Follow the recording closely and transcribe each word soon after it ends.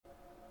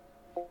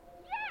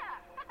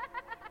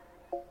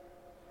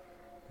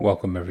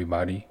Welcome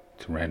everybody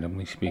to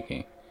Randomly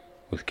Speaking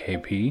with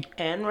KP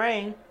and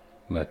Rain.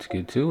 Let's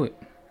get to it.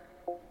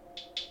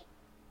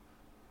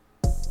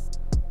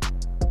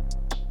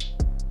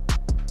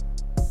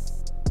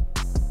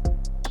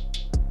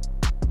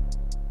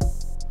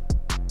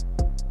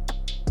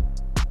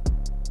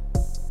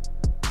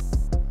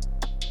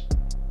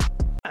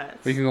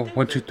 We can go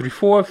 1, 2, 3,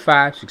 4,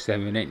 5, 6,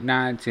 7, 8,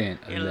 9, 10,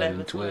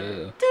 11,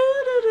 12.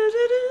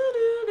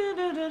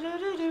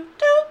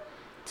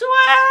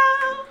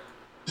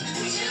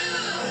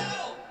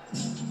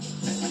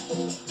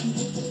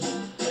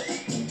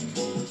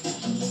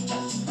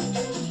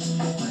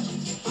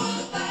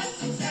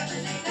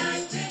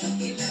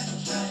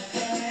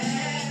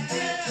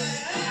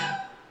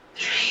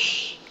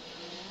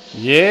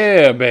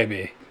 Yeah,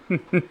 baby.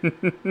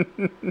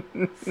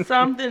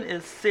 Something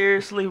is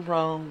seriously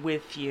wrong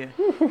with you.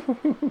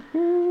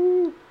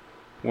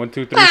 1,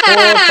 2, 3, 4, 5,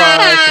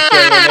 6,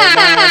 7,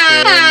 8,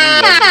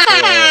 9, 10,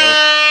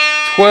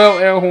 11,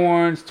 12 air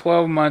horns,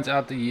 12 months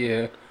out the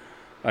year.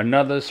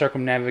 Another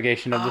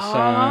circumnavigation of the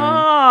sun.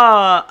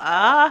 Oh,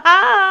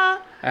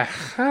 aha.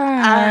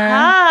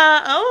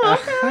 Oh,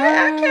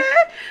 okay.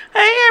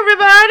 Hey,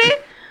 everybody.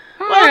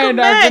 Welcome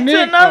back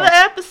to another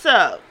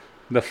episode.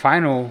 The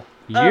final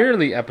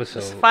yearly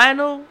episode. The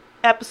final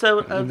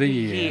episode of the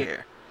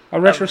year. A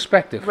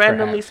retrospective,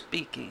 Randomly perhaps.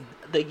 speaking.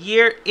 The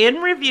year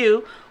in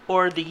review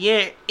or the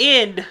year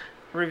end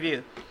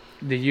review.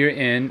 The year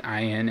end,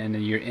 IN, and the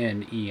year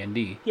end,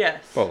 END.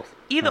 Yes. Both.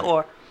 Either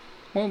or.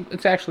 Well,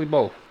 it's actually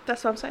both.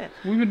 That's what I'm saying.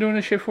 We've been doing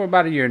this shit for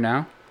about a year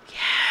now. Yes,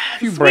 a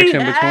few breaks in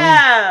between.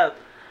 Have.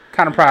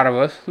 Kind of proud of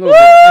us. A Woo!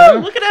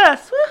 little bit. Look at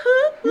us.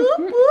 Woo-hoo,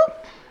 woo-woo.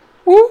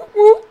 Woo,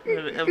 woo.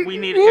 If we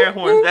needed air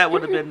horns, that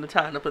would have been the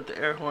time to put the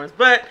air horns.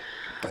 But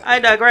I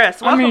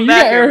digress. Welcome you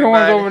back, got air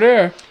horns over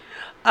there.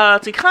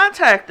 To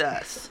contact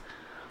us,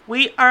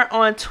 we are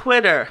on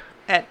Twitter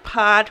at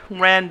Pod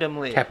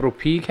Randomly. Capital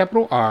P,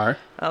 capital R.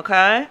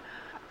 Okay.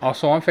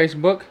 Also on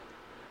Facebook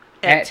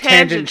At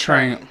Tangent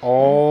Train.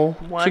 All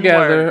One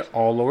together, word.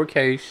 all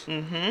lowercase.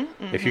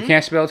 If you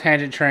can't spell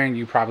Tangent Train,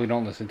 you probably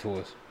don't listen to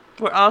us.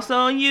 We're also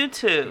on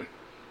YouTube.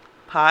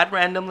 Pod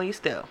Randomly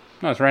still.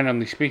 No, it's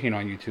Randomly Speaking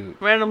on YouTube.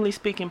 Randomly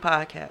Speaking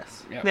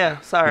Podcast. Yep. Yeah,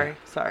 sorry.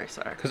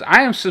 Because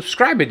I am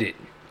subscribed it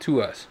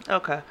to us.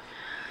 Okay.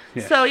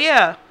 Yes. So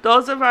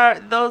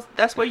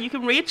that's where you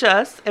can reach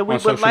us, and we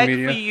On would social like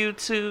media. for you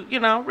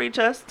to, reach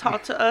us,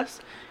 talk to us,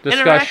 Discuss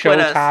interact show with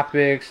us.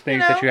 topics,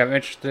 things that know. you have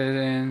interest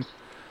in.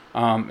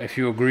 If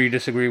you agree,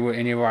 disagree with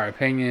any of our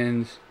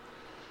opinions,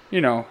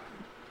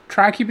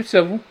 try and keep it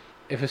civil.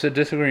 If it's a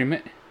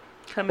disagreement,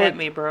 Come at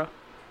me, bro.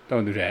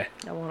 don't do that.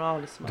 I want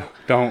all the smoke.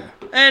 Don't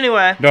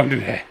Anyway, do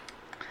that.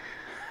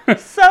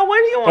 so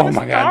where do you want to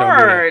my God, don't do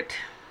that. start?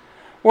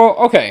 Well,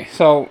 okay,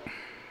 so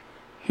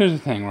here's the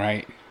thing,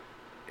 right?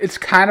 It's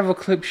kind of a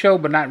clip show,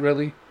 but not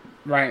really,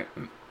 right?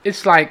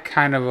 It's like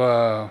kind of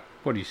a,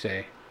 what do you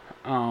say?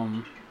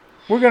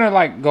 We're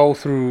gonna go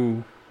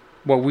through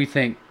what we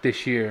think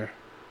this year,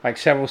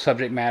 several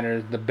subject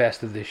matters, the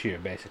best of this year,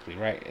 basically,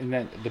 right? Isn't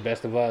that the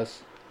best of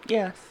us?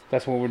 Yes.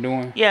 That's what we're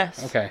doing?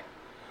 Yes. Okay.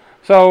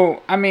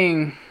 So,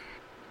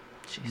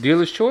 Jesus.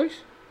 dealer's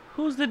choice?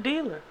 Who's the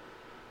dealer?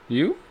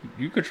 You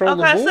control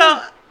the Okay, board.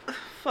 so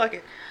fuck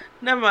it.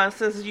 Never mind.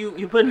 Since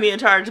you put me in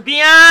charge,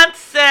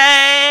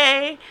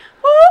 Beyonce.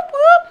 Whoop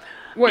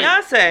whoop.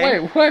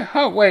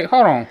 Beyonce. Wait,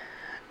 hold on.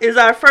 Is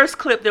our first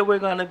clip that we're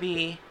gonna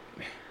be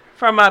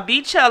from our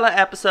Beachella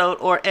episode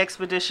or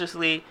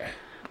Expeditiously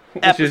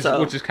episode.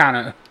 Which is kind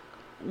of.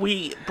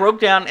 We broke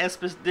down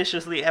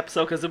Expeditiously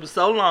episode because it was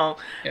so long,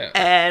 Yeah.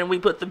 and we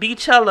put the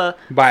Beachella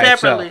By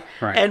separately,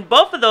 itself, right. and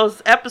both of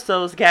those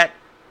episodes got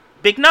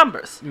big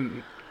numbers.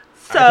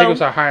 So I think it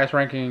was our highest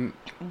ranking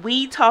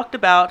we talked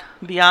about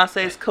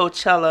Beyonce's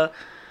Coachella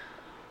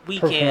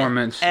weekend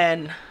performance,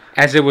 and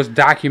as it was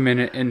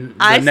documented in the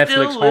I Netflix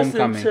still listen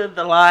Homecoming to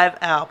the live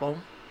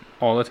album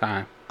all the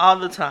time,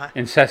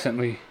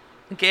 incessantly,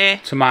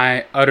 Okay, to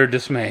my utter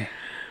dismay.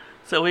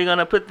 so we're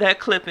gonna put that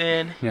clip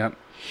in Yep.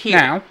 here.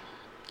 Now,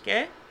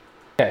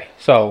 Okay,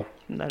 so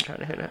I'm not trying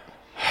to hear that.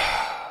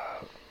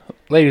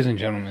 ladies and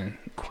gentlemen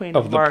Queen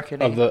of of the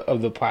marketing,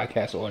 of the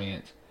podcast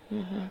audience,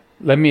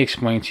 let me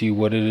explain to you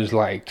what it is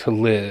like to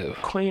live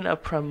Queen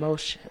of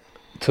promotion,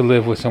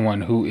 with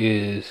someone who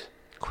is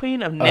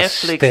Queen of a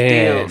Netflix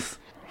stan deals.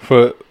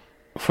 for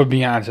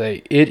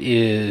Beyonce.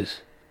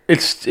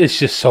 It's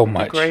just so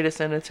much.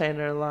 Greatest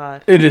entertainer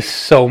alive, It is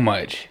so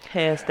much,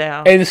 hands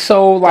down. and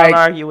so Don't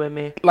argue with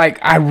me.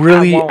 I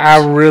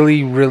won't.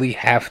 really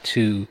have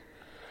to.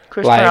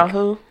 Chris Brown,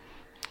 who?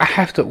 I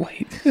have to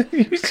wait.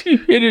 You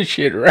hear this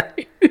shit,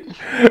 right?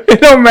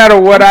 It don't matter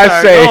what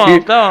I sorry,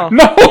 say. go on.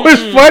 No,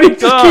 it's funny.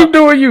 Just go keep on.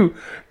 doing you.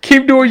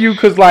 Keep doing you,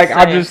 because I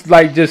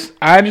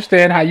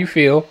understand how you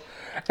feel,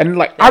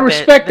 and I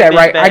respect that,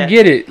 right? I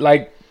get it.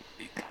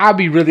 I'd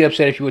be really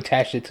upset if you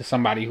attached it to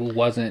somebody who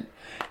wasn't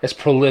as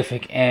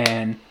prolific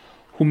and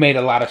who made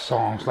a lot of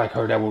songs like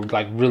her that were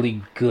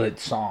really good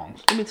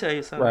songs. Let me tell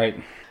you something.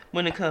 Right.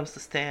 When it comes to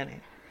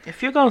standing,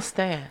 if you're gonna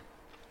stand,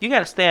 You got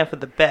to stand for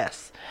the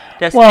best.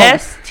 That's Well,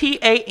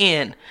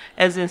 STAN,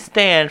 as in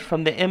stand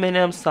from the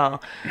Eminem song.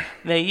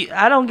 Now,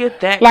 I don't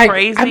get that like,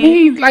 crazy. I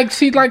mean, like,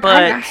 see, like,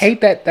 I but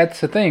hate that. That's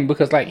the thing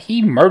because, like,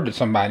 he murdered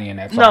somebody in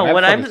that song. no, That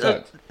when I'm fucking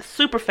sucks. a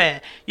super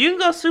fan, you can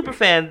go super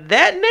fan.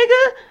 That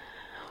nigga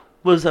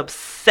was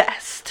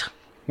obsessed,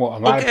 Well, a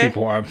lot of okay.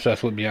 people are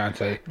obsessed with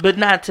Beyonce. but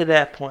not to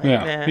that point.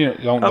 Yeah, Man. you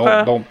know,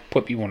 Okay. don't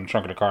put people in the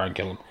trunk of the car and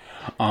kill them.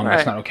 That's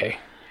Right. not okay.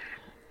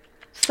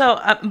 So,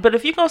 but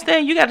if you're gonna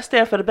stand, you got to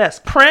stand for the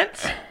best.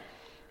 Prince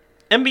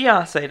and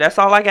Beyonce. That's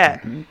all I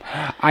got.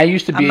 I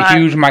used to be I'm a not-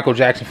 huge Michael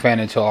Jackson fan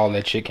until all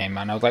that shit came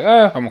out. And I was like,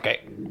 I'm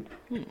okay.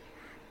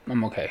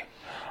 I'm okay.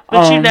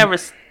 But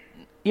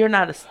you're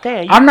not a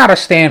stand. I'm not a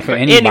stand for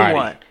anybody.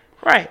 anyone.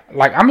 Right.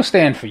 Like, I'm a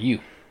stand for you.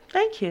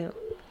 Thank you.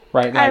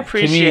 Right. I Like,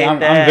 appreciate I'm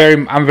that.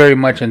 I'm very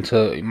much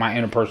into my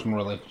interpersonal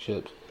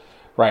relationships.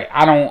 Right.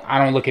 I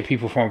don't look at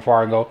people from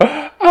afar and go,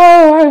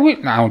 oh,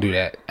 no, I don't do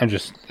that.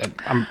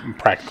 I'm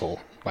practical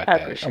like I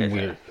that. appreciate I'm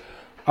weird.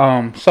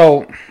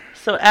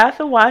 So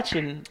after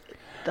watching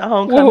the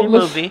Homecoming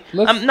movie,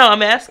 let's-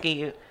 I'm asking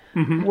you,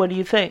 what do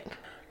you think?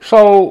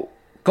 So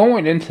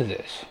going into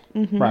this,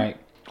 right?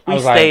 I We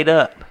was stayed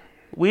up.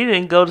 We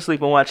didn't go to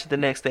sleep and watch it the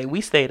next day.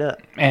 We stayed up.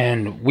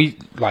 and we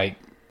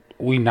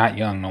not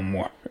young no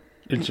more.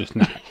 It's just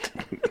not.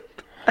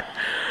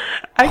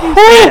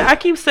 I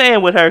keep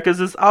saying with her because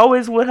it's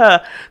always with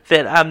her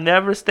that I'm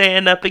never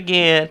staying up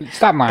again.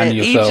 Stop lying to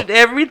And yourself. each and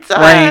every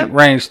time.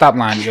 Rain, stop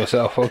lying to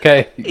yourself,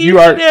 okay? Each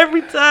and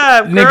every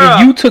time, girl.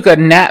 nigga. You took a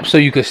nap so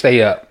you could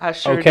stay up. I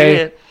sure okay?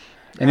 did.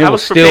 And it I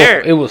was was still,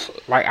 prepared. it was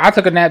like I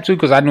took a nap too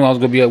because I knew I was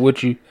gonna be up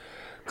with you.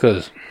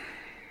 Because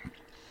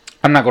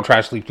I'm not gonna try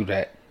to sleep through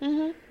that,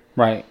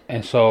 right?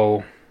 And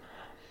so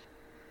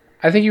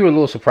I think you were a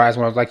little surprised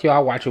when I was like, "Yo,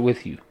 I'll watch it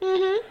with you,"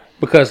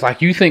 because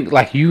like you think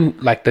like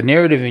the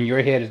narrative in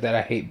your head is that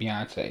I hate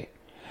Beyonce,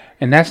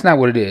 and that's not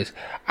what it is.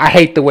 I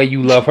hate the way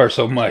you love her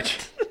so much.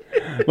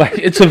 Like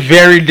it's a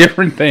very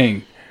different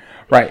thing,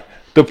 right?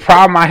 The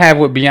problem I have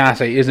with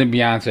Beyonce isn't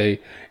Beyonce.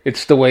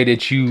 It's the way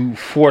that you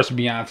force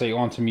Beyonce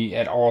onto me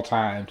at all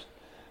times,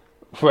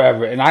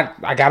 forever. And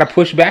I gotta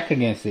push back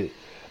against it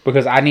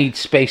because I need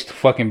space to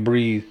fucking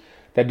breathe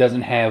that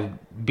doesn't have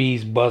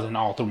bees buzzing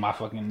all through my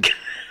fucking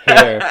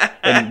hair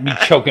and me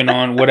choking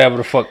on whatever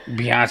the fuck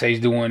Beyonce's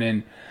doing.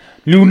 And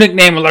new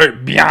nickname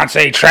alert,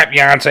 Beyonce, Trap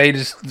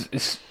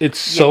Beyonce. It's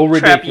so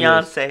Trap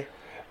ridiculous. Beyonce,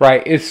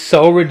 Right? It's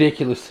so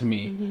ridiculous to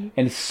me.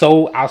 And it's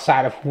so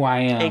outside of who I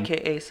am.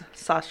 a.k.a.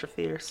 Sasha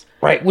Fierce.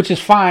 Right, which is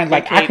fine.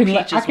 Like A.k.a. I can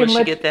Peaches when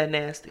she get that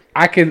nasty.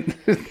 I can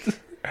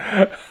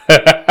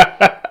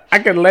I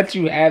can let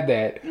you have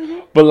that.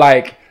 But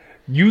like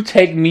you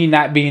take me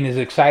not being as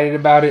excited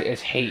about it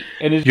as hate.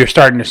 And you're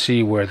starting to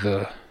see where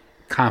the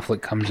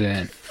conflict comes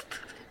in.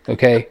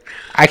 Okay?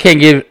 I can't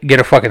get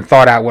a fucking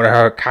thought out with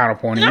her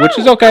counterpointing, which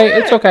is okay.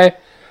 It's okay.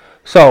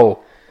 So,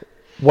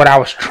 what I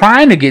was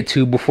trying to get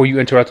to before you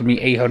interrupted me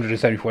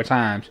 874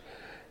 times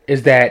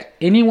is that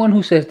anyone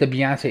who says that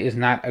Beyonce is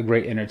not a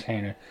great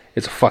entertainer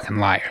is a fucking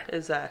liar.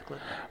 Exactly.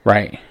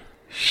 Right?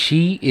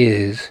 She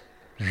is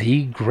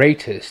the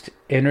greatest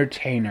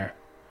entertainer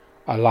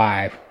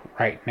alive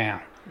right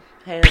now.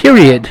 Hands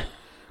Period. down.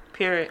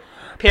 Period.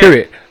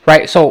 Period.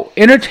 Right? So,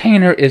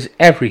 entertainer is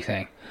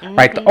everything.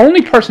 Right? The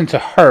only person to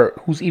her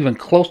who's even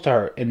close to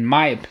her, in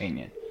my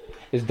opinion,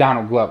 is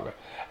Donald Glover.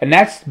 And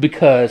that's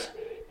because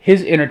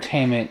his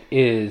entertainment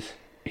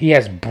he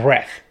has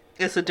breadth.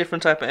 It's a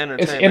different type of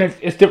entertainment.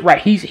 It's different.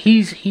 Right?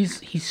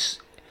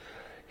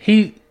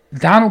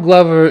 Donald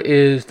Glover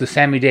is the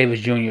Sammy Davis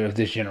Jr. of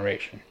this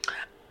generation.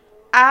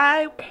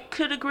 I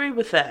could agree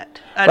with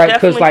that. Right?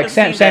 Because like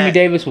Sammy Sammy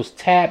Davis was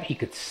tap, he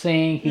could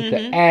sing, he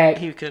could act,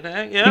 He could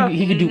act, yeah.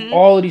 he could do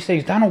all of these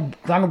things. Donald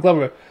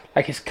Glover,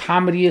 like his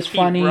comedy is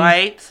funny. He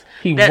writes.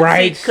 He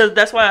writes. Because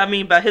that's what I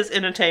mean by his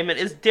entertainment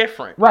is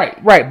different.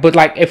 Right. But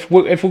like if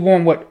we're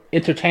going what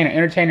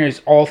entertainer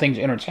is all things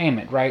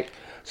entertainment, right?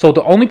 So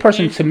the only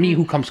person to me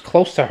who comes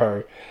close to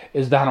her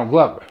is Donald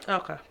Glover.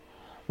 Okay.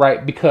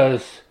 Right?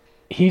 Because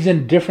he's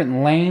in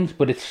different lanes,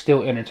 but it's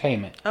still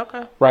entertainment.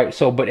 Okay. Right?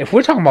 So, but if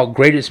we're talking about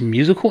greatest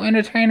musical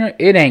entertainer,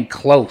 it ain't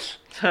close.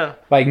 Huh.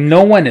 Like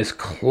no one is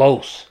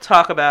close.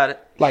 Talk about it.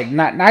 Like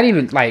not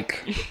even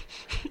like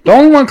the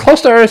only one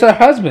close to her is her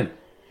husband.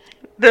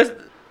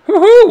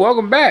 Woohoo!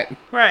 Welcome back.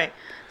 Right.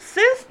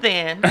 Since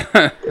then,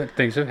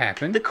 Things have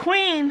happened. the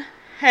Queen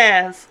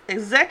has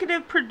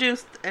executive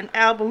produced an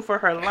album for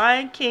her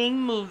Lion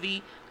King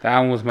movie. The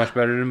album was much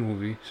better than the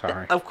movie.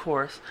 Sorry. Of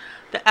course.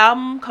 The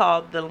album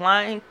called The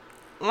Lion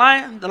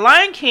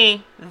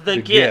King,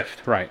 The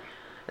Gift. Right.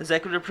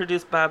 Executive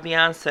produced by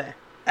Beyonce.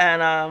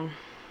 And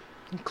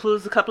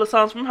includes a couple of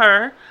songs from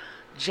her.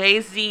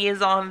 Jay-Z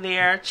is on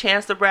there.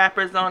 Chance the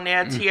Rapper is on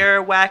there.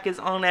 Tierra Whack is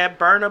on there.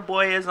 Burna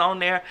Boy is on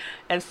there.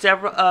 And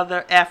several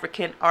other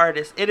African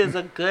artists. It is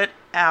a good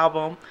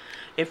album.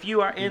 If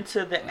you are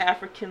into the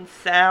African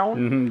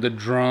sound. The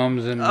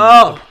drums and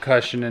the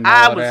percussion and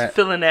all that. I was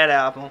feeling that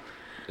album.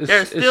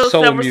 There's It's still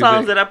soul several music.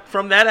 songs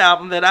from that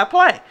album that I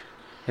play.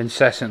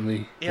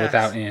 Incessantly, Yes.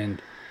 without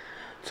end,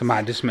 to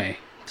my dismay.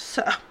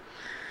 So,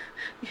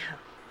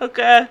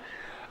 Okay.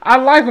 I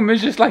like them.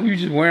 It's just like you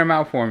just wear them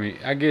out for me.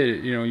 I get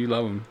it. You know, you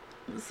love them.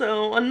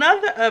 So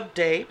another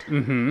update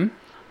Mm-hmm.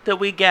 that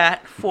we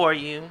got for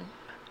you.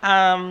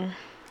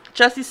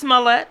 Jussie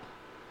Smollett.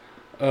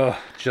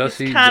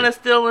 Jussie. He's kind of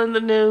still in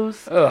the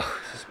news.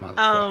 This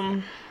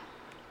motherfucker.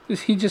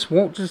 He just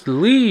won't just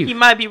leave. He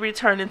might be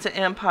returning to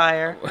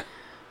Empire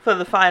for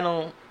the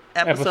final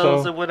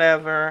episodes or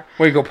whatever.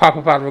 Where you go pop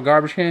up out of a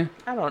garbage can?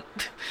 I don't.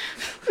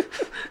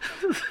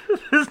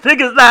 This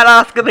nigga's not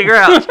Oscar the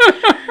Grouch.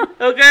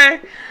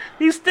 Okay?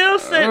 He's still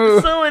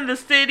suing the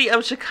city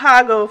of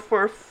Chicago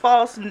for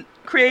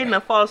creating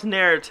a false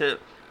narrative.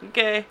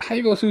 Okay? How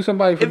you gonna sue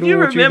somebody for if doing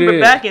what you did? If you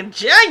remember back in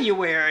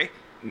January,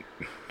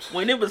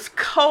 when it was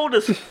cold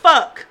as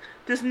fuck,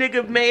 this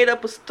nigga made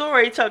up a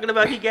story talking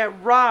about he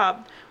got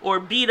robbed or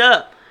beat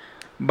up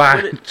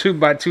by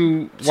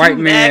two white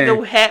men.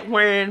 MAGA hat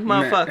wearing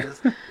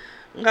motherfuckers.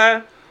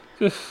 Okay?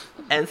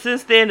 And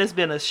since then, it's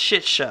been a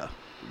shit show.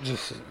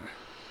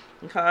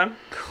 Okay?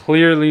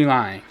 Clearly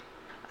lying.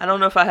 I don't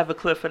know if I have a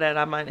clip for that.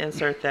 I might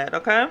insert that.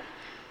 Okay?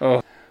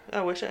 Oh.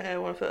 I wish I had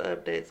one for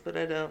updates, but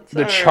I don't.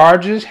 Sorry. The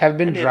charges have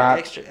been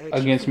dropped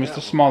against Mr.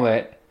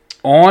 Smollett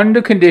on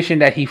the condition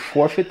that he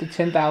forfeit the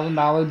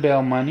 $10,000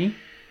 bail money,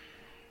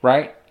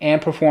 right, and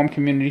perform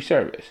community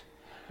service.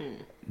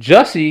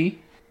 Jussie,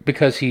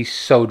 because he's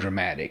so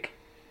dramatic,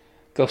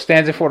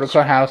 stands in front of the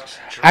courthouse.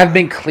 I've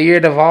been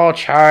cleared of all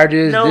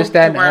charges. No, this,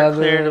 that, and the other.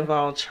 Cleared of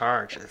all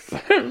charges.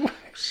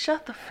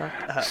 Shut the fuck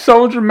up.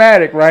 So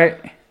dramatic,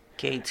 right?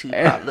 Gay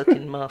Tupac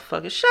looking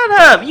motherfucker. Shut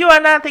up. You are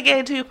not the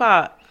gay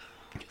Tupac.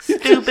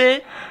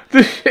 Stupid.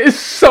 It's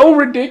so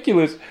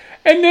ridiculous.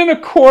 And then,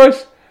 of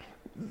course,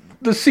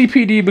 the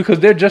CPD, because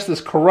they're just as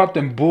corrupt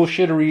and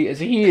bullshittery as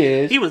he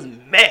is. He was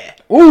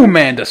mad. Ooh,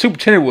 man, the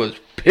superintendent was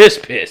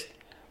pissed.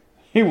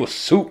 He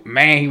was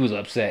he was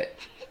upset.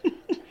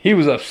 He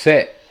was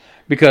upset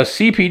because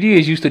CPD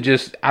is used to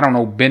just, I don't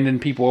know, bending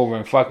people over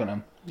and fucking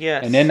them.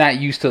 Yes. And they're not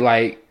used to,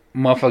 like,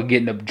 motherfucker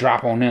getting a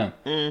drop on them.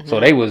 Mm-hmm. So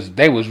they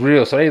was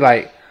real. So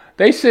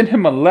they sent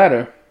him a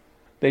letter.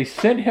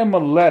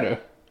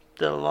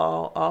 The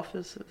law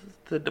office,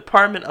 the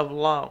Department of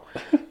Law,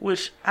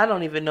 which I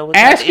don't even know what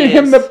that is. Asking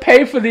him to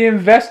pay for the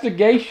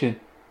investigation.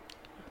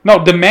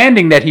 No,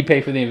 demanding that he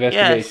pay for the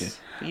investigation. Yes,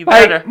 you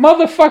better. Like,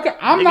 motherfucker,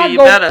 I'm not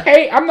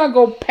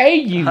gonna pay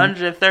you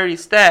 130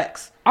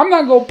 stacks. I'm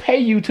not gonna pay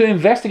you to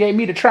investigate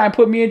me to try and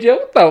put me in jail.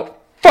 What the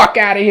fuck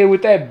out of here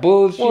with that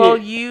bullshit. Well,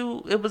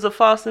 it was a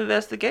false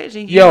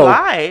investigation. You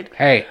lied.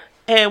 Hey.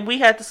 And we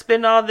had to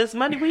spend all this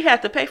money. We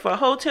had to pay for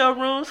hotel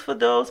rooms for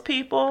those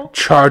people.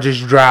 Charges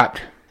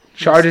dropped.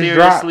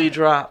 Mysteriously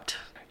dropped.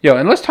 Yo,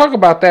 and let's talk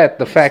about that.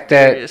 The fact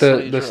that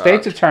the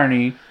state's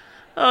attorney.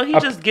 Oh, he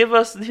just do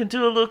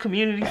a little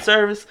community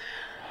service.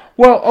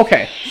 Well,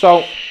 okay,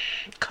 so.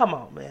 Come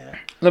on, man.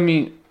 Let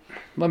me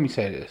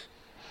say this.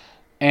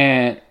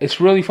 And it's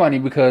really funny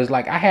because,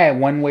 like, I had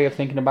one way of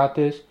thinking about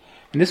this.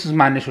 And this is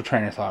my initial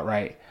train of thought,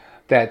 right?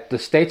 That the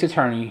state's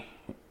attorney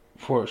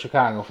for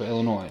Chicago, for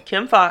Illinois.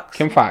 Kim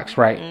Foxx,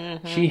 right?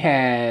 Mm-hmm. She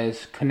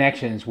has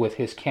connections with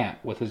his camp,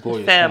 with his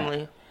lawyer's family.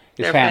 Camp.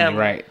 His family,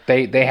 right?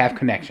 They have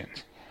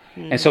connections.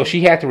 Mm-hmm. And so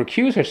she had to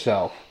recuse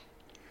herself,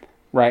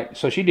 right?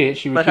 So she did.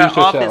 She recused herself.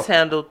 But her office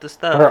handled the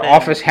stuff. Her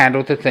office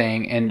handled the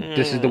thing, and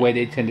this is the way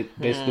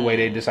this is the way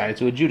they decided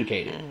to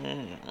adjudicate it.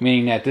 Mm-hmm.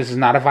 Meaning that this is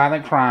not a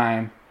violent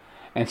crime,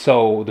 and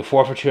so the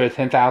forfeiture of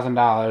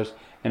 $10,000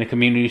 and the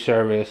community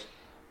service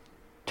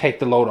take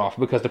the load off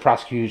because the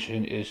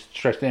prosecution is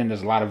stretched in.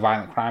 There's a lot of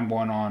violent crime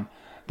going on.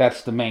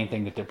 That's the main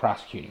thing that they're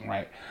prosecuting,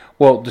 right?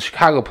 Well, the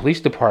Chicago Police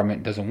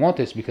Department doesn't want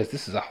this because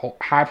this is a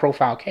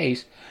high-profile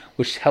case,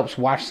 which helps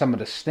wash some of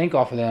the stink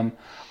off of them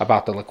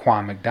about the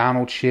Laquan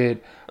McDonald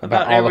shit,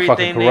 about all the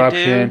fucking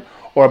corruption,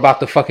 or about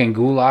the fucking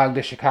gulag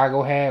that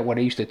Chicago had, where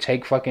they used to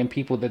take fucking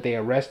people that they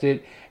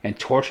arrested and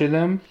torture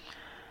them.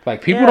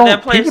 Like, people don't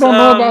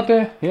know about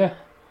that. Yeah.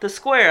 The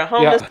Square,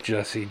 homeless.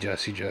 Yeah,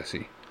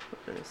 Jussie.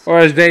 Or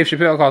as Dave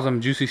Chappelle calls him,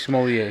 Juicy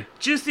Smollett.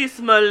 Juicy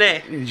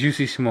Smollett.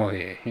 Juicy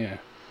Smollett, yeah.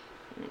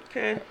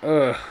 Okay.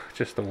 Ugh,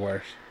 just the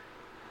worst.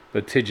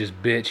 Litigious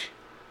bitch.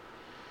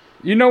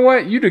 You know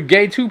what? You the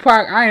gay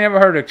Tupac? I ain't never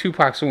heard of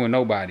Tupac suing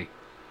nobody.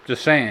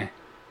 Just saying.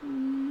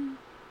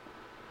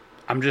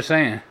 I'm just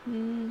saying.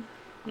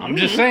 I'm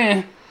just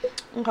saying.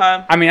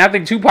 Okay. I mean, I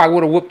think Tupac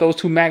would have whooped those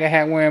two MAGA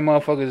hat wearing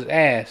motherfuckers'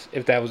 ass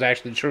if that was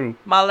actually true.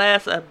 My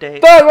last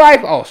update. Thug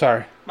Life. Oh,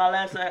 sorry. My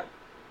last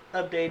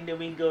update, and then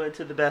we can go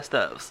into the best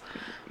ofs.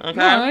 Okay.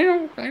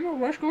 No, ain't no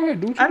rush. Go ahead,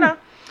 do what you I know.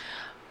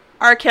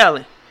 R.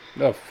 Kelly.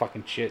 Oh,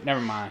 fucking shit.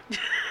 Never mind.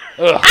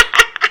 Ugh.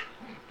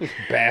 This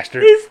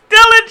bastard. He's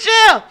still in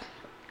jail.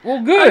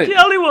 Well, good. R.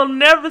 Kelly will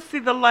never see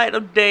the light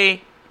of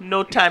day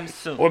no time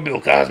soon. Or Bill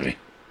Cosby.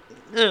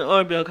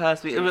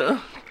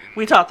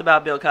 We talked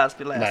about Bill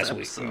Cosby last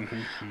week.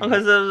 Mm-hmm.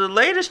 Okay, so the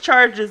latest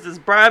charges is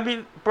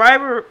bribery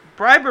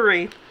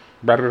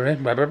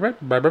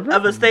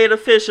of a state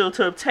official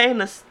to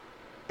obtain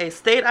a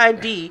state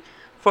ID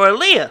for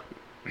Aaliyah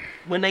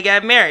when they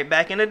got married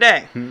back in the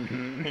day.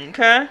 Mm-hmm.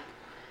 Okay?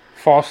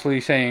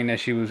 Falsely saying that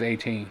she was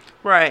 18.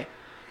 Right.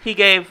 He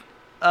gave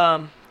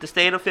the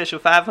state official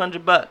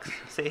 $500.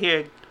 Say,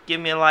 here,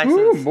 give me a license.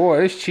 Ooh,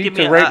 boy, it's cheap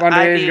to rape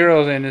underage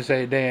girls in this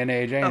day and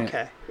age, ain't it?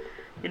 Okay.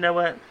 You know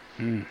what?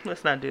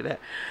 Let's not do that.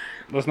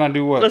 Let's not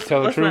do what?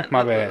 Tell the truth?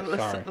 My bad.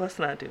 Sorry. Let's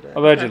not do that.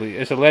 Allegedly.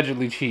 Okay. It's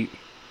allegedly cheap.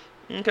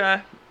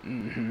 Okay.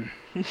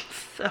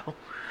 So,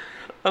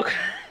 okay.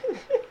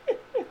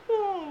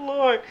 Oh,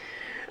 Lord.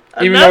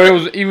 Even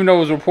though it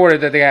was reported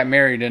that they got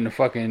married in the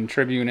fucking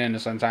Tribune and the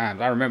Sun-Times.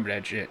 I remember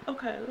that shit.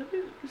 Okay.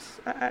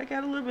 I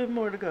got a little bit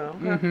more to go.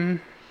 Okay?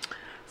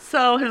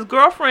 So, his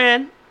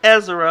girlfriend,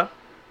 Ezra.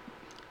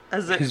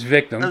 His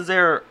victim.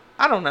 Ezra.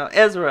 I don't know.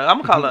 Ezra.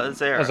 I'm going to call her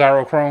Ezra.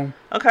 Azarochrome.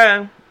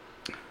 Okay.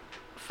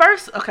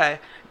 First, okay.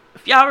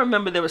 If y'all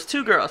remember, there was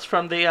two girls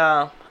from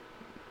the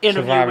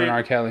interview Surviving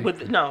R. Kelly.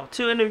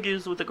 Two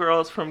interviews with the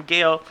girls from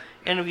Gayle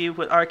interview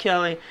with R.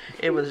 Kelly.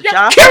 It was Y'all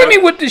Jocelyn. killing me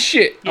with this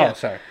shit. Yeah. Oh,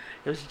 sorry.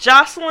 It was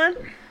Jocelyn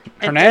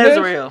and Hernandez?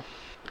 Israel.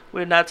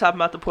 We're not talking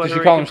about the Puerto Did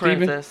you call Rican him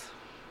Steven? princess.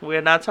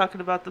 We're not talking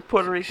about the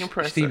Puerto Rican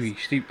princess.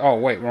 Steve. Oh,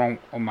 wait, wrong.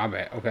 Oh, my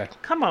bad. Okay.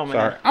 Come on, man.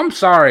 Sorry. I'm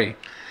sorry.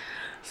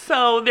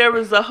 So there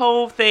was a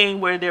whole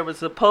thing where there was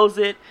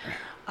supposed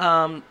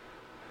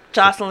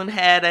Jocelyn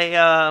had a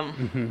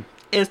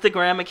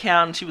Instagram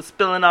account and she was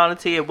spilling all the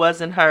tea. It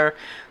wasn't her.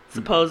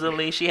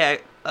 Supposedly she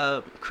had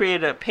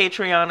created a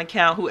Patreon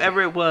account.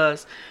 Whoever it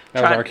was.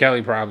 That was R.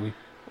 Kelly probably.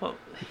 Well,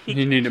 he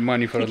needed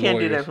money for the lawyers. He can't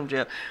do that from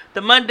jail.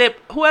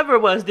 Whoever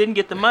it was didn't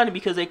get the money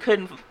because they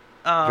couldn't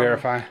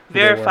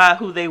verify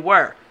who they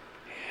were.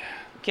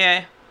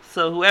 Okay,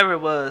 so whoever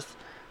it was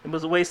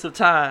a waste of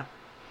time.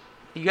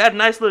 You got a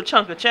nice little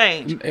chunk of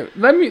change.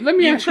 Let me ask you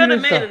this. You could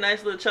have made a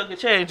nice little chunk of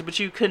change, but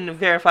you couldn't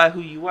verify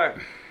who you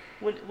were.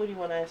 What do you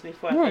want to ask me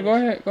for? No, go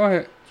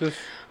ahead. Just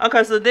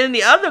okay. So then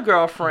the other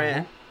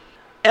girlfriend.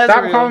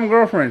 Stop calling them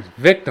girlfriends.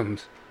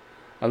 Victims.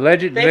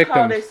 Alleged victims. They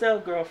call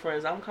themselves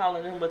girlfriends. I'm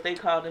calling them what they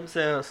call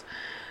themselves.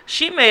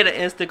 She made an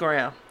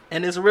Instagram,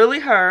 and it's really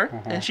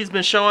her, and she's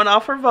been showing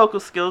off her vocal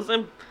skills,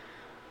 and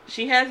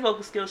she has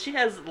vocal skills. She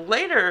has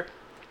later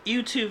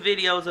YouTube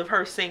videos of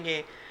her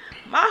singing.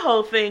 My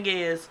whole thing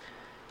is,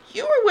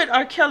 you were with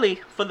R.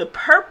 Kelly for the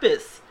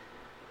purpose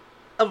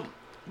of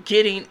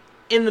getting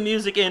in the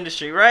music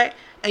industry, right?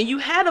 And you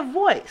had a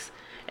voice.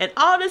 And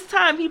all this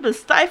time, he's been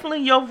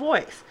stifling your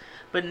voice.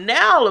 But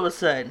now, all of a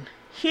sudden,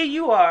 here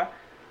you are,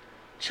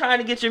 trying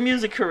to get your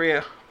music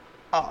career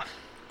off.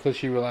 Because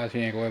she realized he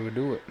ain't going to ever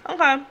do it.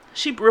 Okay.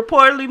 She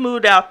reportedly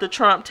moved out the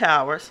Trump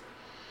Towers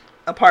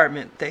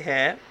apartment they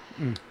had.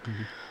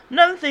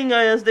 Another thing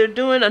is they're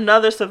doing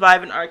another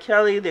Surviving R.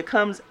 Kelly that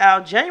comes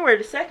out January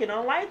the 2nd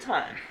on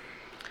Lifetime.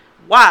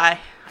 Why?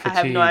 Fatigue. I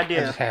have no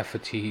idea. I just have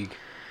fatigue.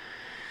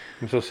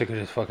 I'm so sick of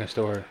this fucking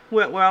story.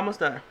 We're almost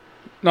done.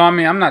 No, I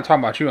mean, I'm not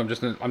talking about you.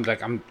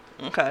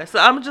 Okay, so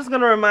I'm just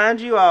going to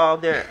remind you all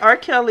that R.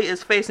 Kelly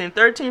is facing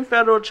 13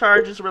 federal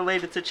charges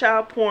related to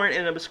child porn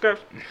and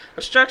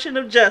obstruction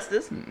of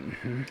justice.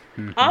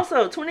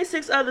 Also,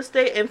 26 other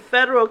state and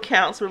federal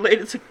counts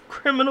related to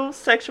criminal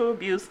sexual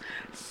abuse,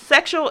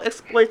 sexual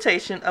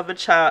exploitation of a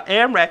child,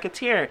 and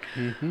racketeering.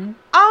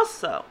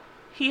 Also,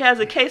 he has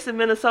a case in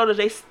Minnesota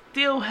they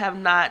still have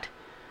not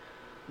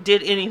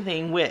did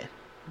anything with.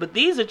 But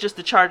these are just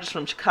the charges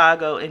from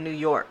Chicago and New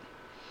York.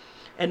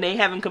 And they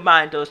haven't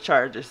combined those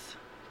charges.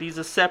 These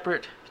are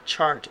separate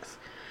charges.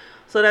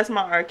 So that's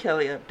my R.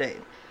 Kelly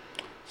update.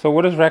 So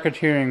what does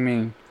racketeering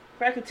mean?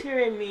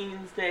 Racketeering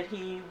means that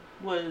he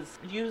was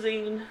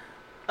using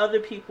other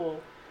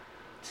people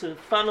to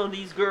funnel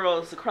these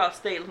girls across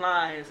state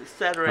lines,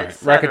 etc.,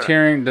 etc.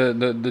 Racketeering,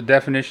 the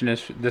definition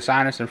is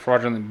dishonest and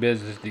fraudulent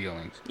business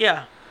dealings.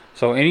 Yeah.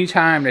 So any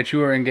time that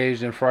you are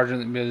engaged in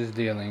fraudulent business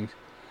dealings,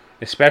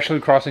 especially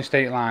crossing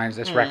state lines,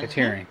 that's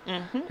racketeering.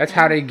 That's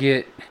how they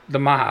get the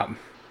mob.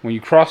 When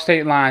you cross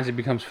state lines, it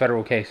becomes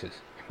federal cases.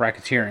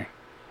 Racketeering.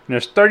 And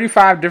there's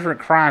 35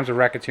 different crimes of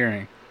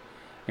racketeering,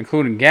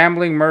 including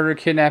gambling, murder,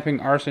 kidnapping,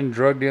 arson,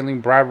 drug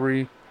dealing,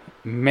 bribery,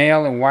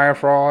 mail and wire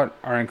fraud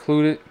are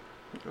included,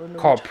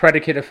 called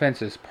predicate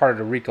offenses, part of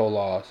the RICO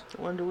laws.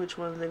 I wonder which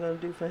ones they're going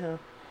to do for him.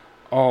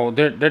 Oh,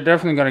 they're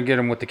definitely going to get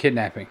him with the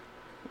kidnapping.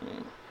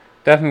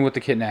 Definitely with the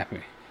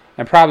kidnapping.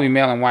 And probably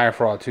mail and wire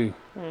fraud, too.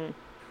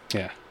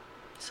 Yeah.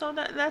 So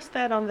that's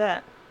that on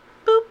that.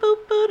 Boop,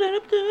 boop, boop,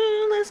 doop,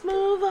 doop. Let's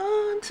move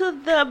on to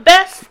the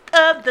best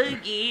of the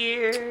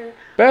year.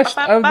 Best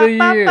of the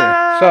year.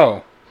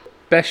 So,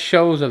 best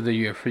shows of the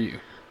year for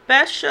you.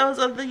 Best shows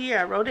of the year.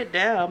 I wrote it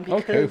down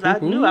because I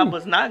knew I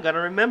was not going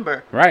to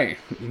remember. Right.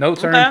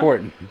 Notes are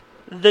important.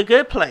 The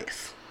Good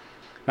Place.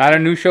 Not a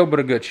new show, but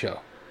a good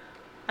show.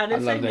 I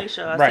didn't say new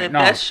show. I said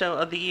best show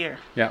of the year.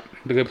 Yep.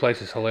 The Good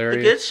Place is hilarious.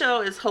 The Good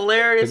Show is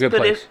hilarious,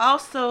 but it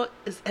also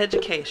is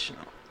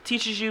educational.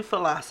 Teaches you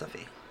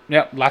philosophy.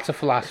 Yep, lots of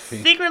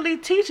philosophy. Secretly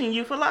teaching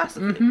you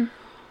philosophy.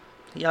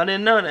 Y'all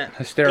didn't know that.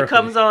 Hysterical. It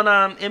comes on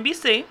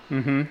NBC.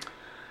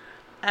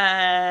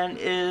 And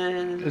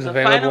the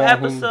final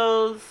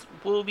episodes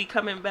will be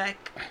coming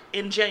back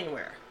in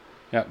January.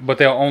 Yeah, but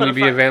they'll only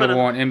be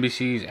available on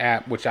NBC's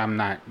app, which I'm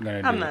not going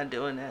to do. I'm not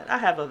doing that. I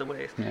have other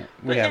ways. Yeah,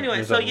 but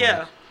anyway, so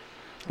yeah.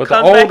 But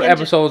the old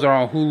episodes are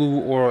on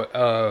Hulu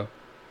or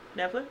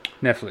Netflix?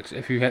 Netflix.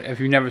 If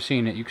you've never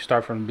seen it, you can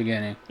start from the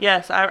beginning.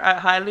 Yes, I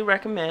highly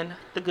recommend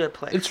The Good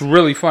Place. It's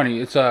really funny.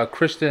 It's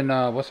Kristen.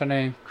 What's her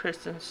name?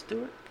 Kristen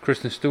Stewart.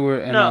 Kristen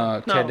Stewart and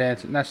No. Ted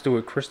Danson. Not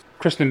Stewart.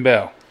 Kristen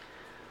Bell.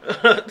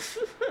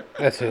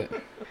 That's it.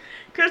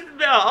 Kristen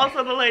Bell,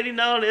 also the lady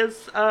known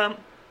as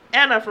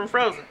Anna from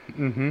Frozen.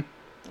 Mm-hmm.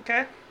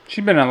 Okay.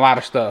 She's been in a lot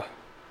of stuff.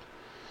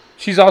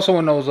 She's also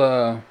in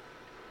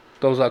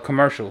those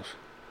commercials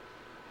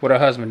with her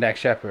husband Dax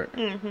Shepard.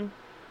 Mm-hmm.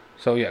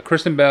 So yeah,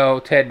 Kristen Bell,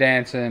 Ted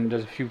Danson.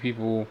 There's a few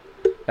people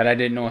that I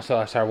didn't know until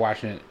I started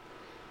watching it.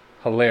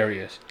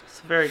 Hilarious. It's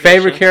a very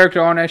Favorite good show.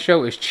 character on that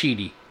show is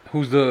Chidi,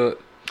 who's the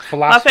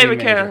philosophy My favorite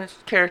major.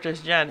 character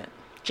is Janet.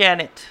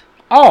 Janet.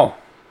 Oh,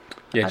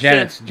 yeah, I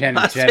Janet's said-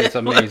 Janet's I said,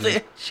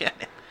 amazing.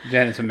 Janet.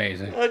 Janet's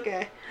amazing.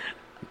 Okay.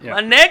 Yeah.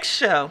 My next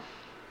show,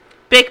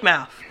 Big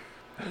Mouth.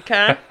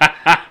 Okay.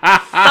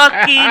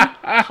 Fucking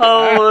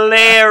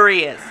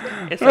hilarious.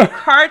 It's a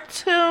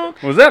cartoon,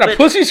 Was that a But-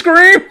 pussy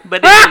scream?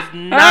 but it is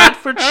not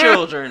for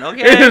children.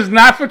 Okay. It is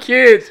not for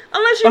kids,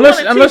 Unless you Unless-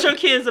 want to unless- teach your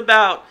kids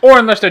about or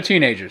unless they're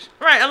teenagers.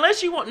 right.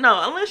 Unless you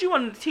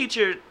want to teach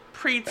your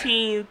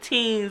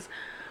teens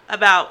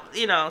about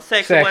sex or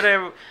Sex.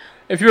 whatever.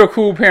 If you're a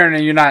cool parent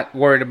and you're not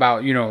worried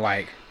about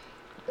like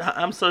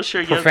I'm so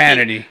sure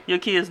profanity. your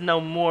kids know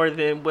more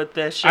than what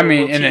that show. I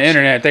mean, will in the teach you.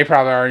 internet, they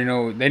probably already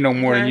know. They know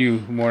more than Okay.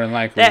 you, more than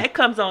likely. That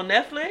comes on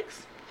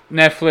Netflix.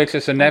 Netflix.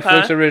 It's a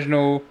Netflix Okay.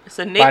 original It's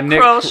a by Nick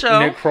Kroll show.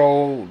 Nick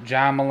Kroll,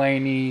 John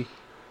Mulaney,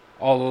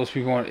 all those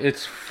people.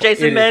 It's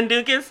Jason it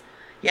is- Mantzoukas.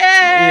 Yay!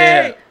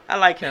 Yeah. I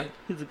like him.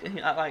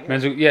 I like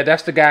him. Yeah,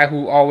 that's the guy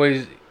who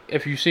always.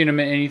 If you've seen him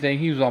in anything,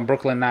 he was on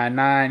Brooklyn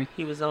Nine-Nine.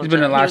 He was on. He's been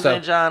in a lot of stuff.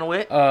 in John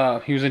Wick.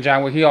 He was in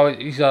John Wick.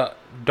 He's a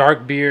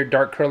dark beard,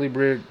 dark curly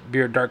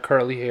beard, dark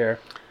curly hair.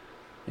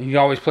 And he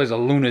always plays a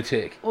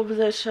lunatic. What was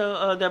that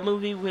show? That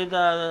movie with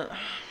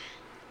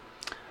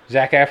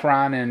Zac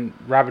Efron and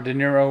Robert De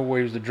Niro, where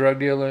he was the drug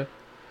dealer,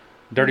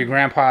 Dirty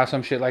Grandpa,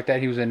 some shit like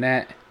that. He was in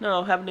that.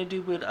 no, having to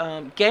do with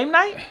Game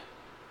Night.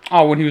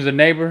 Oh, when he was a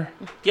neighbor.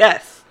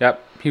 Yes,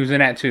 Yep, he was in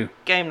that too.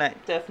 Game Night,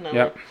 definitely.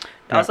 Yep.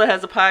 He also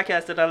has a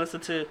podcast that I listen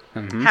to.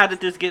 Mhm. How did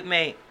this get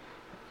made?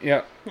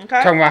 Yep. Okay.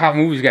 Talking about how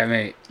movies got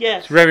made. Yes.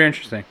 It's very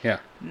interesting. Yeah.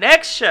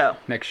 Next show,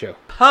 Next show.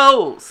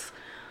 Pose.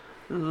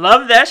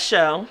 Love that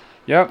show.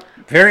 Yep.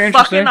 Very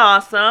interesting. Fucking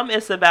awesome.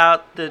 It's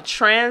about the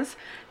trans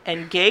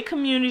and gay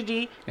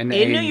community In in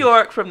the New 80s.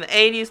 York from the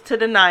 80s to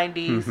the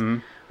 90s. hmm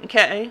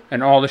Okay.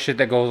 And all the shit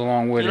that goes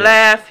along with You it.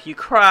 laugh, you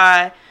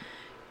cry,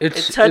 it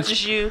It's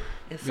touches you.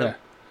 It's yeah. a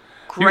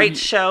great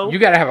show. You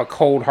gotta have a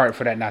cold heart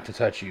for that not to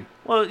touch you.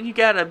 Well, you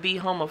gotta be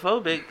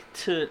homophobic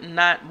to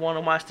not want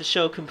to watch the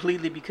show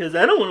completely because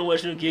I don't want to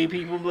watch no gay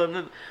people. Blah,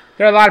 blah.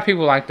 There are a lot of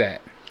people like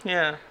that.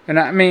 Yeah. And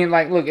I mean,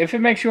 like, look, if it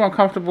makes you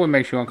uncomfortable, it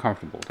makes you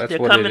uncomfortable. That's They're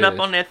what coming it up is.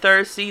 on their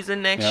third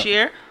season next Yep.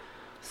 year.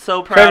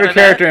 So proud Favorite of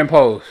character in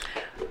Pose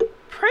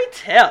that. Pray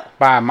tell.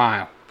 by a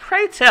mile.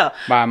 Pray tell.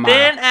 By a mile.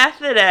 Then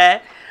after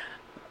that,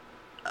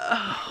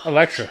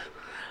 Electra.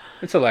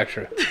 It's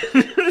Electra.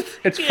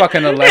 It's yeah,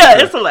 fucking Electra.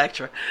 Yeah, it's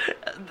Electra.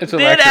 It's Then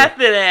Electra.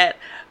 after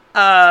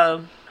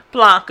that,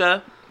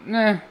 Blanca.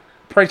 Nah.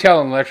 Pray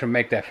tell and Electra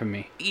make that for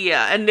me.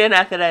 Yeah, and then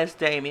after that is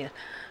Damien.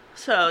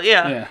 So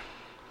yeah, Yeah.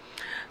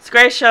 it's a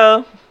great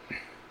show.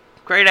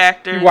 Great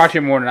actors. You watch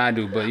it more than I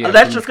do, but yeah.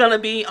 Electra's gonna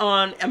be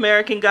on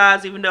American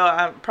Gods, even though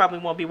I probably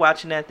won't be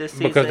watching that this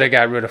season. because they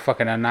got rid of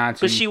fucking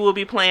Anansi. But she will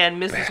be playing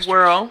Mrs. Bastards.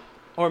 World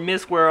or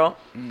Miss World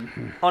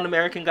Mm-hmm. on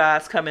American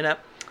Gods coming up.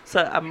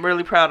 So I'm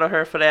really proud of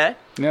her for that.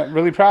 Yeah,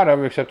 really proud of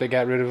her, except they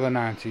got rid of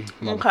Anansi.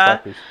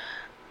 Motherfuckers.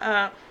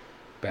 I think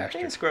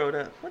Bastards. it scrolled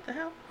up. What the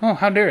hell? Oh,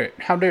 how dare it?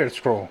 How dare it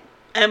scroll?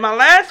 And my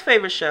last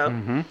favorite show,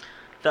 Mm-hmm.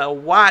 The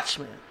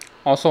Watchmen.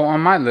 Also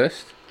on my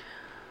list,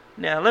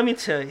 Now let me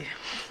tell you,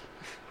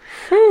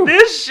 whew,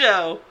 this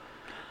show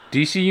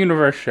DC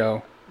Universe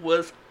show.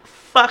 was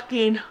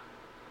fucking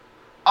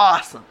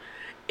awesome.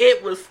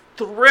 It was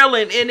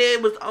thrilling, and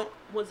it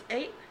was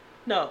 8?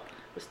 No,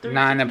 it was 3,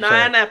 9 9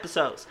 episodes.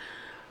 episodes.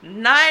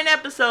 9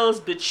 episodes,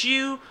 but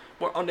you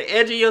were on the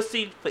edge of your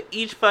seat for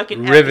each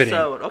fucking Riveting.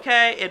 episode.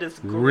 Okay, it is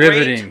great.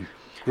 Riveting.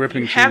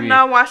 Gripping If you have TV.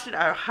 not watched it,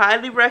 I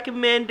highly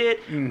recommend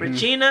it. Mhm.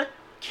 Regina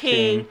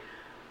King,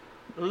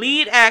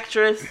 lead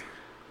actress,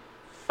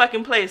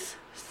 fucking plays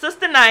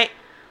Sister Knight.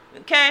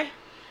 Okay,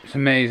 It's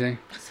amazing.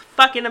 it's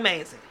fucking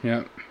amazing.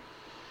 Yep.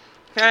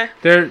 Okay,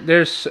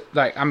 There's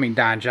like, I mean,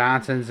 Don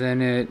Johnson's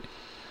in it.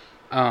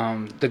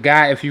 The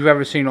guy, if you've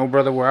ever seen Oh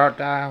Brother Where Art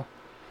Thou,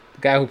 the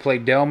guy who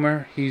played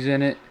Delmer, he's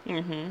in it.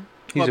 mm-hmm.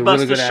 He's Or a really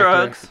Buster good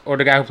Scruggs. actor. Or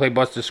the guy who played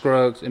Buster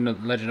Scruggs in the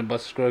Legend of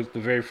Buster Scruggs, the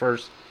very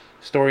first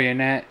story in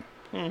that.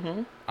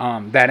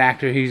 Mm-hmm. That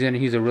actor he's in,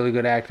 he's a really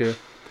good actor.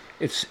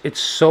 It's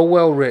so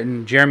well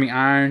written. Jeremy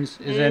Irons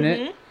is in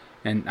Mm-hmm. it,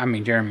 and I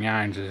mean Jeremy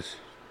Irons is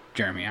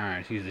Jeremy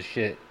Irons. He's the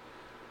shit.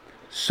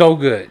 So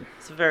good.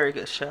 It's a very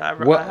good show. I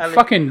What highly-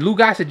 fucking Lou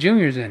Gossett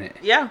Jr.'s in it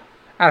Yeah,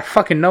 out of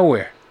fucking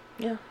nowhere.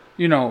 yeah.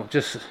 You know,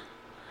 just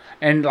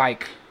and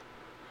like,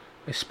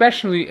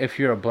 especially if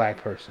you're a black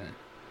person,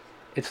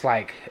 it's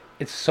like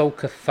it's so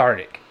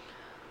cathartic.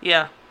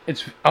 Yeah,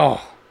 It's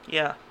oh.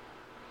 yeah.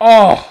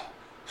 Oh,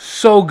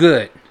 so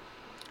good.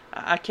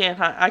 I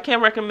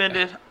can't recommend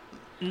it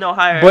no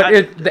higher. But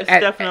It's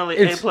definitely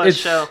A plus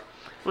show.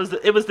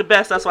 It was the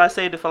best. That's why I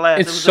saved it for last.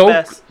 It was the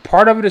best.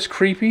 Part of it is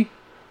creepy.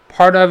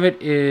 Part of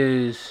it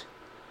is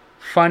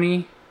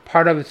funny.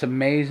 Part of it's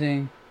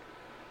amazing.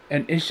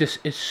 And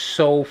it's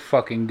so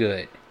fucking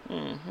good.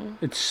 Mm-hmm.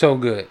 It's so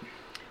good.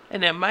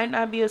 And there might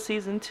not be a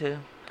season 2.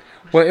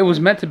 Well, it was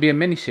meant to be a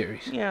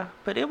miniseries. Yeah,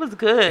 but it was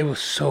good. It was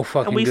so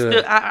fucking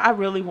good. I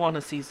really want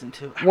a season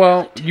 2.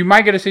 Well, you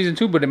might get a season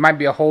 2, but it might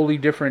be a wholly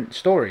different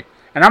story.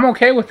 And I'm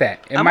okay with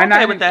that. It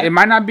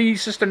might not be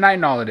Sister Night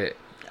and all of it.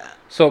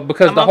 So,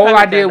 because the whole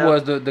idea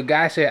was the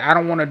guy said, I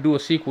don't want to do a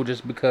sequel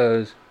just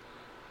because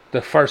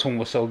the first one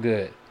was so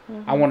good.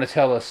 Mm-hmm. I want to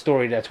tell a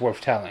story that's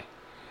worth telling.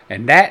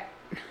 And that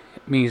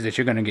means that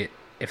you're going to get,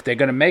 if they're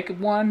going to make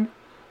one,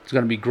 it's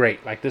going to be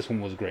great. Like this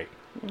one was great.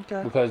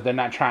 Okay. Because they're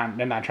not trying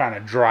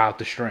to draw out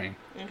the string.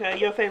 Okay,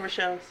 your favorite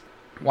shows?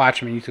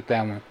 Watchmen, you took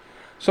that one.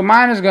 So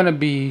mine is going to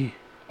be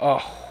a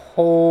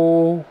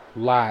whole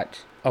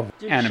lot of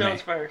anime. Do the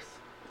shows first.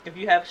 If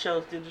you have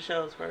shows, do the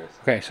shows first.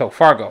 Okay, so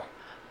Fargo.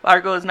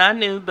 Fargo is not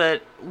new,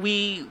 but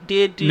we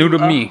did do... New to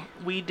me.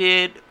 We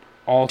did...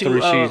 All 3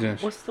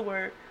 seasons. What's the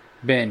word?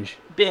 Binge.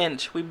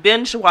 We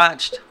binge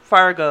watched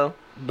Fargo.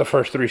 The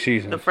first 3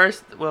 seasons.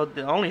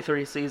 The only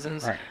 3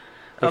 seasons. Right.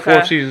 The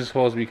 4th season is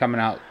supposed to be coming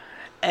out.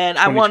 And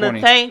I want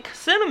to thank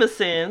Cinema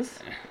Sins,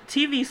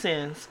 TV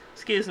Sins,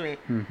 excuse me,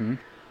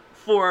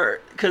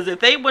 because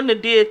if they wouldn't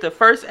have did the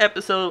first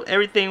episode,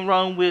 everything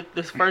wrong with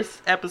the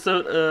first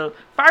episode of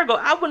Fargo,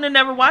 I wouldn't have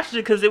never watched it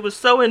because it was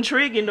so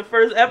intriguing. The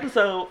first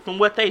episode from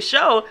what they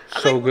showed,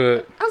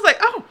 good. I was like,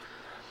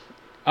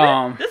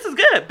 oh, this is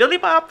good. Billy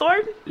Bob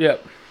Thornton.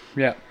 Yep.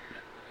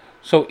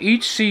 So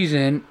each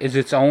season is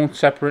its own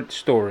separate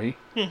story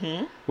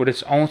with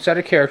its own set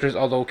of characters,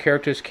 although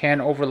characters can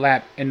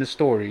overlap in the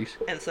stories.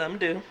 And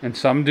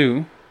some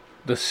do.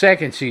 The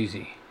second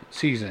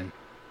season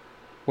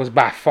was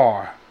by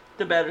far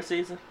the better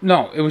season.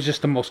 No, it was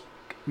just the most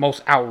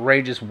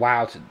outrageous,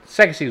 wild. The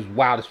second season was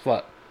wild as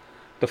fuck.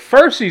 The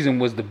first season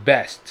was the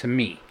best to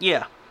me.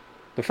 Yeah.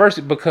 The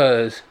first,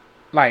 because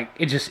like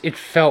it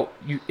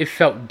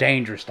felt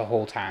dangerous the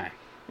whole time.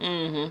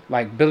 Mm-hmm.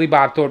 Like Billy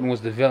Bob Thornton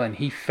was the villain.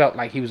 He felt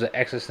like he was an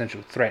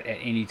existential threat at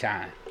any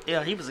time.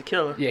 Yeah, he was a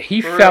killer. Yeah,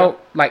 he felt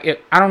like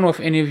it. I don't know if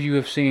any of you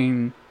have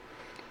seen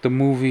the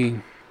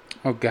movie.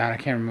 Oh God, I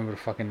can't remember the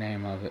fucking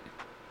name of it.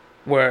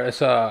 Where it's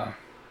the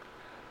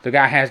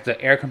guy has the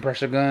air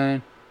compressor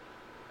gun,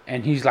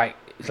 and he's like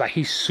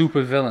he's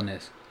super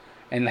villainous,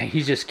 and like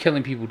he's just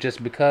killing people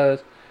just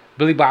because.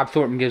 Billy Bob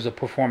Thornton gives a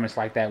performance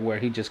like that where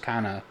he just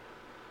kind of,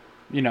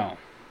 and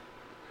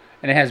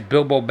it has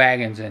Bilbo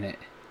Baggins in it.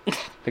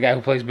 The guy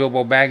who plays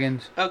Bilbo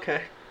Baggins.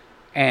 Okay.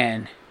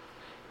 And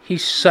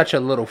he's such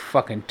a little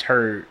fucking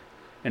turd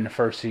in the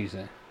first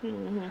season.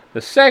 Mm-hmm.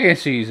 The second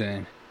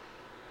season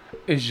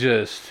is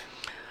just...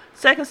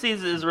 Second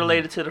season is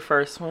related to the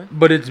first one.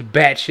 But it's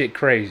batshit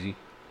crazy.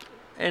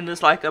 And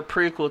it's like a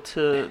prequel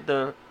to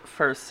the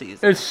first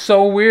season. It's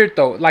so weird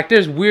though. Like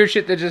there's weird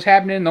shit that just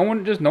happening. No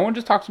one just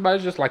talks about it.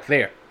 It's just like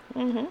there.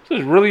 Mm-hmm. It's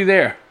just really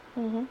there.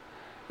 Mm-hmm.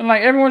 And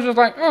like everyone's just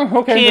like, oh,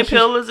 okay. Key and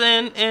Peele is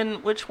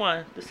in which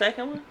one? The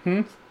second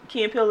one?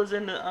 Key and Peele is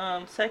in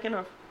the second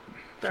or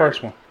third?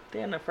 First one.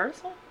 They're in the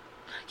first one?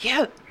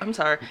 Yeah, I'm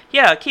sorry.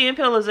 Yeah, Key and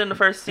Peele is in the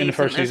first season. In the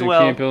first season, as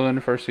well. Key and Peele in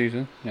the first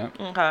season. Yep.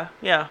 Okay.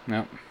 Yeah.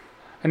 Yep.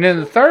 And then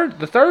the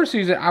third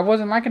season, I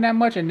wasn't liking that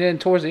much, and then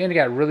towards the end, it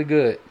got really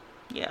good.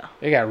 Yeah.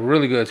 It got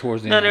really good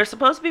towards the end. No, they're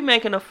supposed to be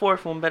making a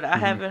fourth one, but I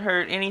haven't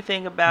heard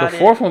anything about it. The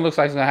fourth one looks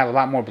like it's gonna have a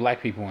lot more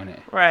black people in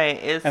it. Right.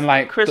 And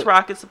like Chris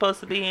Rock is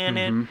supposed to be in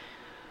it.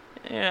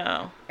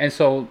 Yeah. And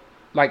so,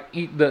 like,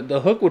 the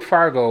hook with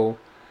Fargo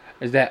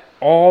is that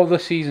all the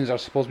seasons are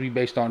supposed to be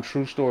based on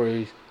true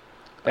stories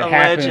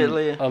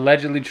that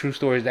allegedly true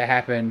stories that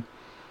happen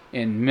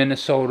in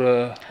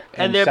Minnesota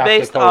and they're South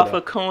based Dakota. off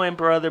of Coen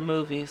brother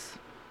movies.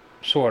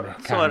 Sort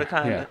of, kind of.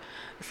 Yeah.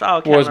 It's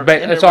all kind of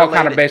it's all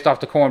kind of based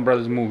off the Coen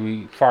brothers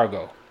movie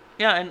Fargo.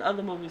 Yeah, and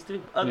other movies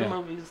too. Other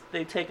movies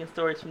they taking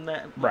stories from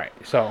that. Right.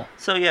 So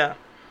yeah.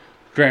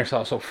 Grain of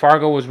salt. So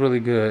Fargo was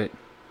really good.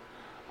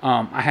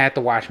 I had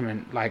The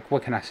Watchmen. Like,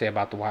 what can I say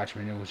about The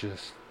Watchmen? It was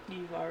just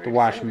The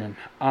Watchmen.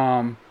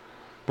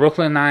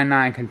 Brooklyn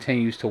Nine-Nine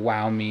continues to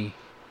wow me.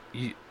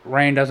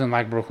 Rain doesn't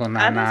like Brooklyn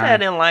Nine-Nine. I didn't say I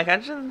didn't like.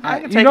 I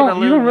can take it a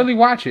little. You don't really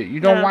watch it. You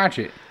don't watch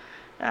it.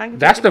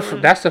 That's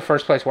the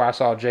first place where I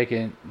saw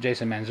Jason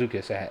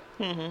Mantzoukas at.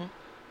 Mm-hmm.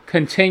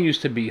 Continues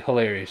to be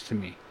hilarious to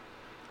me.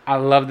 I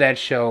love that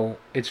show.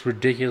 It's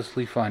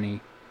ridiculously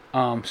funny.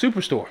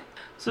 Superstore,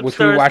 which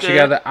we watched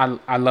together.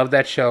 I love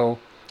that show.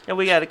 And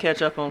we got to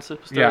catch up on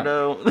Superstore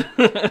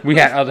though. We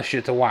had other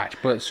shit to watch,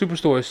 but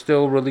Superstore is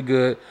still really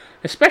good,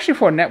 especially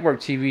for a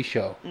network TV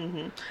show.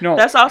 Mm-hmm.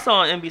 That's also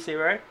on NBC,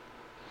 right?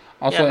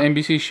 Also an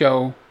NBC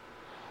show.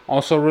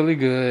 Also really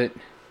good.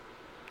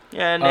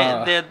 Yeah,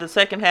 and the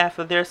second half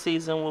of their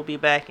season will be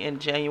back in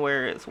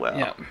January as well.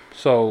 Yeah,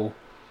 so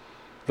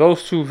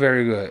those two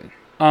very good.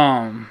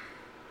 Now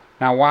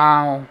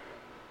while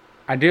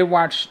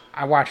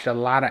I watched a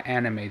lot of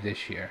anime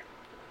this year.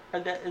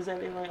 Is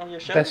that it on your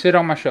show? That's it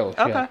on my shows.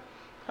 Okay. Yeah.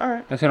 All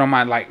right. That's it on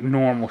my like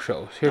normal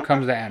shows. Here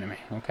comes the anime.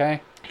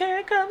 Okay.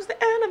 Here comes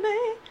the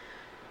anime.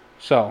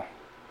 So,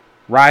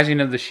 Rising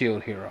of the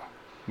Shield Hero,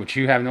 which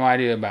you have no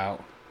idea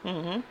about.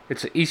 Mm-hmm.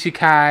 It's an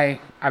isekai.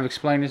 I've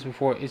explained this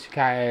before.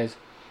 Isekai is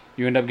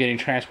you end up getting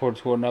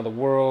transported to another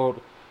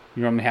world.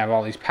 You normally have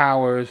all these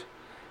powers.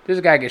 This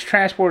guy gets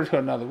transported to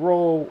another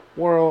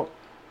world,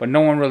 but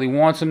no one really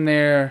wants him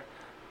there.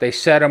 They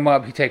set him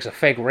up. He takes a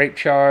fake rape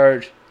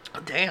charge.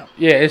 Oh, damn.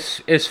 Yeah,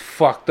 it's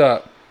fucked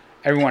up.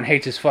 Everyone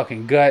hates his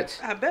fucking guts.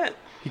 I bet.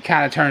 He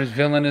kind of turns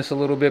villainous a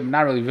little bit, but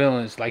not really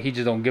villainous. Like, he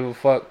just don't give a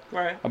fuck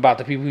about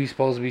the people he's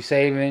supposed to be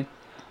saving.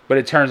 But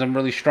it turns him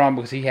really strong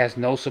because he has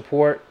no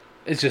support.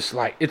 It's just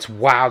like, it's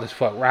wild as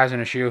fuck. Rising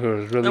of the Shield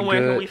Hero is really good. And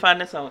where can we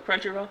find this on?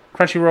 Crunchyroll?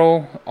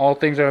 Crunchyroll. All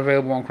things are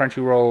available on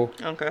Crunchyroll.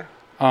 Okay.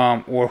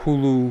 Or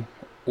Hulu,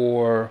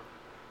 or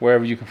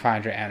wherever you can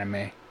find your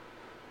anime.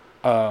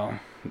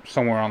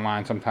 Somewhere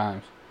online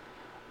sometimes.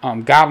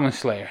 Goblin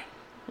Slayer.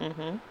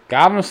 Mm-hmm.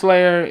 Goblin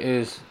Slayer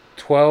is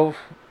 12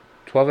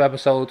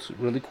 episodes,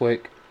 really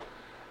quick.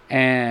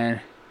 And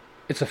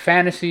it's a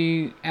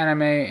fantasy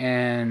anime,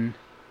 and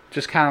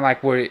just kind of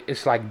like where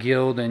it's like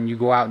guild, and you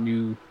go out and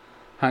you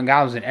hunt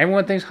goblins. And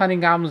everyone thinks hunting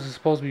goblins is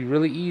supposed to be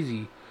really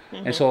easy.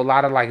 Mm-hmm. And so a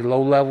lot of like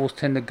low levels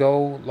tend to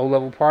go, low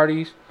level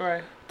parties.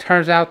 Right.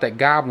 Turns out that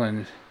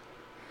goblins,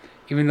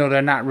 even though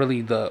they're not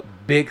really the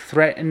big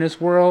threat in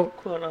this world,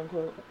 quote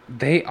unquote,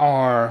 they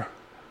are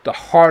the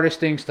hardest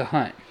things to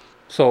hunt.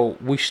 So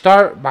we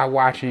start by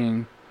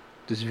watching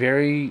this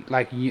very,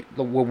 like,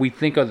 what we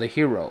think are the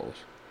heroes.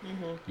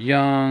 Mm-hmm.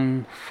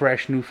 Young,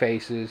 fresh, new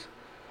faces.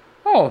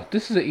 Oh,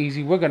 this is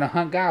easy. We're going to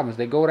hunt goblins.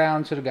 They go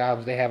down to the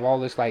goblins. They have all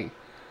this, like,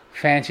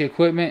 fancy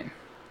equipment.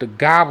 The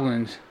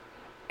goblins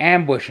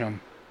ambush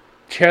them,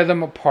 tear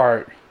them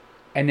apart,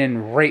 and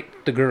then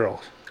rape the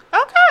girls.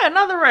 Okay,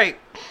 another rape.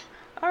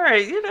 All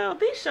right,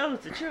 these shows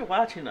that you're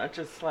watching are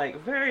just,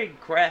 like, very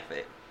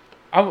graphic.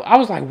 I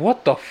was like,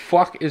 what the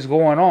fuck is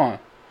going on?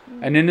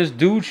 And then this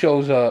dude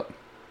shows up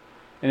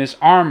in his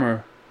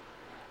armor,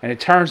 and it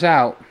turns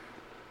out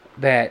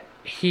that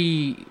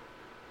a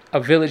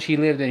village he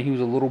lived in, he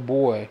was a little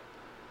boy,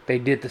 they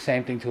did the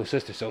same thing to his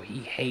sister, so he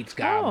hates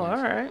goblins. Oh,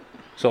 all right.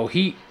 So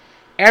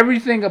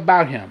everything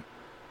about him,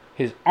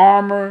 his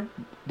armor,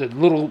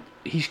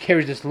 he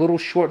carries this little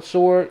short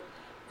sword,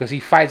 because he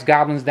fights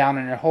goblins down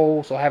in their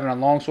hole, so having a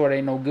long sword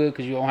ain't no good,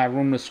 because you don't have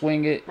room to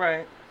swing it.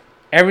 Right.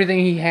 Everything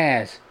he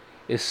has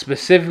is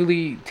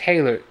specifically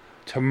tailored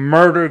to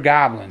murder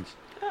goblins.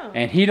 Oh.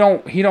 And he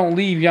don't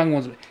leave young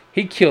ones.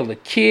 He killed the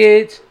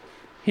kids.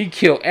 He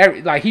killed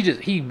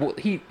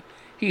he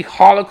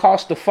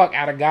holocaust the fuck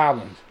out of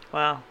goblins.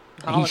 Wow.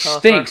 He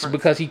stinks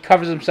because he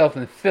covers himself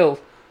in filth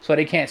so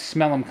they can't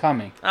smell him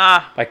coming.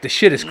 Like, the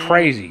shit is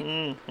crazy.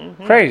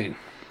 Mm-hmm. Crazy.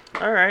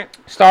 All right.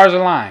 Stars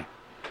Align.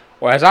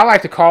 Or as I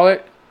like to call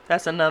it,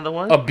 that's another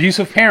one.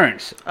 Abusive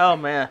parents. Oh,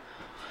 man.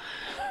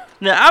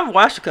 Now, I've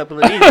watched a couple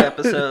of these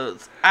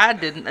episodes. I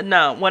didn't.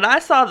 No, when I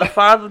saw the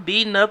father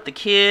beating up the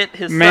kid,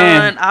 his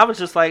son, I was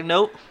just like,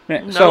 nope.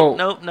 Nope.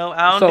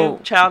 I don't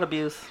do child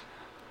abuse.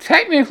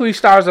 Technically,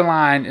 Stars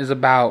Align is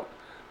about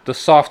the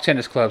soft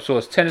tennis club. So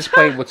it's tennis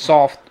played with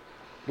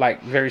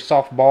very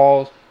soft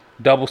balls,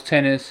 doubles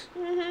tennis,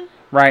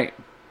 right?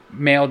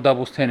 Male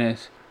doubles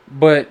tennis.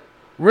 But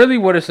really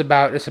what it's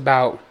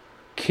about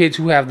kids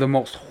who have the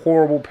most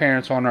horrible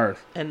parents on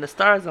earth. And the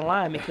stars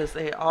align because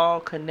they all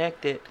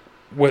connected.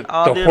 With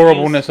the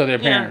horribleness of their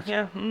parents.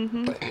 Yeah.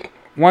 Mm-hmm.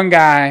 One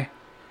guy,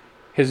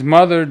 his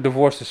mother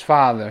divorced his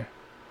father.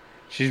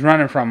 She's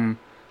running from him.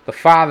 The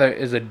father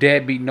is a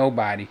deadbeat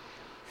nobody.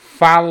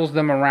 Follows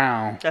them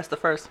around. That's the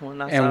first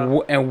one I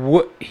saw.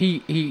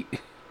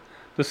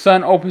 The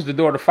son opens the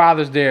door. The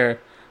father's there.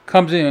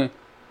 Comes in,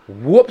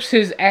 whoops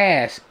his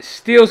ass,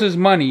 steals his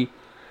money,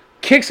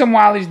 kicks him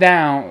while he's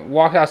down.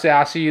 Walks out, say,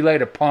 "I'll see you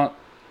later, punk."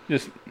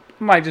 Just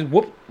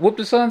whoop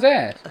the son's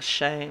ass. A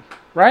shame.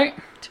 Right?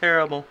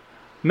 Terrible.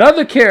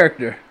 Another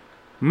character,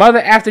 mother,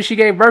 after she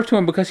gave birth to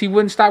him because he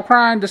wouldn't stop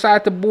crying,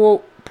 decided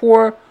to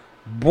pour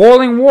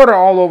boiling water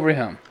all over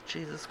him.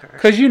 Jesus Christ.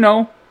 Because,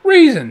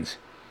 reasons.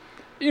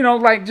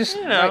 Always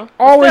instead of,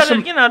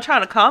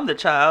 trying to calm the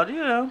child,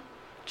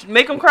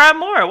 make him cry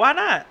more. Why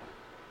not?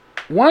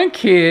 One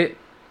kid,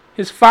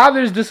 his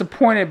father is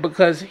disappointed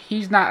because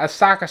he's not a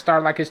soccer star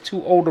like his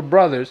two older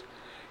brothers.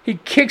 He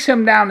kicks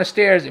him down the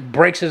stairs and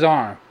breaks his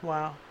arm.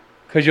 Wow.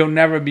 Because you'll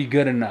never be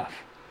good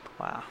enough.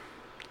 Wow.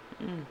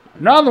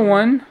 Another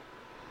one,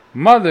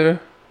 mother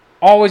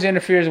always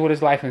interferes with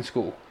his life in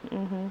school.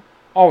 Mm-hmm.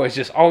 Always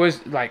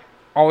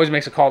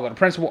makes a call to the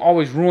principal,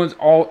 always ruins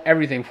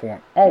everything for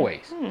him.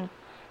 Always. Mm-hmm.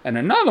 And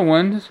another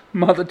one,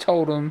 mother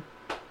told him,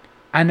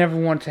 "I never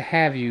wanted to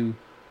have you.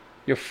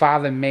 Your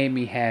father made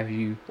me have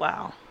you.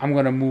 Wow. I'm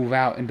going to move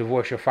out and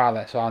divorce your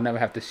father so I'll never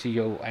have to see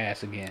your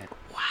ass again."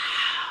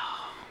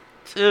 Wow.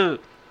 Dude,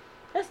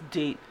 that's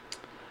deep.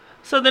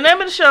 So the name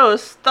of the show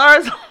is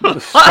Stars Align. The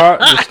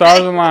Stars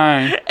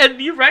Align.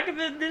 And you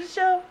recommend this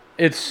show?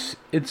 It's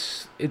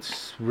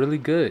really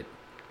good.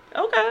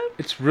 Okay.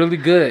 It's really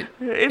good.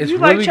 If It's you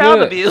like really child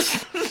good.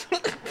 abuse.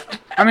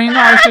 I mean,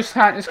 no, it's just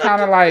it's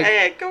kind of like.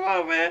 Hey, come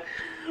on, man.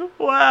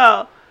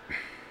 Wow.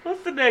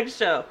 What's the next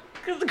show?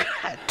 'Cause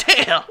God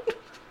damn.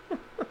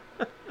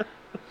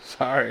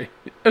 Sorry,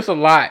 it's a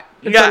lot.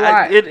 It's Yeah, a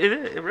lot.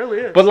 it really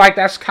is. But like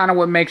that's kind of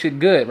what makes it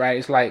good, right?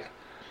 It's like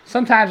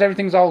sometimes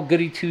everything's all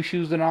goody two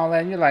shoes and all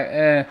that, and you're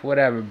like,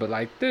 whatever. But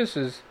like this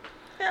is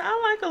yeah,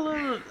 I like a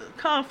little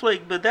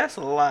conflict, but that's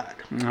a lot.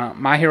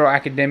 My Hero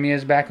Academia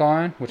is back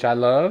on, which I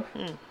love.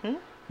 Mm-hmm.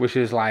 Which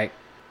is like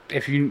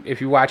if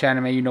you watch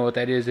anime, you know what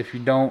that is. If you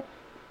don't,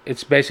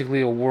 it's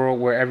basically a world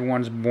where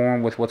everyone's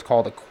born with what's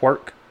called a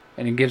quirk,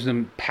 and it gives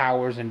them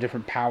powers, and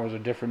different powers are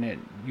different.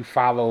 And you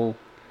follow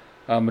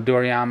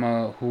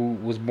Midoriyama, who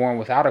was born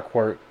without a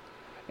quirk,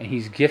 and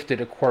he's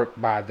gifted a quirk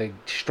by the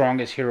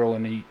strongest hero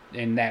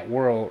in that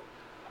world,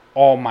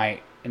 All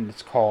Might, and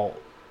it's called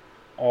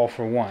All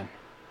for One,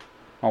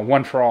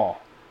 One for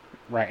All,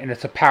 right? And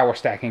it's a power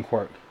stacking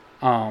quirk.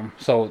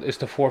 So it's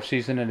the 4th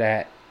season of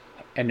that,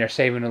 and they're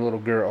saving a little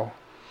girl.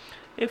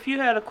 If you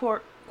had a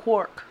quirk,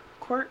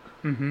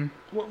 Mm-hmm.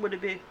 what would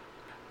it be?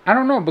 I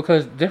don't know,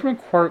 because different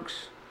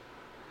quirks,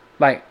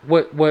 like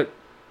what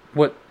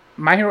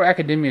My Hero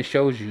Academia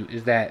shows you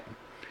is that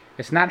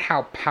it's not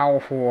how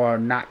powerful or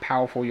not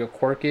powerful your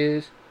quirk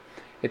is,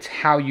 it's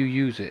how you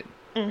use it.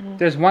 Mm-hmm.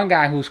 There's one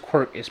guy whose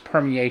quirk is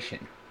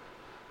permeation,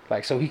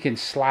 like so he can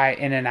slide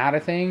in and out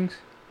of things,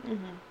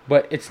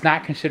 but it's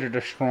not considered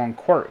a strong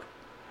quirk,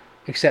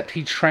 except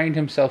he trained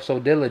himself so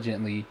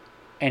diligently,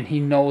 and he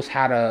knows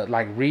how to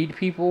like read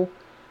people.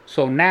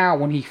 So now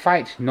when he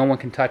fights, no one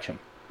can touch him.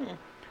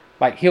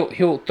 Like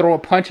he'll throw a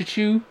punch at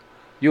you,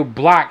 you'll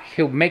block,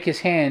 he'll make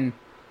his hand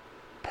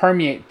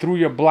permeate through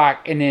your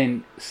block and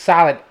then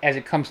solid as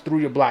it comes through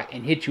your block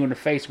and hit you in the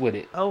face with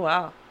it. Oh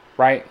wow.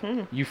 Right?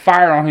 You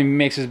fire on him, he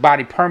makes his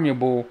body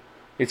permeable,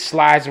 it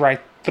slides right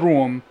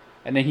through him,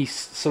 and then he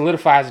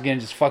solidifies again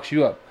and just fucks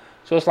you up.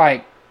 So it's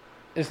like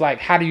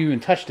how do you even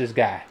touch this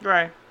guy?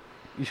 Right.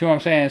 You see what I'm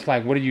saying? It's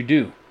like, what do you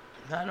do?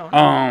 I don't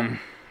know.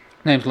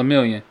 Name's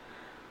Lemillion.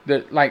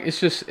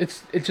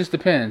 It just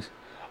depends.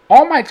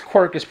 All Might's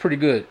quirk is pretty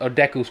good.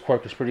 Deku's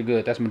quirk is pretty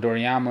good. That's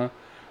Midoriyama,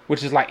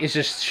 which is like it's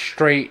just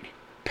straight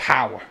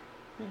power.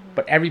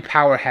 But every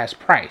power has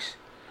price,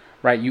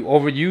 right? You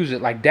overuse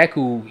it. Like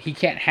Deku, he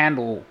can't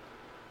handle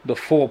the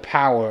full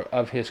power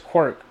of his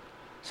quirk.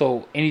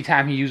 So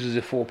anytime he uses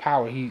his full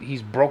power,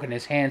 he's broken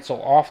his hand so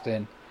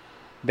often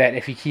that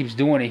if he keeps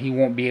doing it, he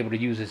won't be able to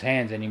use his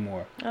hands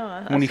anymore.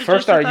 When he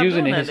first started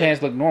using it, his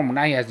hands looked normal.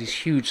 Now he has these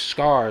huge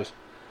scars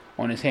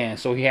on his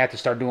hands. So he had to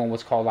start doing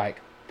what's called like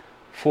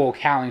full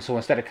cowling. So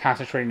instead of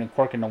concentrating the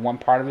quirk into one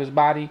part of his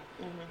body,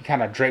 he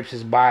kind of drapes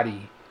his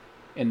body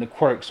in the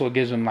quirk. So it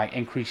gives him like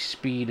increased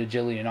speed,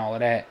 agility, and all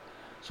of that.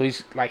 So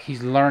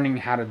he's learning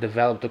how to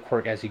develop the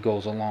quirk as he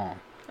goes along.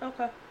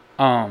 Okay.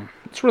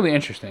 It's really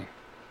interesting.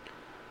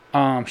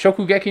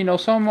 Shokugeki no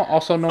Soma,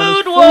 also known as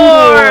Food Food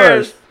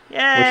Wars! Yay!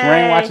 Which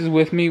Rain watches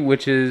with me,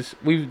 which is,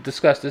 we've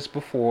discussed this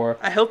before.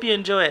 I hope you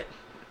enjoy it.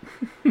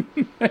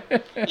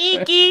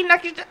 Iki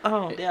naki.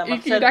 Oh damn!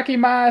 Iki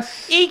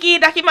dakimasu. Iki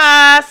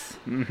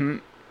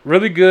dakimasu.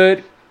 Really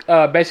good.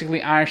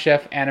 Basically Iron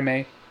Chef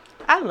anime.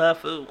 I love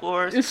Food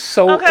Wars. It's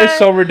so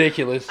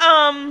ridiculous.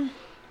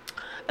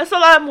 It's a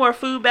lot more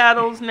food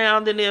battles now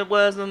than it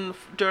was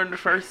during the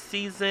first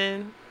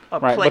season.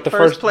 Right, but the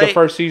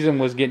first season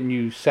was getting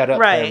you set up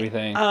for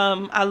everything.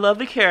 I love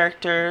the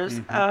characters.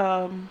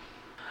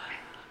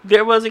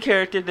 There was a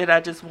character that I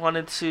just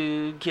wanted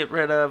to get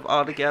rid of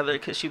altogether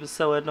because she was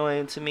so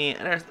annoying to me.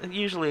 And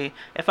usually,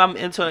 if I'm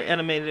into an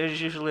anime, there's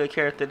usually a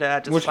character that I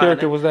just Which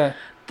character was that?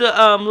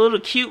 The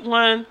little cute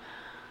one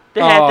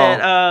that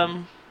had that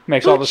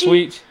makes Bucci. All the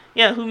sweets.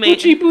 Yeah, who made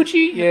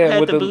Bucci? Yeah, had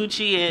with the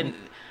Bucci and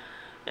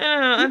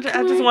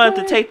I just wanted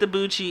to take the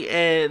Bucci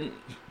and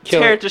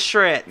tear it to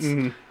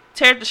shreds.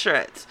 Tear it to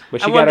shreds.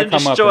 But I wanted to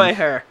destroy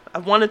her. I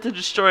wanted to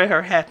destroy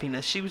her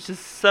happiness. She was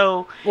just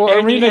so.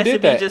 Everything has to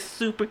be just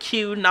super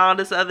cute and all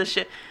this other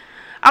shit.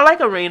 I like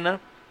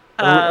Arena.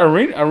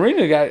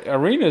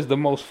 Arena is the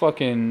most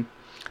fucking.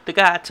 The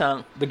god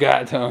tongue. The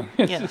god tongue.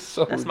 It's yeah, just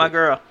so that's my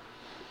girl.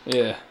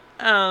 Yeah.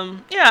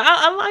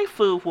 I like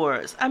Food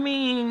Wars. I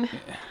mean,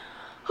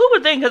 who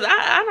would think? Because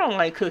I don't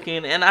like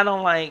cooking and I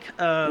don't like.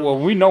 Well,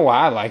 we know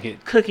why I like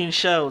it. Cooking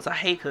shows. I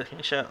hate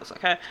cooking shows.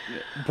 Okay.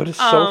 Yeah, but it's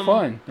so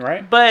fun,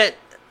 right? But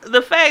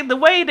the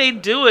way they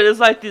do it is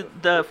like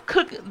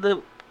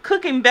the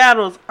cooking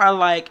battles are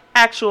like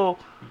actual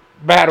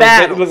battles.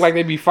 They look like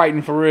they be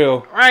fighting for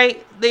real.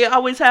 Right? They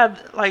always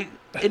have like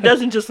it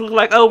doesn't just look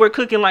like we're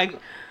cooking like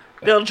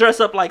they'll dress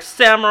up like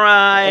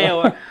samurai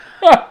or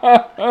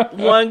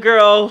one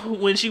girl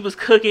when she was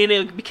cooking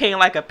it became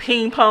like a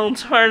ping pong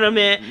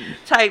tournament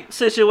type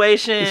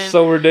situation. It's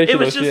so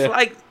ridiculous. It was just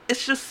like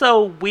it's just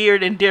so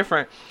weird and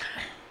different.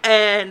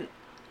 And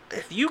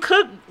if you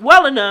cook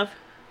well enough,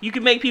 you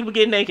can make people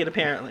get naked,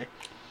 apparently.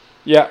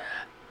 Yeah.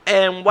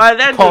 And why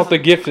that called the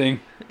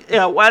gifting.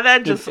 Yeah, why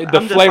that just the I'm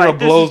just flavor like,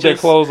 this blows is their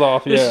just- clothes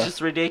off. This Yeah, is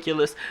just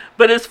ridiculous,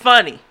 but it's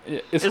funny.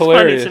 it's It's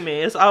hilarious funny to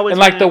me. It's always And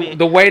like funny to me.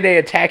 the way they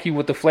attack you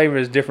with the flavor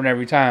is different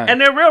every time.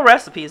 And they're real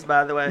recipes,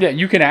 by the way. Yeah,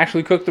 you can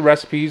actually cook the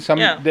recipes. Some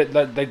Yeah. there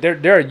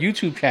are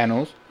YouTube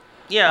channels.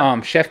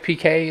 Yeah. Chef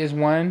PK is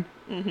one.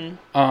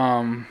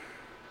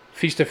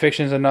 Feast of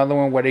Fiction is another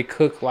one where they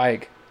cook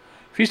like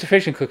Feast of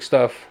Fiction cooks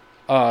stuff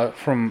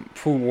from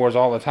Food Wars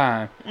all the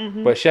time,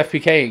 but Chef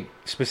PK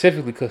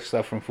specifically cooks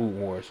stuff from Food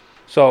Wars.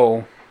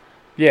 So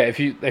yeah, if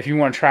you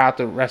want to try out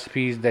the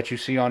recipes that you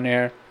see on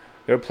there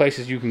are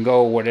places you can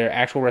go where there are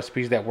actual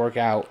recipes that work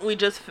out.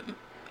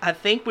 I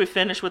think we're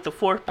finished with the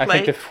fourth plate. I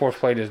think the fourth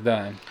plate is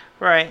done.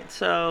 Right.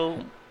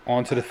 So.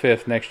 On to the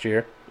fifth next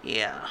year.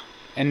 Yeah.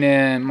 And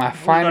then my We're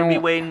final. gonna be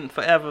waiting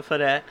forever for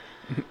that.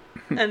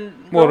 And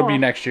well, it'll be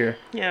next year.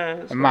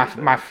 Yeah. And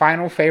my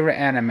final favorite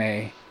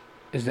anime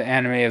is the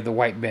anime of the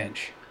White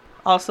Bench.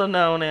 Also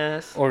known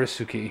as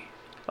Oresuki.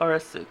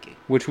 Oresuki.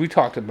 Which we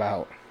talked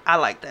about. I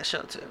like that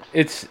show too.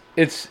 It's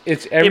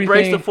everything. It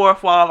breaks the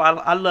fourth wall.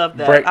 I love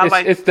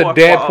that. It's the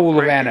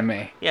Deadpool of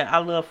anime. Yeah, I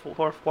love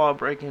fourth wall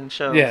breaking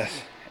shows.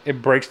 Yes,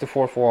 it breaks the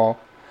fourth wall.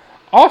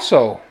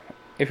 Also,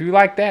 if you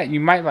like that, you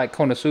might like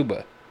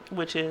Konosuba.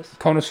 Which is?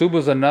 Konosuba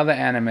is another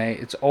anime.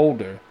 It's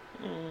older,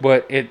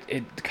 but it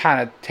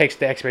kind of takes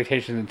the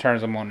expectations and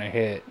turns them on their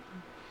head.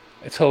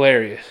 It's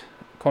hilarious.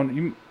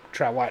 You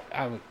try watch.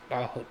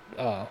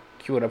 I'll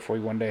cue it up for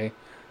you one day.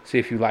 See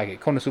if you like it.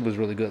 Konosuba is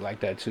really good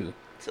like that too.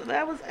 So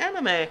that was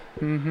anime.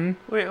 Mm-hmm.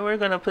 We're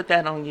gonna put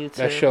that on YouTube.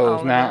 That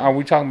shows. Now, are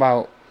we talking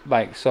about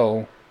like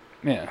so?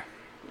 Yeah.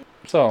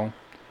 So,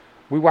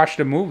 we watched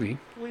a movie.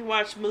 We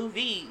watched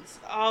movies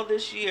all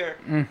this year.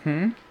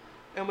 Mm-hmm.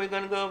 And we're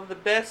gonna go over the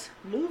best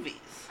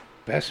movies.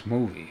 Best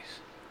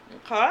movies.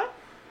 Okay.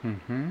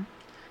 Mm-hmm.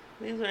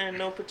 These are in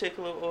no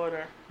particular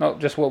order. No,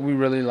 just what we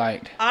really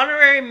liked.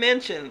 Honorary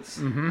mentions.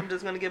 Mm-hmm. I'm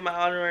just gonna give my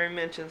honorary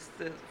mentions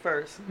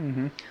first.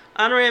 Mm-hmm.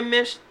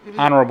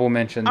 Honorable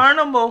mentions.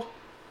 Honorable.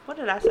 What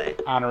did I say?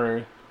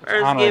 Honorary.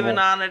 First, giving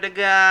honor to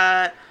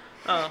God.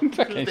 Oh, I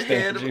can't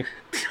stand you.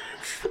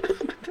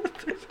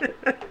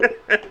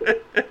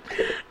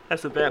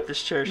 That's a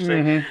Baptist church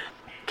thing. Mm-hmm.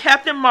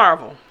 Captain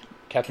Marvel.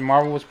 Captain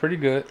Marvel was pretty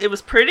good. It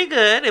was pretty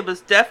good. It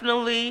was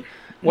definitely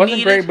wasn't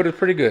needed. Great, but it's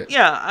pretty good.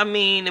 Yeah, I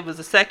mean, it was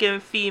the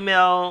second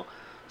female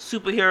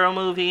superhero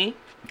movie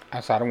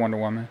outside of Wonder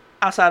Woman.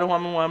 Outside of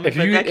Wonder Woman. If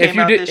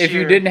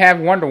you didn't have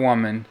Wonder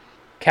Woman,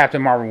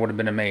 Captain Marvel would have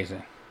been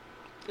amazing.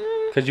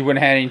 Because you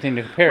wouldn't have had anything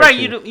to compare it to.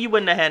 Right, you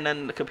wouldn't have had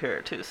nothing to compare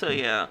it to. So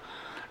yeah.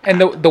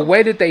 And the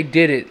way that they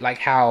did it, like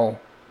how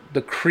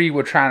the Kree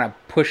were trying to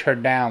push her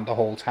down the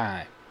whole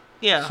time.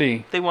 Yeah.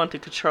 See, they wanted to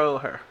control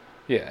her.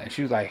 Yeah, and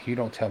she was like, "You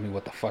don't tell me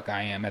what the fuck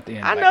I am." At the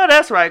end, I know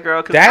that's right,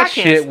 girl. Because I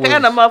can't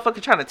stand a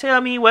motherfucker trying to tell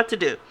me what to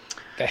do.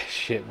 That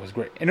shit was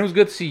great, and it was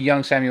good to see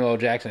young Samuel L.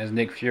 Jackson as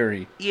Nick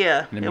Fury.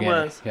 Yeah, it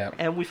was. Yeah.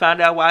 And we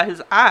found out why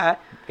his eye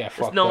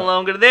is no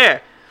longer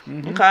there.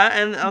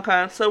 Mm-hmm.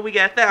 Okay, so we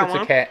got that one.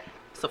 It's a cat.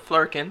 It's a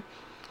flirkin.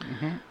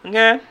 Mm-hmm.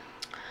 Okay.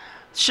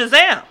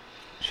 Shazam.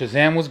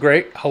 Shazam was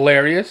great,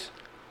 hilarious.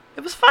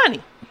 It was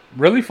funny.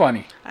 Really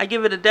funny. I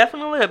give it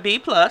definitely a B+.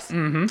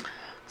 Mm-hmm.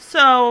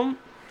 So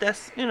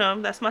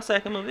that's my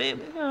second movie.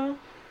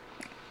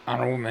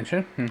 Honorable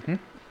mention. Mm-hmm.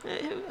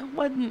 It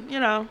wasn't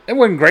It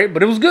wasn't great,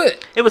 but it was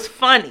good. It was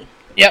funny.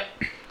 Yep.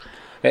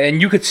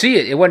 And you could see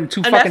it. It wasn't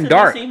too fucking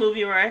dark. That's a DC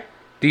movie, right?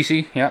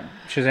 DC. Yep.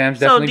 Shazam's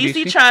definitely DC. So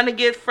DC trying to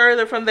get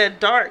further from that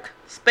dark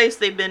space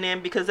they've been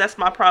in, because that's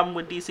my problem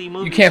with DC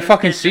movies. You can't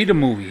fucking see the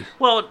movies.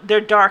 Well,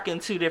 they're dark in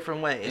two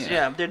different ways.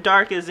 Yeah, they're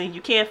dark as in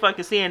you can't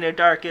fucking see, and they're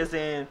dark as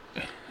in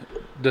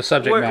the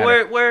subject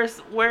matter. Where's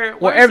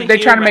they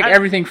trying to make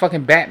everything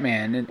fucking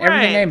Batman, and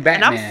everything ain't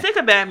Batman. And I'm sick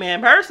of Batman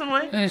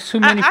personally. There's too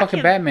many fucking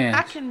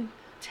Batmans.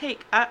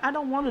 I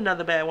don't want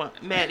another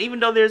Batman, even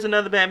though there's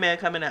another Batman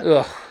coming out.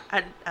 Ugh.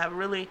 I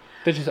really.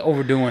 They're just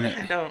overdoing it.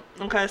 I don't.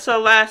 Okay, so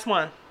last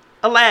one,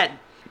 Aladdin.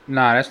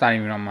 Nah, that's not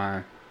even on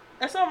mine.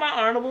 That's on my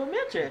honorable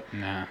mention.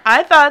 Nah.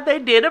 I thought they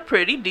did a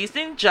pretty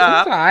decent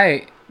job. It's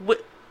alright.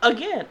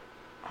 Again,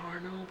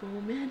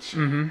 honorable mention.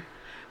 Mm-hmm.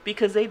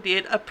 Because they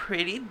did a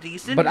pretty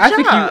decent job.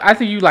 But I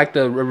think you like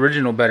the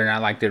original better than I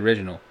like the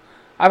original.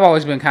 I've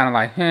always been kind of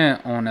like,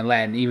 on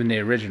Aladdin, even the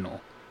original.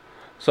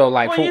 So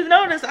like, you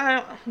notice,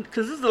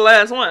 because this is the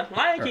last one.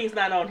 Lion King's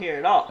not on here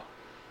at all.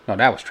 No,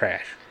 that was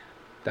trash.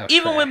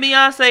 Even with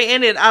Beyonce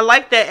in it, I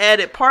like that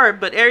added part,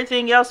 but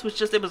everything else was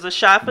just, it was a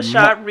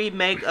shot-for-shot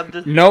remake of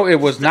the... No,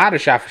 it was not a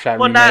shot-for-shot remake.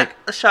 Well, not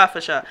a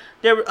shot-for-shot.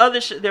 There were other...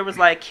 there was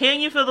like,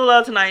 Can You Feel the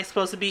Love Tonight?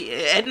 Supposed to be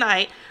at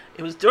night.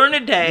 It was during the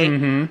day.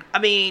 Mm-hmm. I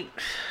mean...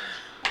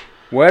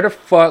 Where the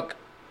fuck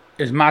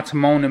is my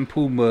Timon and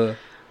Pumbaa?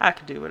 I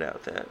could do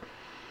without that.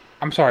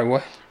 I'm sorry,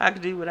 what? I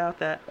could do without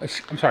that.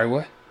 I'm sorry,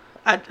 what?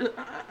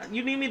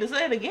 You need me to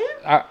say it again?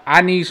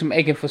 I need some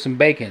aching for some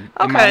bacon.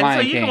 Okay, in my Lion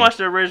so you King. can watch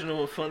the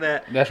original for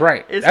that. That's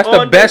right. It's That's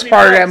the best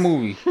part of that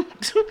movie.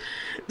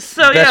 Best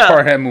part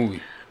of that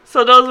movie.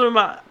 So those are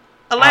my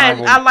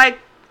Aladdin. I like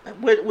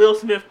what Will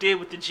Smith did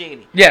with the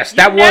genie. Yes,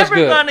 that was good.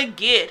 You're never gonna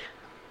get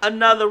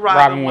another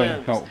Robin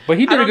Williams. No, but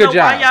he did a I good don't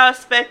know job. why y'all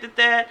expected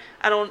that.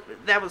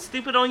 That was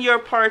stupid on your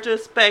part to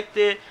expect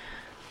it.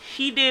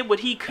 He did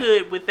what he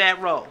could with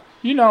that role.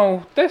 You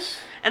know, that's...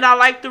 And I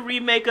like the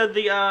remake of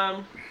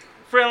the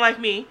Friend Like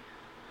Me.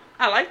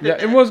 I liked it.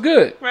 Yeah, it was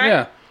good. Right?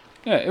 Yeah.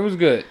 Yeah, it was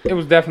good. It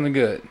was definitely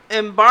good.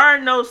 And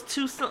barring those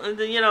two,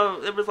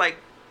 it was like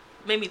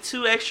maybe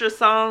 2 extra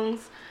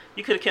songs.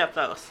 You could have kept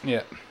those.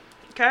 Yeah.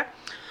 Okay?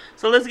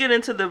 So let's get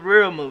into the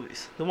real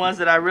movies. The ones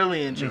that I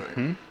really enjoyed.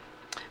 Mm-hmm.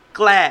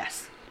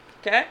 Glass.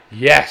 Okay?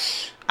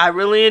 Yes. I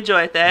really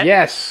enjoyed that.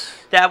 Yes.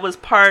 That was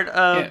part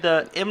of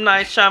the M.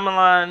 Night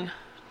Shyamalan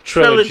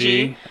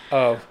Trilogy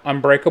of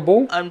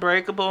Unbreakable.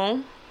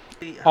 Unbreakable.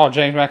 Oh,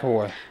 James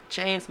McAvoy.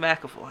 James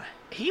McAvoy.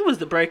 He was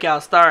the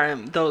breakout star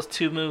in those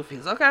 2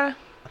 movies. Okay?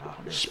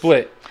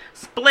 Split.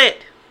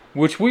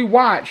 Which we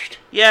watched,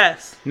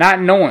 Yes. not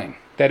knowing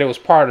that it was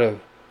part of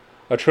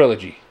a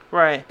trilogy.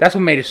 Right. That's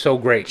what made it so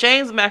great.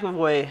 James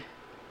McAvoy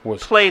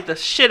Was played the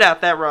shit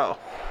out that role.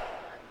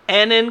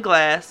 And in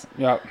Glass.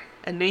 Yep.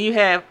 And then you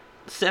have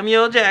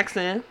Samuel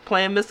Jackson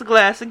playing Mr.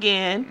 Glass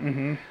again.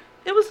 Mm-hmm.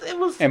 It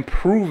was And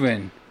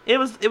proven it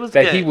was that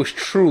good. he was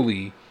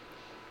truly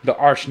the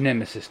arch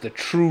nemesis, the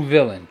true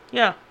villain.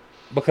 Yeah.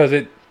 Because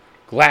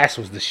Glass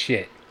was the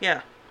shit.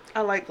 Yeah.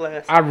 I like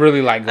Glass. I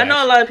really like Glass. I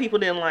know a lot of people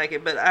didn't like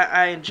it, but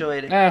I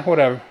enjoyed it.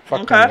 Whatever.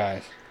 Fuck Okay. them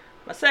guys.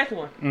 My second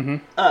one. Mm-hmm.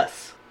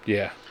 Us.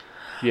 Yeah.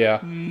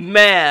 Yeah.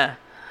 Man.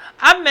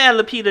 I'm mad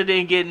Lupita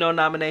didn't get no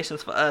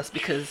nominations for Us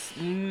because,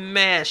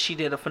 man, she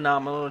did a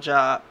phenomenal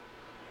job.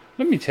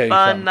 Let me tell you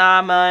something.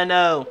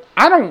 Phenomenal.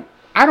 I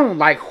don't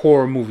like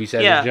horror movies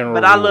as a general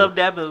but I rule. love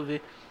that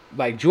movie.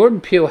 Like,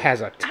 Jordan Peele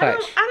has a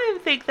touch. I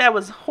didn't think that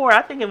was horror.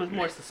 I think it was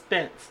more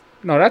suspense.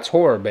 No, that's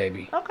horror,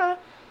 baby. Okay.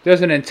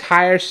 There's an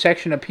entire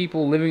section of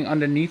people living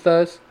underneath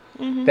us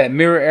that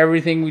mirror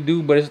everything we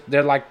do, but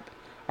they're like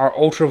our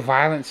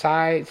ultra-violent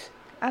sides.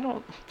 I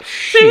don't...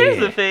 Shit. See, here's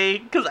the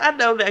thing, because I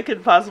know that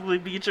could possibly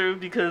be true,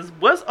 because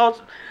what's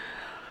ultra...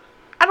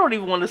 I don't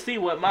even want to see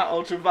what my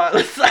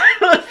ultra-violent side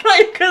looks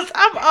like, because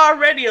I'm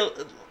already,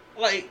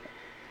 like...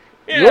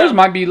 Yours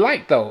might be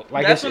light, though.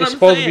 Like, it's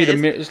supposed to be the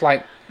mirror. It's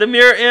like... The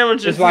mirror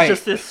image is like,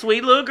 just this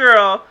sweet little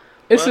girl.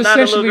 It's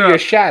essentially your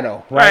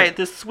shadow, right? Right,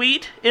 this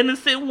sweet,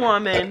 innocent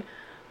woman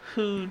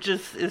who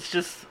is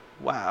just,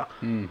 wow.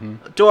 Mm-hmm.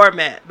 A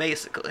doormat,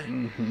 basically.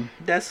 Mm-hmm.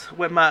 That's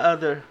what my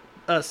other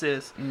Us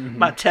is. Mm-hmm.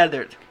 My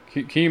tethered.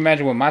 Can you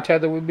imagine what my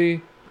tether would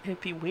be?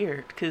 It'd be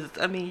weird, because,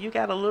 I mean, you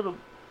got a little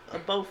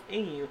of both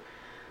in you.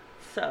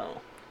 So,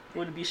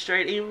 would it be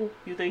straight evil?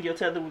 You think your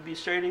tether would be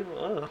straight evil?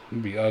 Oh.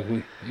 It'd be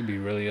ugly. It'd be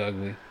really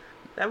ugly.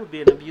 That would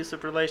be an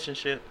abusive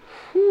relationship.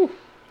 Whew.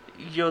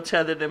 Your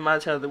tethered and my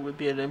tether would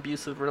be an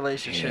abusive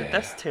relationship. Yeah.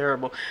 That's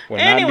terrible. Would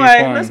not be Anyway,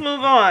 fun. let's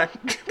move on.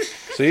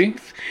 See?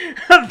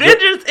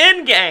 Avengers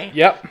Endgame.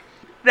 Yep.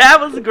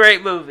 That was a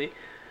great movie.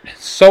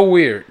 So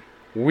weird.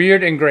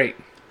 Weird and great.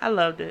 I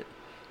loved it.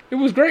 It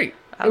was great.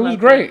 I It was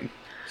loved great.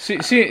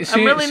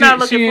 I'm really not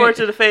looking forward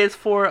to the Phase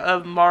 4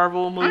 of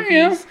Marvel movies. I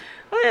am.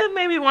 Well,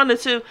 maybe 1 or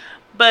 2.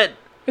 But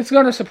It's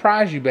going to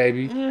surprise you,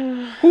 baby.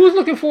 Who was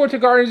looking forward to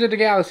Guardians of the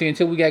Galaxy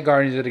until we got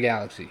Guardians of the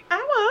Galaxy? I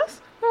was.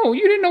 No,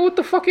 you didn't know what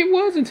the fuck it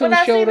was until When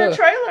it I showed seen the up.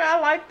 trailer, I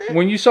liked it.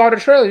 When you saw the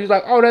trailer, you was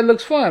like, "Oh, that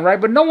looks fun," right?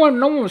 But no one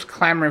was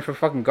clamoring for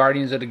fucking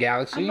Guardians of the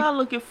Galaxy. I'm not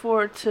looking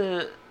forward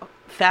to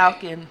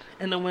Falcon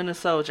and the Winter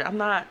Soldier. I'm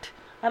not.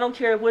 I don't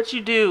care what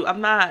you do. I'm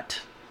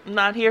not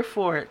here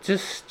for it.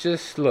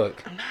 Just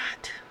look. I'm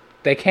not.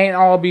 They can't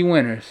all be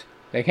winners.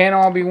 They can't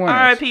all be winners.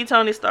 R.I.P.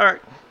 Tony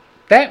Stark.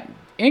 That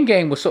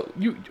Endgame was so.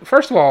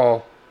 First of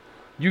all,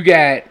 you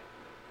got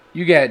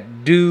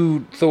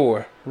dude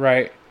Thor,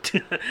 right?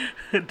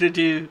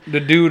 The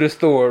dude is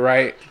Thor,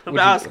 right?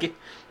 Lebowski.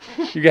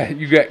 You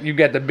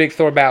got the big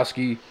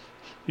Thorbowski.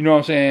 You know what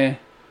I'm saying?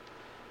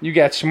 You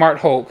got Smart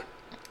Hulk.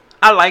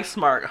 I like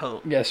Smart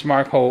Hulk. You got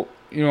Smart Hulk.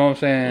 You know what I'm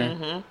saying?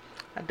 Mm-hmm.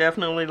 I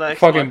definitely like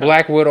fucking Smart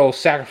Black Widow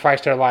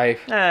sacrificed her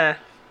life.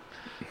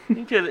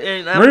 You could.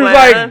 Rue's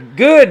like,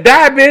 good,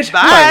 die, bitch.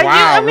 Bye. Like,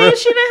 wow, I mean,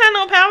 she didn't have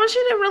no power. She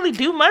didn't really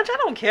do much. I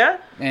don't care.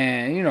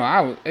 And you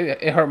know,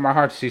 it hurt my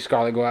heart to see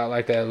Scarlett go out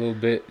like that a little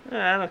bit.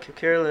 I don't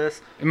care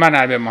less. It might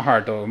not have been my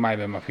heart though. It might have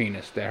been my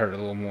penis that hurt a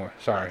little more.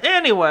 Sorry.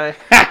 Anyway,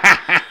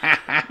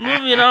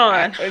 moving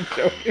on.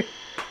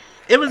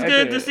 It was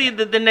good to see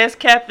that the next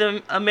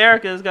Captain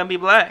America is gonna be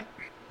black.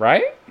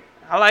 Right?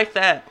 I like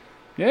that.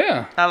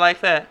 Yeah. I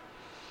like that.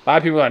 A lot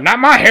of people are not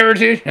my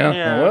heritage.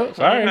 Yeah. Well,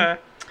 sorry. Okay.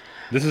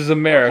 This is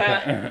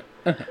America.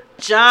 Okay.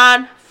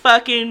 John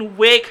fucking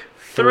Wick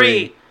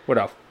 3. What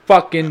a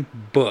fucking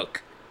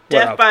book.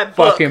 Death by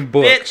fucking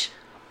book. Bitch.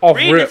 Off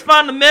Read rip. is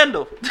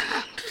fundamental.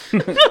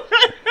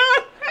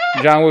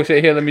 John Wick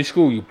said, "Here, let me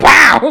school you."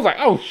 Pow! I was like,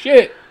 "Oh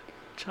shit."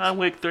 John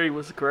Wick 3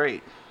 was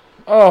great.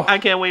 Oh. I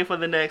can't wait for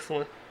the next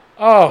one.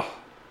 Oh.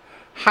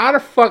 How the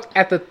fuck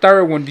at the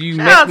third one do you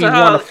make me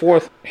want a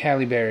fourth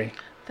Halle Berry?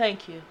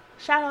 Thank you.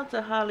 Shout out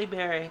to Halle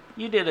Berry.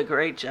 You did a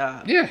great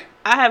job. Yeah.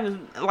 I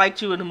haven't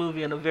liked you in a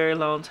movie in a very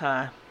long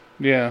time.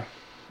 Yeah.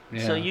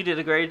 So you did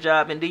a great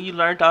job. And then you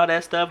learned all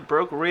that stuff,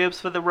 broke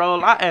ribs for the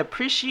role. I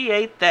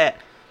appreciate that.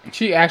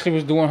 She actually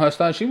was doing her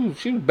stunt. She was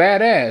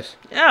badass.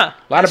 Yeah.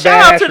 A lot of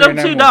Shout out badass to them in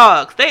that two movie.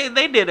 dogs.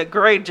 They did a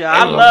great job.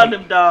 I love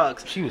them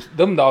dogs.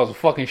 Them dogs were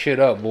fucking shit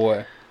up,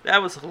 boy.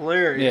 That was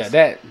hilarious.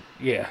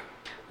 Yeah.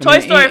 Toy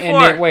Story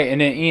 4.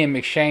 And then Ian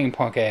McShane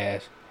punk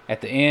ass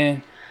at the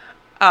end.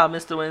 Oh,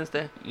 Mr.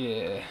 Wednesday.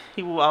 Yeah.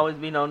 He will always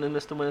be known as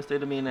Mr. Wednesday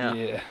to me now.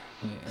 Yeah.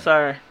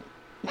 Sorry.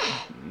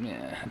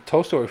 Yeah.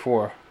 Toy Story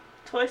 4.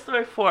 Toy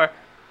Story 4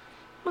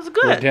 was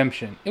good.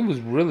 Redemption. It was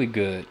really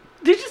good.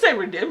 Did you say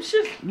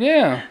Redemption?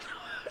 Yeah.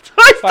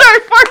 Toy Story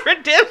 4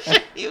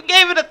 Redemption. You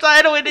gave it a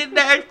title and didn't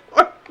ask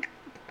for it.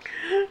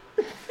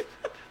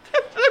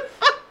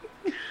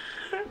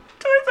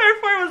 Toy Story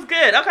 4 was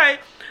good. Okay.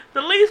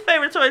 The least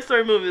favorite Toy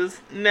Story movie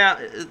is now...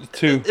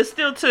 2. It's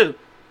still 2.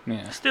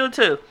 Yeah. Still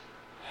 2.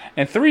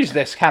 And 3's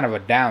that's kind of a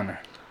downer.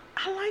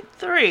 I like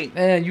 3.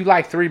 And you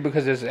like 3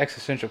 because there's an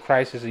existential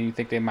crisis and you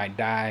think they might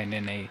die and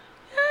then they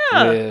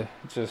Yeah. live.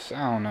 Just,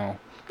 I don't know.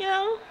 You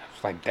know?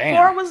 It's like, damn.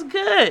 4 was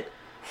good.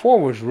 4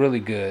 was really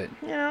good.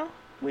 You know?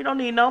 We don't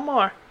need no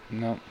more.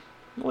 No.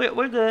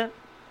 We're good.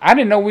 I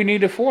didn't know we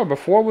needed 4, but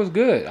 4 was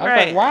good. I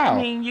was like, wow.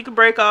 I mean, you could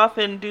break off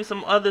and do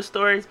some other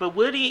stories, but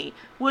Woody's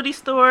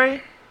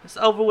story, it's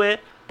over with.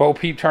 Bo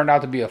Peep turned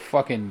out to be a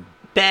fucking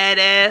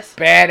Badass.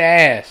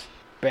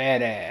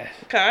 Badass.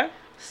 Okay.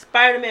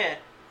 Spider-Man,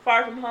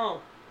 Far From Home.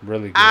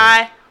 Really good.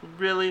 I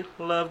really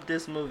loved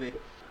this movie.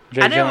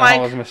 Jake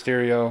Gyllenhaal as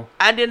Mysterio.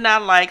 I did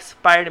not like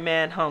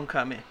Spider-Man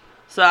Homecoming.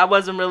 So I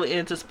wasn't really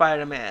into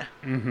Spider-Man.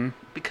 Mm-hmm.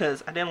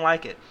 Because I didn't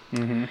like it.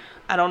 Mm-hmm.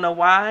 I don't know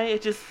why.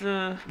 It just...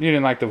 You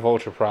didn't like the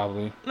Vulture,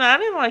 probably. No, I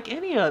didn't like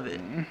any of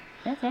it.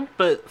 Okay.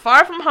 But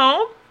Far From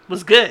Home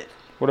was good.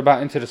 What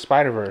about Into the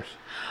Spider-Verse?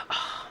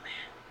 Oh, man.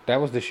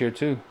 That was this year,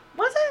 too.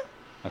 Was it?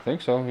 I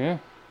think so, yeah.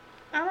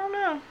 I don't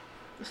know.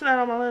 It's not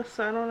on my list,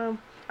 so I don't know.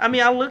 I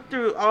mean, I looked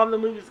through all the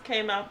movies that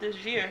came out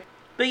this year.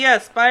 But yeah,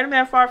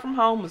 Spider-Man Far From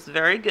Home was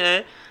very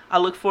good. I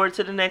look forward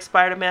to the next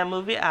Spider-Man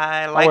movie.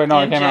 I like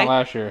MJ. It came out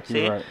last year.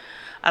 See? You're right.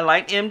 I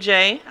like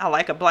MJ. I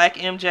like a black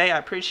MJ. I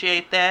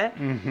appreciate that.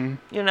 Mm-hmm.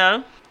 You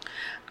know?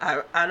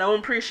 I don't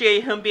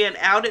appreciate him being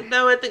outed,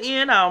 though, at the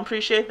end. I don't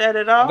appreciate that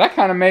at all. That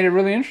kind of made it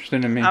really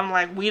interesting to me. I'm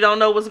like, we don't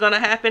know what's going to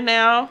happen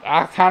now.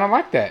 I kind of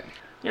like that.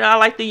 You know, I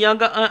like the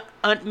younger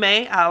Aunt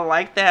May. I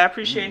like that. I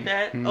appreciate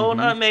that. Mm-hmm. Old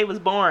Aunt May was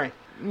boring.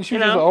 She was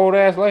just an old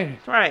ass lady.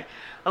 Right.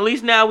 At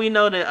least now we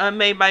know that Aunt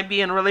May might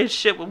be in a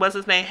relationship with, what's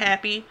his name,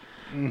 Happy?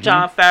 Mm-hmm.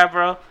 Jon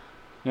Favreau.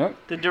 Yep.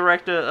 The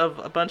director of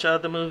a bunch of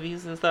other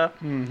movies and stuff.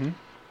 Mm-hmm.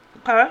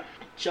 Huh?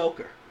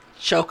 Joker.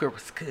 Joker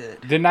was good.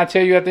 Didn't I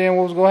tell you at the end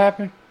what was going to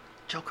happen?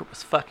 Joker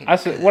was fucking I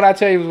said, good. what I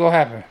tell you was going to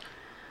happen?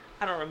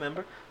 I don't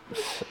remember.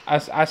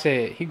 I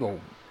said, he go.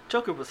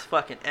 Joker was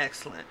fucking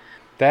excellent.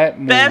 That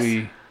movie.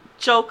 Best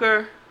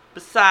Joker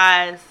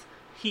besides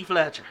Heath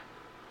Ledger.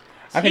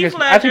 I think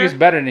it's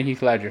better than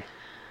Heath Ledger.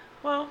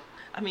 Well,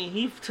 I mean,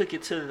 he took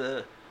it to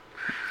the...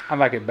 I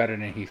like it better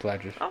than Heath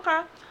Ledger.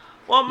 Okay.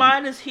 Well,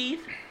 mine is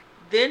Heath,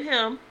 then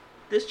him,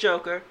 this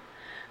Joker,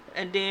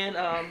 and then...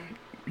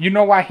 You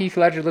know why Heath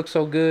Ledger looks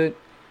so good?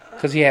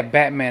 Because he had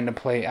Batman to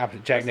play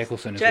opposite Jack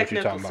Nicholson is what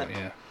you're talking about,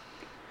 yeah.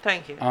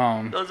 Thank you.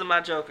 Those are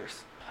my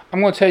Jokers. I'm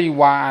going to tell you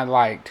why I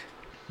liked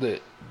the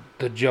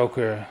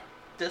Joker...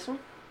 This one?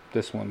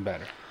 This one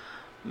better.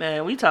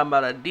 Man, we talking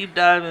about a deep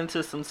dive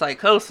into some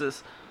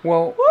psychosis.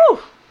 Well, woo!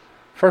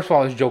 First of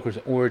all, it's Joker's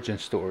origin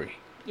story.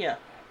 Yeah.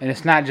 And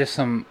it's not just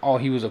some,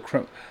 he was a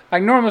criminal.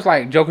 Like, Norman's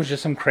like, Joker's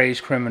just some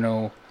crazy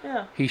criminal.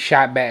 Yeah. He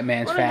shot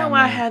Batman's family. I know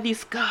why I had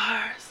these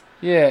scars.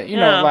 Yeah, you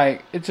know,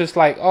 like, it's just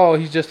like,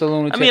 he's just a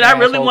lunatic. I mean, I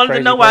really wanted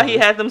to know why he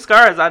had them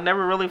scars. I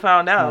never really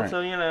found out, so,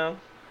 you know.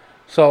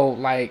 So,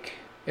 like,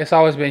 it's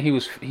always been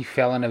he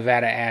fell in a vat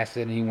of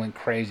acid and he went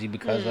crazy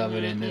because of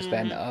it and this, that,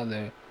 and the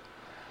other.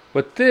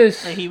 But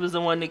this... And he was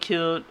the one that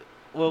killed...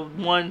 Well,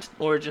 one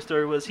origin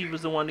story was he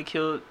was the one that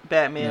killed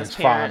Batman's his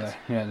parents.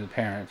 Father. Yeah, the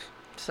parents.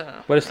 So,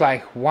 but it's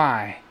like,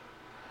 why?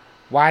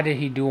 Why did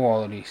he do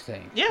all of these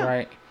things? Yeah.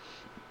 Right?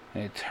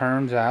 And it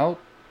turns out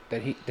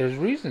that there's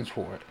reasons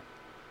for it.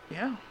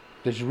 Yeah.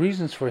 There's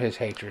reasons for his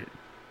hatred.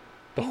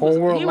 The whole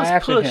world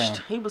laughs at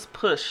him. He was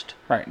pushed.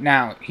 Right.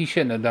 Now, he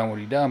shouldn't have done what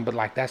he done, but,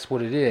 like, that's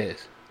what it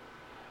is.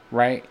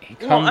 Right? He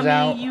comes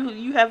out.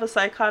 You have a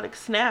psychotic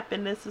snap,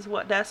 and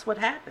that's what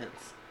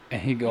happens.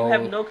 And he goes... You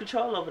have no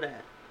control over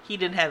that. He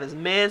didn't have his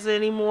meds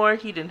anymore.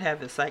 He didn't have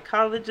his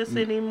psychologist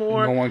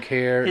anymore. No one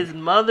cared. His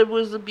mother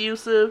was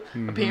abusive.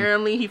 Mm-hmm.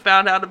 Apparently, he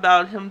found out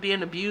about him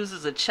being abused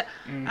as a child.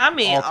 I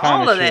mean,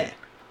 all of that.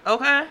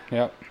 Okay?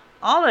 Yep.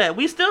 All of that.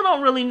 We still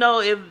don't really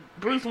know if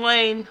Bruce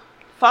Wayne's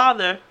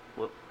father,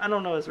 I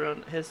don't know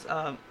his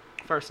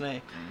first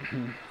name,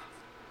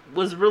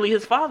 was really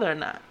his father or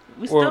not.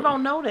 We still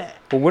don't know that.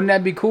 But wouldn't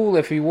that be cool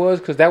if he was?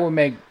 Because that would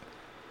make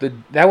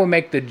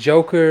the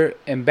Joker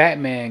and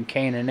Batman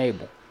Cain and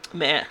Abel.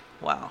 Man,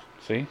 wow.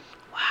 See?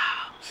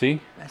 Wow.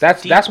 See?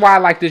 That's why I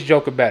like this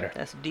Joker better.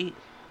 That's deep.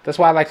 That's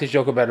why I like this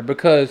Joker better.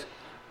 Because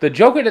the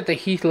Joker that the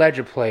Heath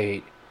Ledger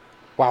played,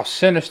 while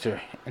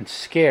sinister and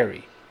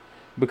scary,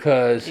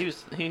 because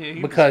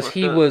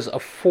he was a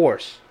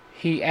force.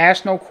 He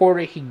asked no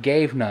quarter, he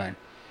gave none.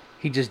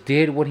 He just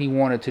did what he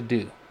wanted to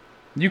do.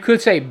 You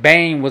could say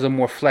Bane was a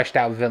more fleshed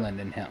out villain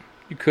than him.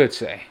 You could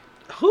say.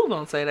 Who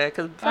gonna say that?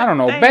 Cause I don't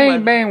know.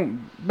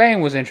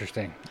 Bane was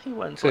interesting. He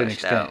wasn't to an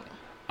fleshed extent.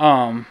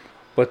 out.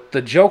 But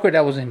the Joker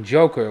that was in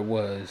Joker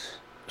was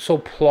so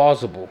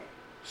plausible,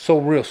 so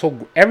real,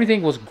 so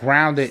everything was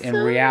grounded in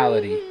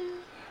reality,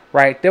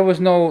 right? There was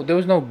no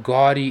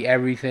gaudy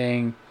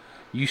everything.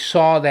 You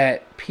saw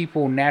that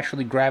people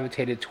naturally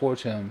gravitated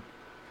towards him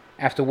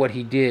after what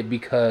he did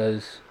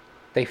because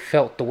they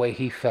felt the way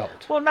he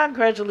felt. Well, not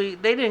gradually.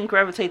 They didn't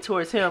gravitate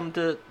towards him,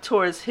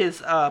 towards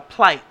his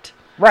plight.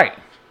 Right.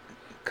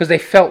 Because they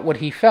felt what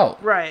he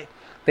felt. Right.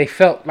 They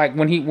felt like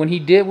when he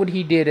did what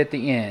he did at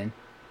the end,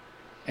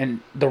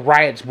 and the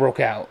riots broke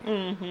out.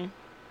 Mm-hmm.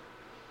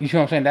 You see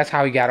what I'm saying? That's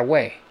how he got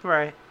away.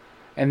 Right.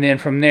 And then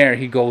from there,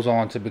 he goes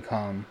on to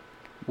become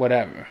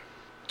whatever.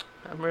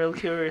 I'm real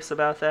curious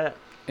about that.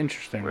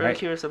 Interesting, Real right?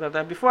 curious about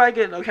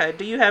that.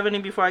 Do you have any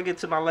before I get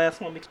to my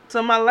last one?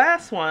 So my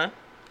last one,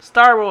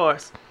 Star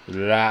Wars.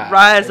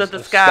 Rise of the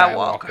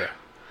Skywalker.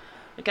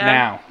 Okay?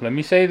 Now, let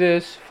me say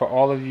this for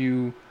all of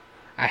you.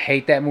 I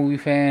hate that movie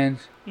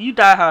fans. You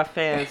diehard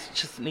fans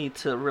just need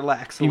to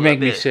relax a little bit. You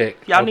make me sick.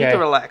 Y'all need to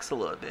relax a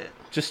little bit.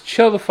 Just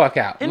chill the fuck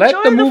out. Enjoy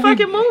the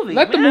fucking movie.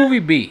 Let the movie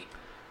be.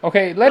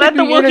 Okay? Let it be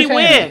the Wookiee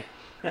entertaining.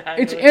 win.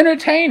 It's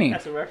entertaining.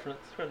 That's a reference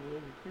from the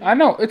movie. I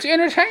know. It's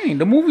entertaining.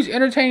 The movie's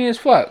entertaining as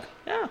fuck.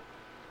 Yeah.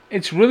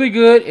 It's really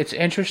good. It's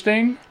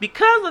interesting.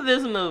 Because of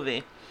this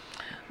movie,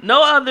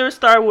 no other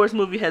Star Wars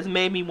movie has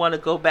made me want to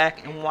go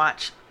back and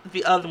watch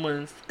the other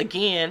ones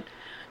again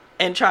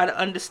and try to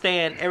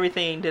understand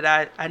everything that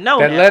I know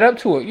that now. led up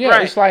to it. Yeah,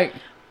 right. It's like...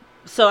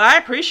 So I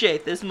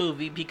appreciate this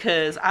movie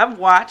because I've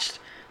watched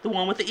the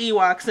one with the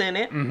Ewoks in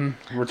it.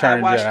 Mm-hmm. Return of the Jedi.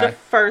 I watched the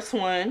first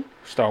one.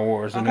 Star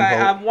Wars. Okay,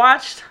 I've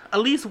watched at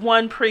least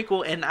one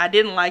prequel and I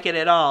didn't like it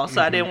at all,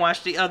 so I didn't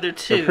watch the other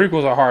two. The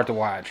prequels are hard to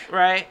watch.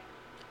 Right?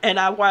 And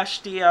I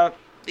watched the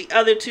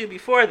other two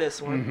before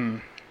this one. Mm-hmm.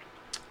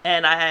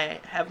 And I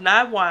have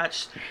not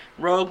watched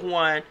Rogue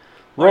One.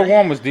 Rogue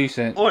One was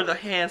decent. Or the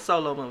Han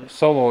Solo movie.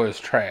 Solo is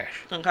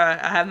trash. Okay,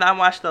 I have not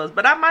watched those,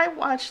 but I might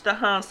watch the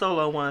Han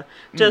Solo one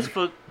just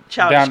for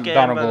Childish Gambino.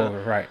 Donald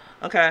Glover, right?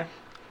 Okay,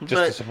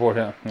 just to support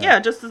him. Yeah,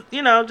 just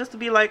to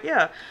be like,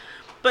 yeah.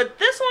 But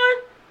this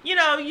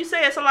one, you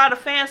say it's a lot of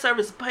fan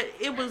service, but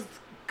it was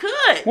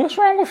good. What's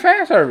wrong with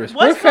fan service?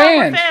 What's wrong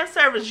with fan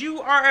service? You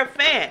are a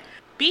fan.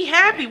 Be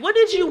happy. What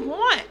did you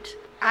want?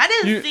 I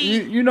didn't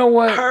see. You know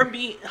what?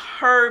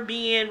 Her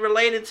being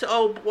related to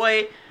old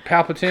boy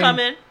Palpatine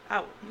coming.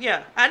 I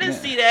didn't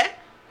see that.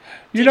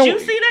 Did you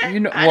see that?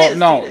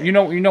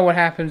 You know what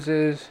happens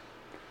is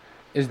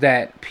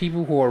that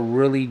people who are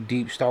really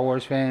deep Star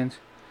Wars fans,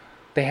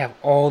 they have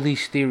all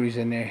these theories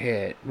in their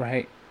head,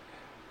 right?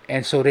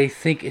 And so they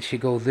think it should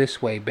go this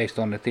way based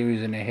on the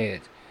theories in their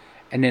heads.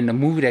 And then the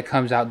movie that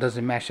comes out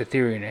doesn't match the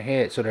theory in their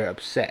head, so they're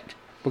upset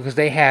because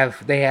they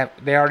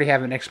already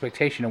have an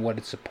expectation of what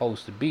it's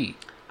supposed to be.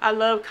 I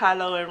love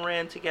Kylo and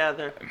Ren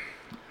together.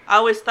 I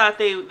always thought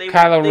they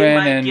Kylo Ren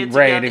might and get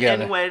Rey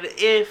together anyway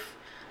if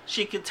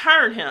she could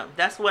turn him.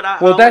 That's what I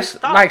always that's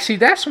thought.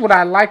 That's what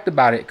I liked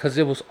about it because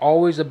it was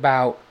always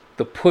about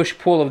the push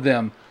pull of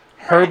them,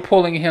 her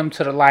pulling him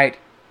to the light,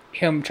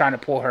 him trying to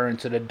pull her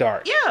into the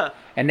dark. Yeah,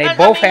 and they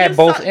had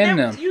both in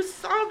them. You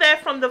saw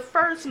that from the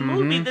first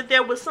movie that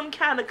there was some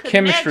kind of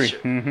chemistry.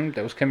 connection.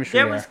 There was chemistry.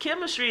 There was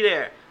chemistry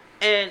there,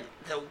 and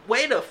the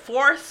way the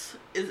Force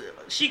is,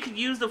 she could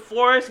use the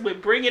Force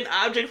with bringing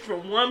objects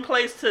from one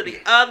place to the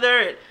other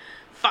and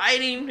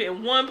fighting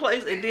in one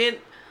place, and then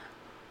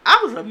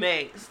I was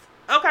amazed.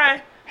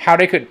 Okay. How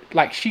they could,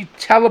 she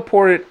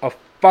teleported a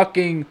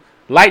fucking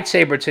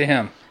lightsaber to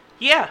him.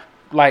 Yeah.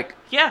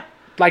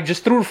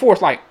 Just through the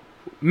Force,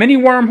 mini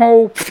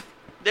wormhole.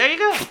 There you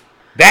go.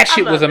 That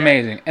shit was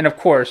amazing. That. And of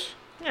course.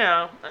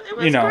 Yeah, it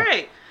was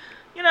great.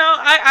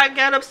 I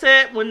got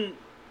upset when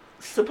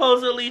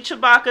supposedly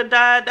Chewbacca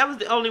died. That was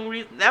the only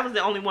reason. That was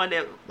the only one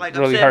that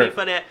really upset me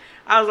for that.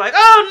 I was like,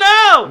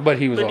 oh no! But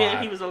he was alive.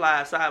 Then he was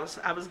alive, so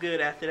I was good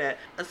after that.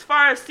 As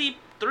far as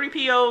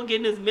C-3PO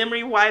getting his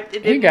memory wiped,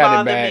 it didn't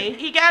bother me.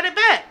 He got it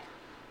back,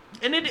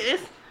 and it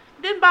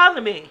didn't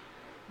bother me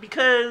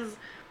because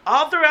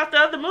all throughout the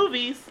other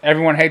movies,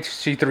 everyone hates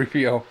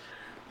C-3PO.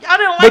 Y'all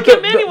didn't like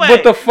him anyway.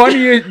 But the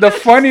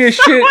funniest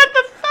so shit. What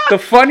the fuck? The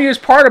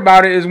funniest part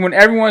about it is when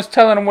everyone's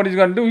telling him what he's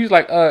gonna do. He's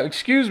like,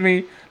 excuse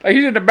me.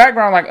 He's in the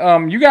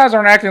background you guys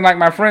aren't acting like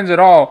my friends at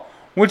all.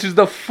 Which is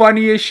the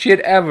funniest shit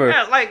ever.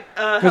 Yeah,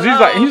 because he's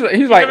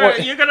like,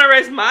 what? You're gonna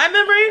erase my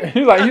memory?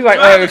 He's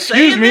like,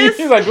 excuse me.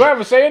 He's like, do I have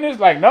a say in this?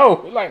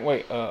 No. He's like,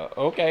 wait,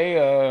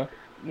 okay,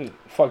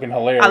 fucking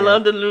hilarious. I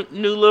love the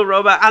new little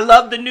robot. I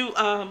love the new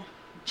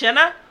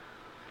Jenna.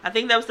 I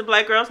think that was the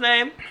black girl's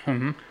name.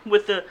 Mm-hmm.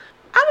 With the,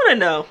 I want to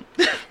know.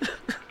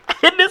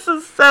 And this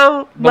is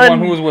so the one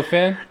who was with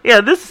Finn. Yeah,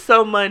 this is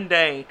so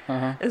mundane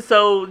and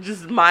so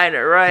just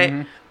minor, right?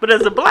 Mm-hmm. But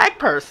as a black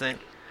person,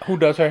 who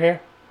does her hair?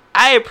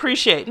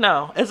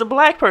 as a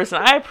black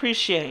person, I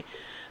appreciate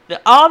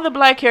All the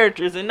black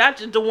characters, and not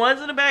just the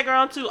ones in the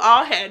background too,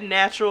 all had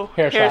natural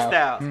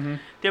hairstyles. Mm-hmm.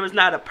 There was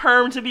not a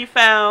perm to be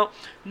found,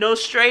 no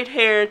straight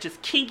hair,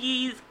 just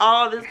kinkies,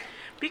 all this.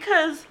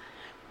 Because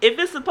if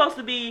it's supposed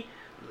to be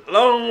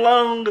long,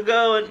 long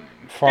ago and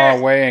far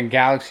away in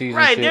galaxies,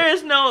 right?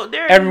 and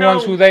shit,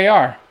 Everyone's who they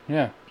are.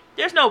 Yeah.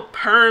 There's no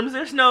perms.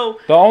 There's no.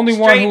 The only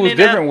one who was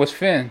different was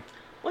Finn.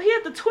 Well, he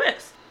had the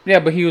twist. Yeah,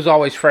 but he was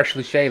always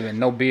freshly shaven,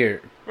 no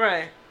beard.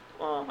 Right.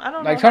 Well, I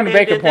don't know. Like Tony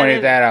Baker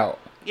pointed that out.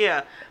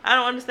 Yeah, I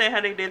don't understand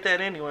how they did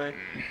that anyway.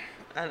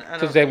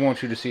 Because they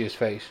want you to see his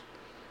face.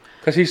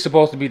 Because he's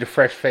supposed to be the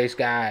fresh face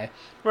guy.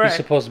 Right. He's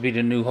supposed to be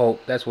the new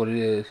Hope. That's what it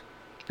is.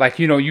 Like,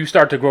 you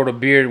start to grow the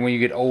beard when you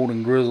get old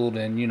and grizzled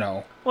and,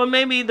 Well,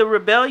 maybe the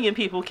rebellion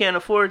people can't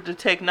afford the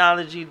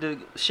technology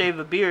to shave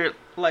a beard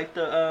like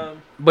the...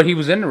 But he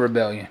was in the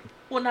rebellion.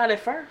 Well, not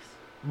at first.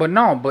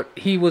 But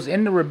he was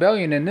in the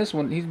rebellion in this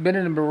one. He's been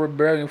in the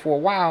rebellion for a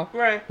while.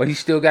 Right. But he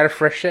still got a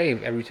fresh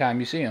shave every time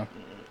you see him.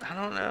 I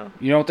don't know.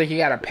 You don't think he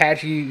got a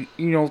patchy...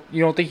 You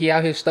don't think he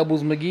out here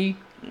Stubbles McGee?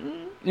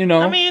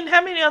 I mean,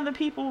 how many other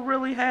people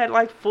really had,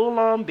 like,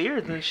 full-on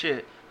beards and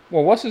shit?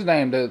 Well, what's his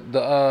name?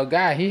 The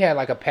guy, he had,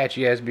 like, a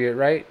patchy-ass beard,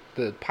 right?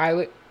 The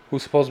pilot,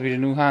 who's supposed to be the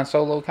new Han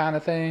Solo kind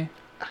of thing.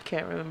 I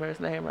can't remember his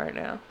name right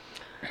now.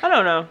 I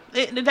don't know.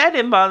 That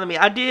didn't bother me.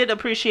 I did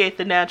appreciate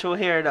the natural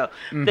hair, though.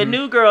 Mm-hmm. The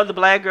new girl, the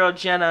black girl,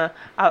 Jenna,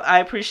 I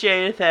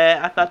appreciated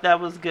that. I thought that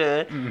was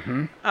good.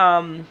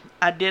 Mm-hmm.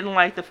 I didn't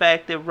like the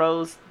fact that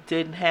Rose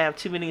didn't have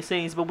too many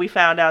scenes, but we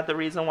found out the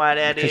reason why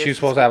that is. Because she was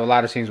supposed to have a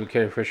lot of scenes with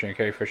Carrie Fisher, and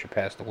Carrie Fisher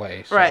passed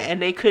away. So. Right,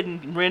 and they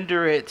couldn't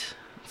render it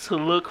to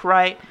look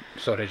right.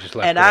 So they just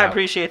left and I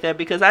appreciate that,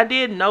 because I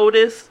did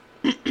notice...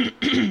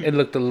 it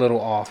looked a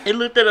little off. It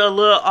looked a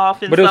little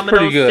off in some of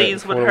those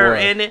scenes with her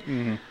in it.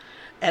 Mm-hmm.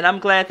 And I'm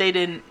glad they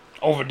didn't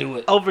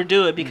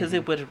overdo it because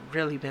it would have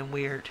really been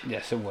weird.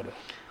 Yes, it would have.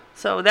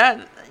 So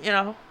that,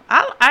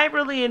 I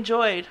really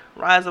enjoyed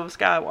Rise of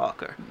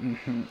Skywalker.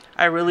 Mm-hmm.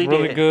 I really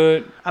did. Really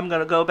good. I'm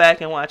gonna go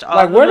back and watch all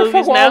the movies now. Like, where the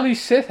fuck were all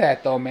these Sith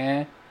at, though,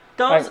 man?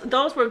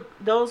 Those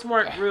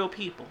weren't real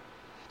people.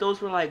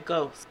 Those were like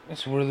ghosts.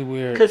 It's really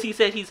weird. Because he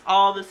said he's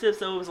all the Sith,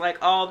 so it was like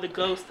all the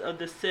ghosts of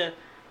the Sith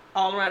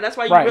all around. That's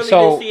why you really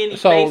didn't see any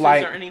faces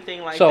or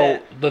anything like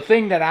that. So the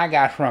thing that I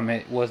got from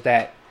it was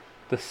that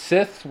the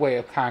Sith's way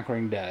of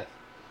conquering death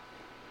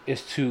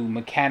is to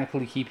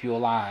mechanically keep you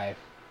alive.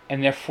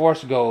 And their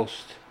Force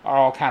ghosts are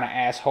all kind of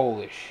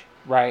asshole-ish,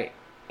 right?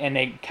 And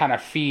they kind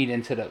of feed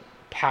into the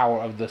power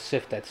of the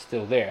Sith that's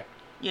still there.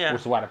 Yeah.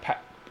 Which is why the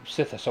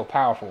Sith are so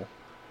powerful.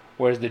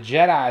 Whereas the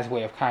Jedi's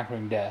way of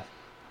conquering death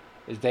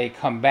is they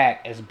come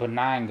back as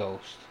benign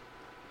ghosts.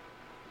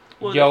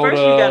 Well, Yoda,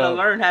 first you gotta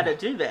learn how to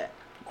do that.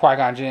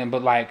 Qui-Gon Jinn.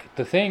 But, like,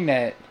 the thing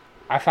that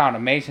I found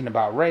amazing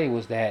about Rey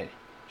was that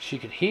she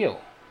could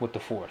heal with the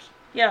Force.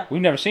 Yeah.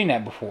 We've never seen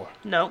that before.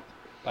 Nope.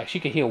 Like, she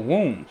could heal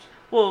wounds.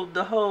 Well,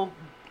 the whole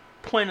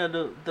point of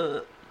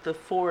the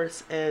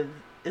Force is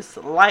it's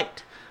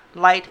light.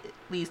 Light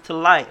leads to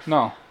life.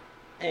 No.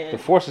 And the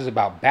Force is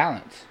about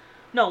balance.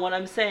 No, what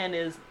I'm saying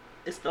is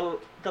it's the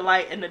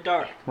light and the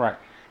dark. Right.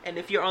 And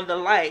if you're on the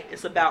light,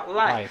 it's about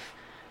life.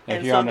 And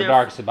if you're on the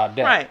dark, it's about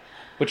death. Right.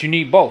 But you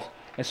need both.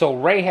 And so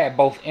Rey had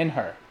both in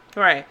her.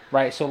 Right.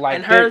 Right. So, like,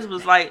 and hers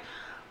was like,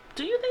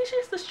 do you think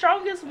she's the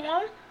strongest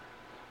one?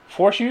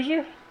 Force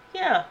user?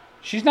 Yeah.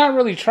 She's not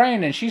really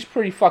trained, and she's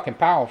pretty fucking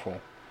powerful.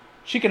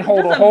 She can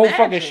hold a whole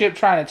fucking ship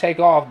trying to take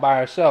off by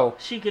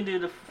herself. She can do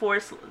the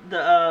Force,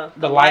 the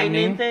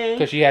lightning thing.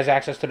 Because she has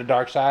access to the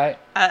dark side.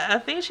 I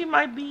think she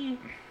might be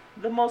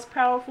the most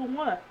powerful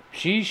one.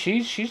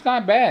 She's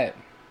not bad.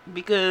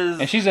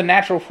 And she's a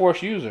natural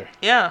Force user.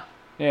 Yeah.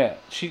 Yeah.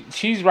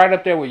 She's right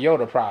up there with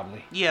Yoda,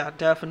 probably. Yeah,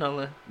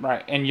 definitely.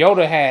 Right. And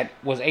Yoda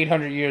was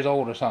 800 years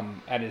old or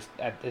something at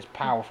his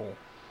powerful.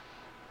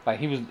 Like,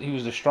 he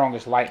was the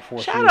strongest light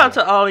Force user. Shout out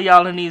to all of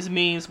y'all in these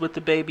memes with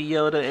the baby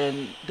Yoda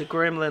and the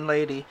gremlin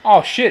lady.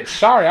 Oh, shit.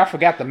 Sorry, I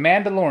forgot the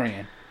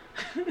Mandalorian.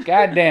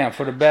 Goddamn,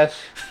 for the best.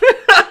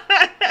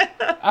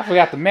 I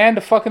forgot the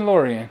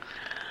Mandalorian.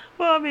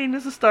 Well, I mean,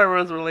 this is Star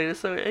Wars related,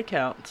 so it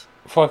counts.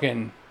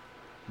 Fucking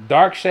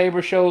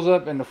Darksaber shows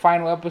up in the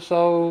final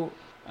episode.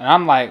 And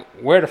I'm like,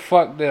 where the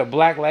fuck did a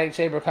black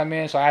lightsaber come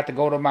in? So I have to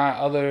go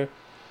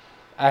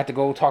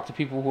talk to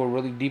people who are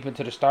really deep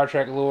into the Star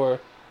Trek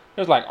lore.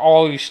 There's like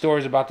all these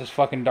stories about this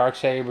fucking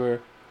Darksaber.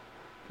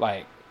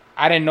 Like,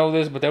 I didn't know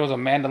this, but there was a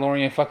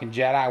Mandalorian fucking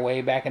Jedi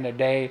way back in the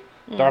day.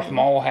 Mm-hmm. Darth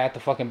Maul had the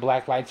fucking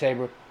black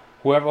lightsaber.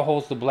 Whoever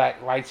holds the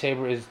black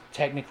lightsaber is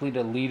technically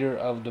the leader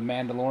of the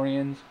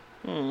Mandalorians.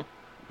 Mm.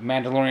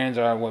 Mandalorians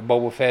are what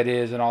Boba Fett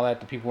is and all that,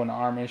 the people in the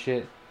army and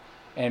shit.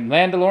 And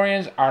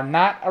Mandalorians are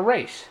not a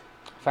race.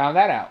 Found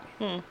that out.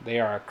 Mm.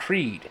 They are a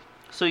creed.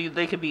 So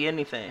they could be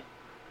anything.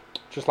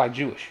 Just like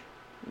Jewish.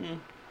 Mm.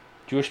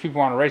 Jewish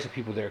people aren't a race of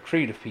people; they're a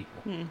creed of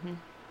people. Mm-hmm.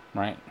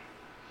 Right.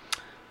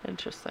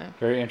 Interesting.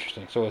 Very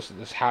interesting. So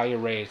it's how you're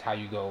raised, how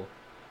you go.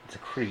 It's a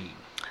creed.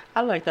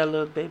 I like that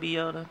little baby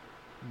Yoda.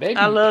 Baby.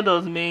 I love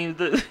those memes.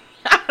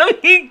 I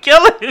mean,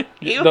 killing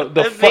me.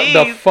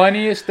 The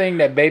funniest thing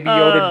that Baby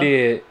Yoda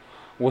did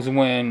was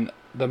when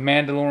the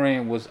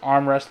Mandalorian was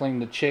arm wrestling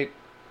the chick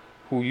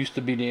who used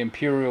to be the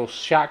Imperial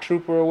shock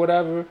trooper or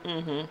whatever.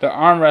 Mm-hmm. They're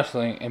arm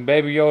wrestling, and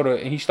Baby Yoda,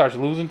 and he starts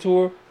losing to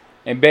her,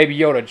 and Baby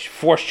Yoda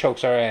force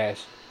chokes her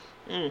ass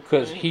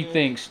because he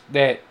thinks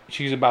that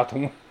she's about to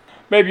win.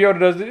 Baby Yoda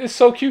does it. It's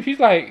so cute. He's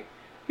like,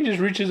 he just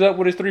reaches up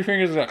with his 3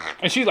 fingers,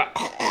 and she's like,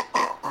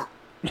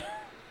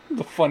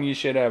 the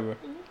funniest shit ever.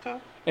 Okay.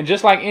 And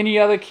just like any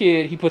other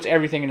kid, he puts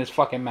everything in his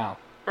fucking mouth.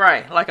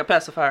 Right, like a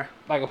pacifier.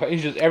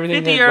 He's just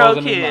everything that 50-year-old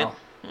goes in kid.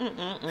 his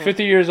mouth.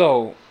 50 years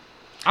old.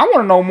 I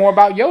want to know more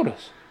about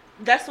Yodas.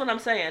 That's what I'm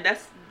saying.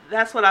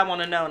 That's what I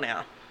want to know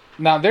now.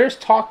 Now, there's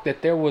talk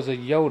that there was a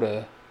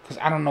Yoda, because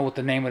I don't know what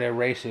the name of their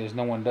race is.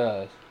 No one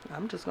does.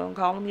 I'm just going to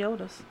call them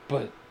Yodas.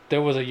 But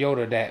there was a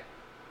Yoda that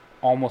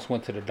almost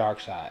went to the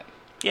dark side.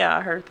 Yeah,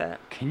 I heard that.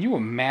 Can you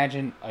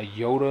imagine a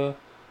Yoda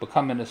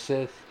becoming a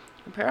Sith?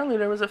 Apparently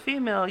there was a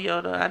female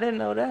Yoda. I didn't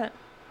know that.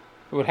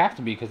 It would have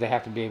to be, because they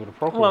have to be able to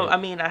procreate. Well, I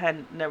mean, I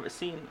had never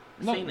seen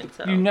it.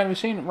 So. You've never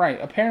seen it, right.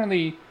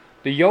 Apparently,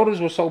 the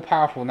Yodas were so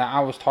powerful. Now, I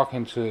was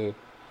talking to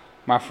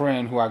my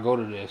friend who I go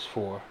to this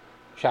for.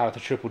 Shout out to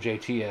Triple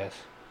JTS.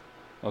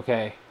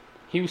 Okay?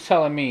 He was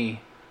telling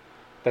me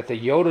that the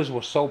Yodas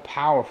were so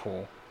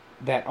powerful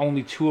that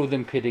only 2 of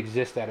them could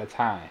exist at a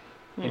time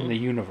in the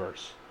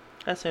universe.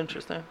 That's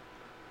interesting.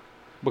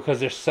 Because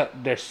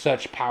they're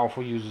such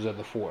powerful users of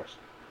the Force.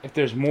 If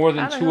there's more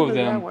than 2 of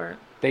them,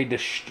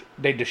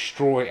 they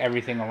destroy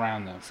everything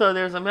around them. So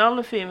there's a male and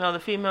a female. The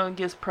female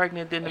gets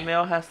pregnant, then the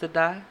male has to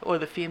die, or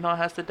the female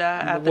has to die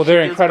after. Well,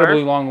 they're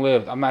incredibly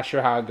long-lived. I'm not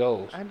sure how it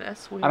goes.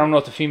 That's weird. I don't know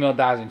if the female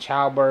dies in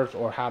childbirth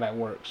or how that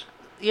works.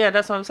 Yeah,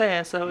 that's what I'm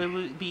saying. So it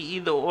would be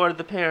either or.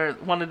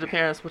 One of the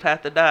parents would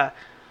have to die.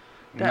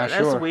 That's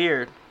sure.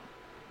 weird.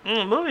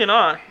 Moving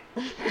on.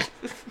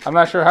 I'm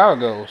not sure how it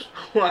goes.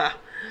 Wow.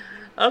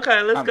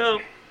 Okay, let's go.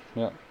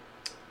 Yep.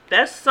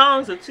 Best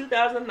songs of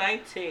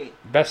 2019.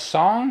 Best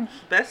songs?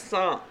 Best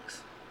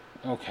songs.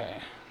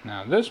 Okay.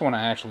 Now, this one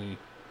I actually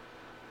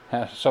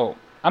have. So,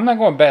 I'm not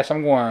going best.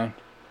 I'm going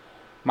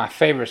my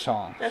favorite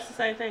song. That's the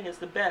same thing as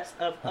the best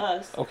of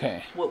us.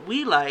 Okay. What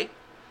we like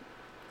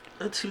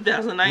of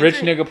 2019.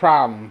 Rich Nigga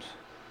Problems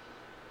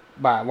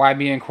by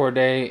YB and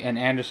Cordae and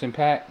Anderson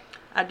 .Paak.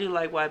 I do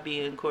like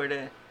YB and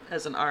Cordae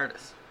as an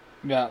artist.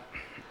 Yeah.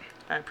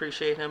 I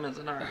appreciate him as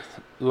an artist.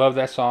 Love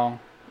that song.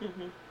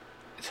 Mm-hmm.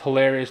 It's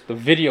hilarious. The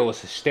video is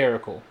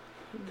hysterical.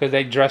 Because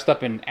they dressed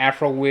up in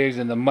afro wigs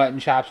and the mutton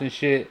chops and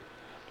shit.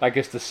 Like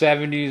it's the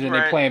 70s and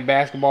they're playing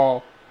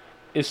basketball.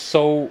 It's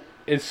so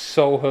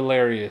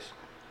hilarious.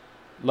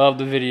 Love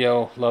the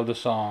video. Love the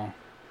song.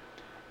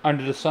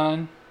 Under the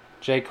Sun.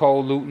 J.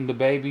 Cole, Luton, the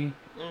Baby.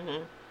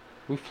 Mm-hmm.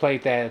 We've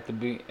played that at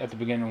the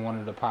beginning of one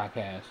of the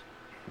podcasts.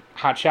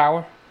 Hot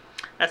Shower.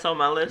 That's on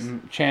my list.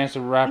 Chance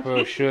the Rapper,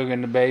 Suge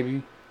and the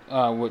Baby.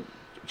 With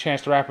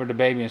Chance the Rapper, the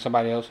Baby, and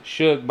somebody else.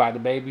 Suge by the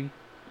Baby.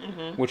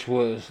 Mm-hmm. Which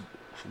was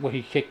what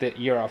he kicked that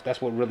year off.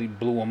 That's what really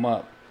blew him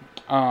up.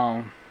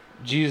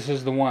 Jesus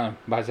is the One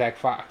by Zach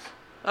Fox.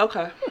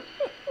 Okay.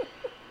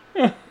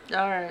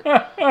 Alright.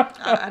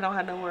 I don't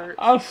have no words.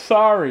 I'm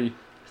sorry.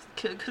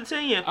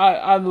 Continue.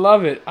 I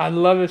love it. I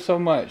love it so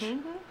much.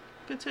 Mm-hmm.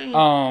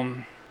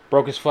 Continue.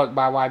 Broke as Fuck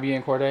by YB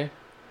and Cordae.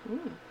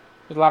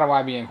 There's a lot of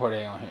YB and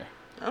Cordae on here.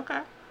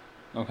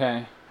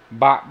 Okay.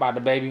 Bop by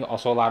the Baby.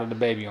 Also a lot of the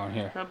Baby on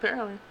here.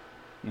 Apparently.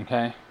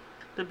 Okay.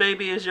 The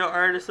Baby is your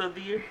artist of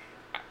the year?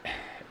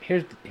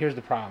 Here's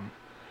the problem.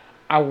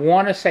 I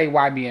want to say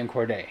YB and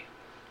Cordae.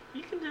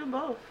 You can do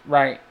both.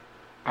 Right.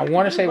 I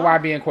want to say both.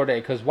 YB and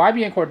Cordae because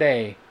YB and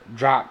Cordae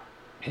dropped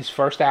his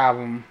first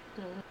album,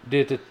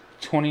 did the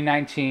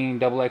 2019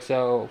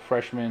 XXL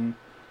Freshman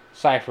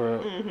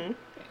Cypher.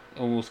 It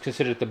was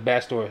considered the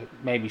best or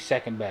maybe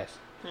second best,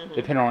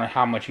 depending on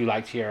how much you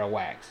like Tierra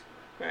Whack's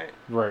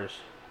verse.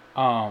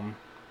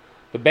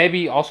 The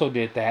Baby also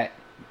did that,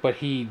 but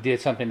he did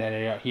something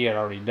that he had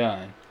already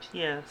done.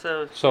 Yeah,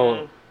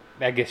 so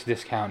that gets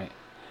discounted.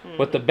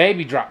 But the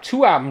Baby dropped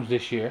 2 albums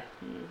this year.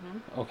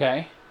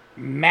 Okay,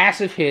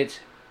 massive hits,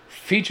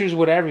 features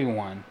with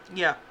everyone.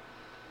 Yeah.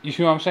 You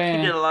see what I'm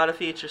saying? He did a lot of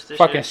features this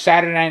Fucking year.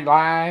 Saturday Night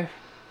Live.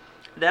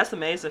 That's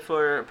amazing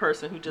for a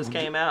person who just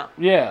came out.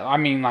 Yeah, I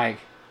mean, like,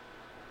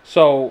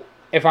 so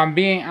if I'm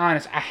being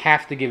honest, I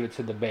have to give it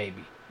to the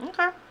Baby.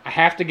 Okay. I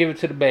have to give it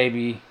to the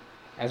Baby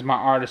as my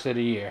artist of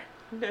the year.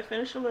 Okay,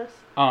 finish your list.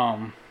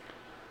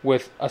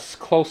 With a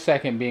close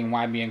second being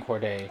YB and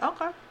Cordae.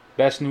 Okay.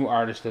 Best new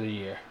artist of the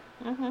year.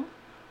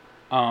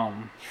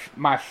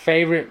 My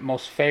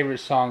most favorite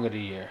song of the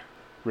year,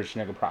 Rich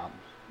Nigga Problems.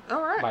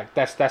 All right. Like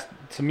that's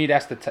to me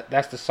that's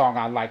the song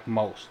I like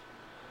most.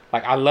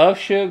 Like I love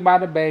Suge by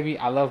the Baby.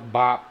 I love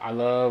Bop. I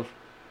love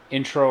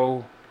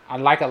Intro. I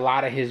like a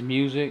lot of his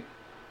music,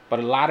 but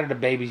a lot of the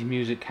Baby's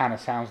music kind of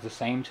sounds the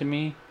same to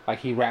me. Like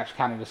he raps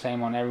kind of the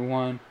same on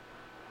everyone,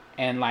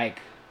 and like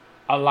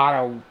a lot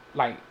of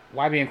like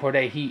YB and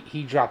Cordae,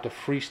 he dropped a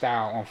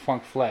freestyle on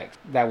Funk Flex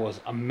that was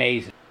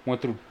amazing.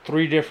 Went through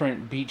 3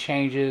 different beat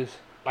changes,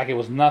 like it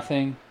was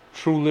nothing.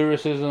 True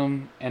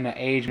lyricism and the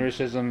age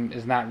lyricism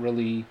is not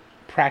really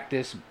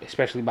practiced,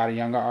 especially by the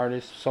younger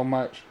artists, so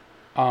much.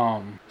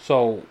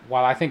 So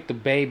while I think the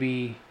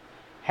baby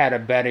had a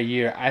better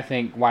year, I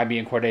think YB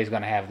and Cordae is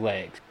gonna have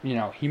legs. You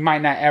know, he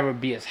might not ever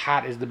be as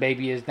hot as the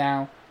baby is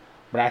now,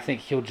 but I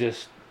think he'll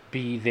just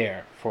be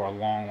there for a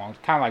long, long.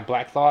 Kind of like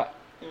Black Thought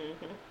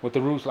with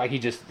the Roots, like he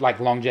just like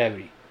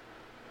longevity,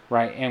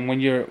 right? And when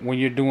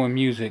you're doing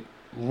music,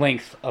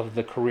 length of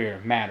the career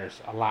matters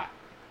a lot,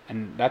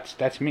 and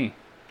that's me.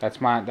 That's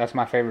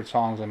my favorite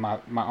songs and my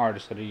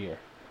artist of the year.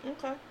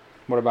 Okay.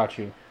 What about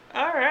you?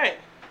 All right.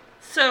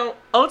 So,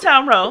 Old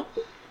Town Road.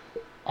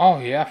 Oh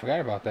yeah, I forgot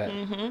about that.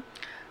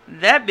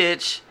 That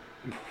bitch.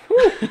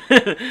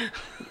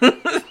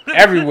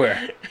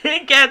 Everywhere.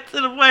 It got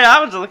to the point I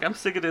was just like, I'm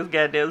sick of this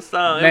goddamn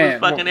song. Man, it was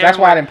fucking well, that's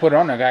everywhere. why I didn't put it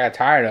on there. 'Cause I got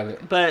tired of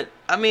it. But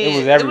I mean, It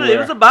was everywhere. it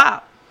was a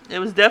bop. It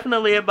was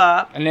definitely a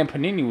bop. And then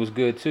Panini was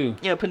good too.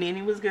 Yeah,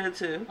 Panini was good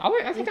too.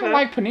 I think I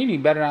like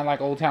Panini better than I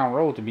like Old Town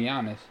Road, to be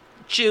honest.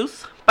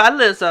 Juice by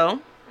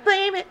Lizzo.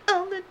 Blame it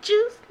on the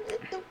juice.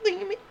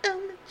 Blame it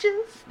on the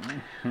juice.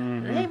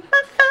 Blame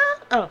my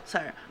phone. Oh,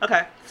 sorry.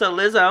 Okay, so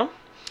Lizzo.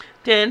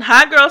 Then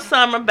Hot Girl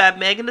Summer by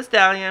Megan Thee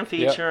Stallion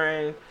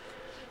featuring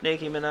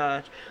Nicki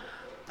Minaj.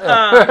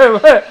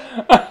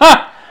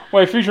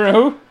 Wait, featuring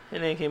who?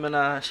 Nicki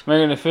Minaj.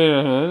 Megan Thee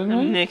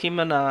Stallion. Nicki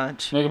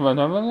Minaj. Nicki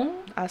Minaj.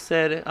 I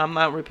said it. I'm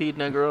not repeating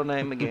that girl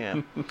name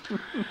again.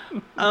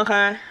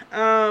 Okay.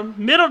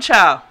 Middle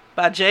Child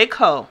by J.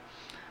 Cole.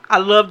 I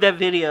love that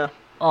video.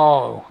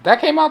 Oh,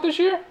 that came out this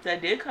year?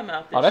 That did come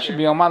out this year. Oh, that should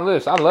be on my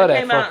list. I love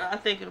that. Came out, I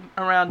think,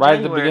 around right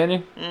January. at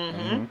the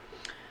beginning?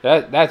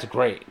 That's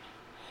great.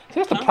 See,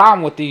 that's the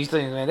problem with these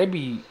things, man. They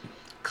be...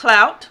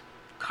 Clout,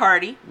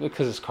 Cardi,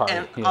 Because it's Cardi.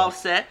 and Yeah.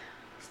 Offset.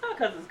 It's not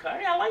because it's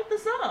Cardi. I like the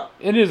song.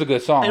 It is a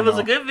good song. It was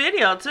though. a good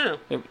video, too.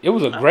 It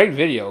was a great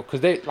video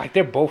because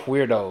they're both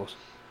weirdos.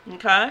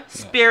 Okay.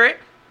 Spirit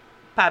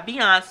by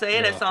Beyonce.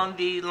 Yeah. That's on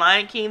the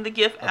Lion King The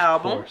Gift Of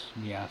album. course,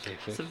 Beyonce.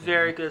 It's a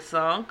very good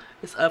song.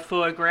 It's up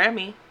for a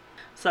Grammy.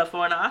 It's up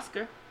for an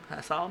Oscar.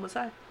 That's all I'm going to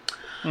say.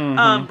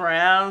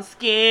 Brown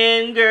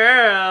Skin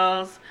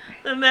Girls.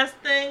 The best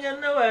thing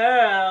in the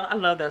world. I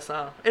love that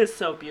song. It's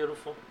so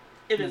beautiful.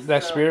 It is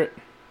That so, Spirit?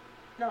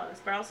 No, it's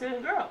Brown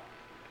Skin Girl.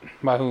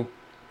 By who?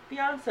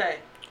 Beyonce.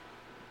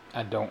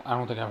 I don't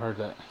think I've heard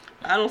that.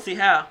 I don't see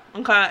how.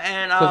 Okay,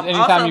 and Because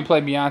anytime also, you play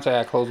Beyonce,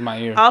 I close my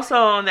ear. also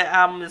on that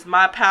album is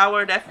My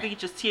Power. That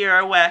features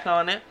Tierra Whack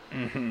on it.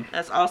 Mm-hmm.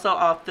 That's also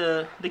off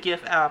the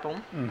Gift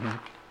album. Mm-hmm.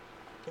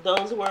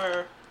 Those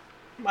were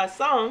my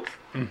songs.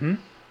 Mm-hmm.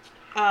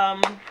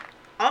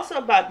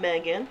 Also by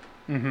Megan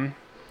Mm-hmm.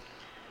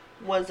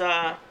 was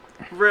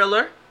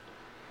Realer.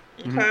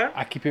 Okay.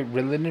 I keep it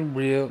real and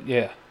real.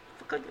 Yeah.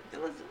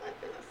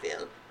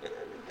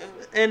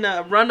 And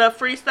Run Up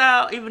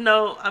Freestyle, even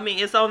though I mean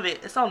it's on the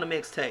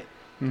mixtape.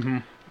 Mm-hmm.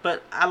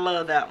 But I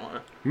love that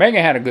one.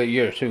 Megan had a good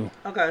year too.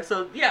 Okay,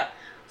 so yeah.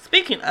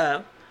 Speaking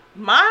of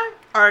my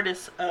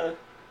artist of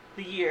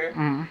the year,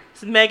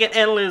 it's Megan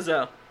and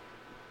Lizzo.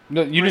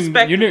 No, you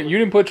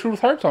didn't put Truth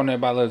Hurts on there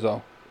by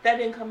Lizzo. That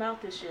didn't come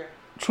out this year.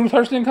 Truth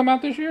Hurts didn't come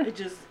out this year? It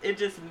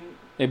just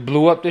It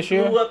blew up this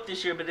year? blew up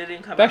this year, but it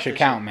didn't come out That this should year.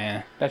 count,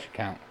 man. That should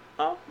count.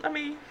 Oh, I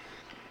mean,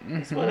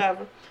 it's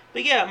whatever.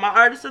 But yeah, my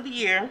artists of the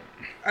year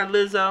are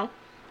Lizzo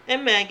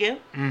and Megan.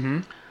 Mm-hmm.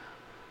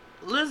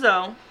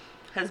 Lizzo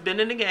has been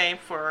in the game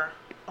for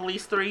at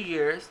least 3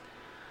 years,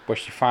 But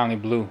she finally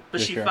blew. but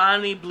this she year.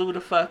 finally blew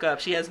the fuck up.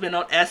 She has been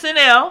on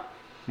SNL.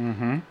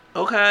 Mm-hmm.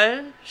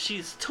 Okay,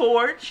 she's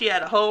toured. She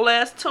had a whole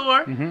ass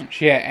tour. Mm-hmm.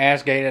 She had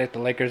ass gated at the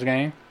Lakers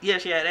game. Yeah,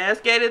 she had ass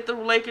gated at the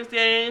Lakers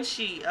game.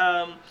 She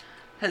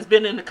has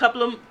been in a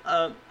couple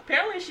of.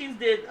 Apparently, she's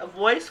did a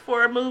voice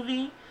for a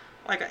movie,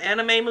 like an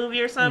anime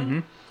movie or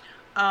something.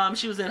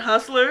 She was in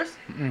Hustlers.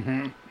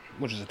 Mm-hmm.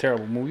 Which is a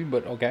terrible movie,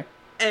 but okay.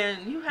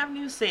 And you haven't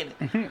even seen it.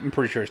 I'm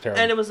pretty sure it's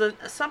terrible. And it was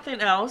something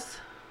else,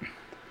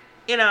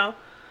 you know,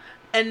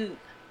 and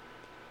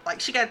like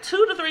she got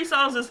 2 to 3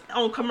 songs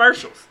on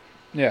commercials.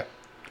 Yeah.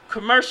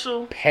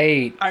 Commercial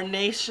Paid. are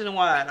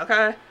nationwide,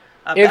 okay?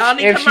 A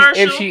Bounty If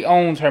commercial. she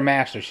owns her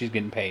master, she's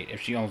getting paid. If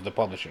she owns the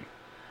publishing.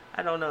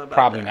 I don't know about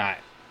Probably that.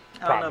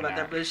 not. I don't know about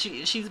that, but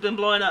she's been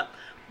blowing up.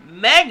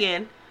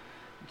 Megan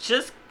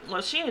she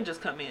didn't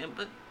just come in,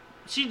 but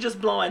she's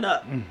just blowing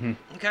up. Mm-hmm.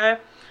 Okay?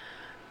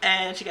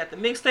 And she got the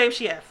mixtape.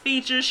 She had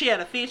features. She had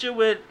a feature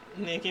with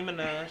Nicki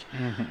Minaj.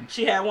 Mm-hmm.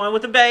 She had one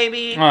with the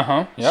baby.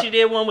 Uh-huh. Yep. She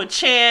did one with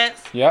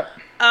Chance. Yep.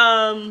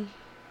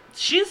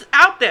 She's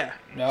out there.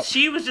 Yep.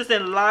 She was just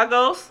in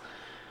Lagos.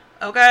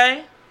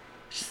 Okay?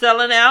 She's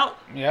selling out.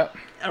 Yep.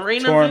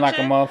 Arenas Touring and like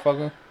shit. a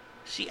motherfucker.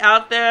 She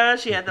out there.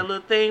 She had the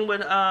little thing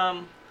with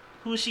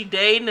who she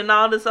dating and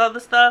all this other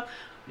stuff.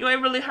 You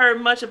ain't really heard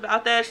much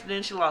about that.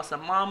 Then she lost her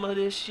mama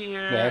this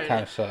year. Yeah, that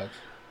kind of sucks.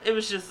 It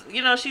was just,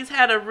 she's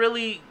had a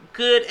really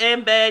good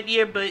and bad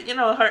year, but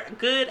her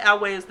good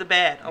outweighs the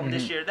bad on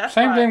this year. That's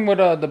Same why, thing with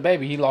the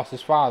baby. He lost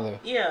his father.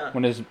 Yeah,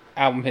 When his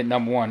album hit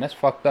 #1. That's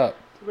fucked up.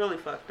 really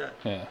fucked up.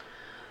 Yeah.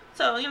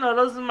 So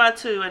those are my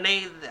 2, and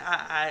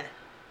I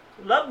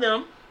love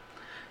them.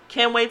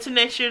 Can't wait till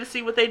next year to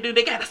see what they do.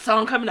 They got a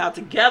song coming out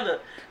together.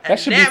 And That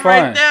should be right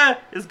fun. there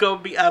is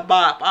gonna be a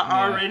bop.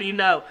 I already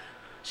know.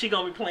 She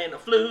gonna be playing the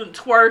flute and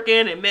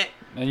twerking and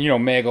And you know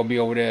Meg gonna be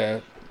over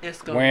there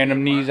it's gonna wearing be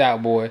them knees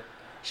out, boy.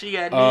 She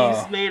got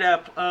knees made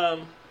up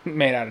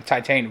made out of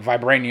titanium,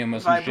 vibranium or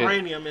some shit.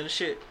 vibranium and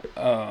shit.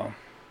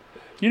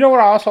 You know what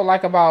I also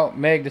like about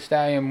Meg Thee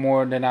Stallion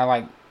more than I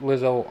like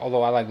Lizzo,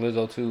 although I like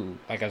Lizzo too,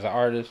 like as an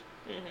artist.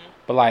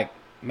 But like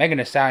Megan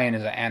Thee Stallion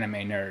is an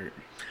anime nerd.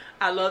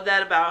 I love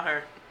that about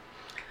her.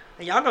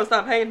 And y'all gonna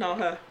stop hating on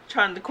her,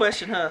 trying to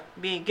question her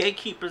being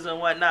gatekeepers and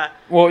whatnot.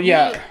 Well,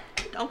 yeah.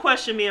 Don't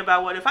question me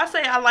about what. If I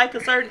say I like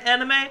a certain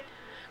anime, I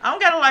don't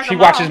gotta like She them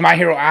watches all. My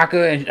Hero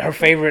Aka, and her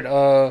favorite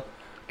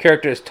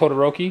character is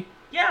Todoroki.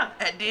 Yeah,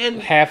 and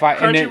then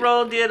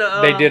Crunchyroll did a.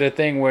 They did a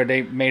thing where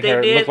they made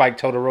her look like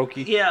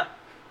Todoroki. Yeah,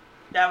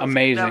 that was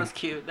amazing. That was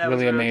cute. That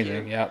really was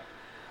amazing. Cute. Yep.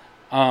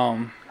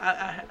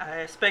 I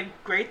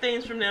expect great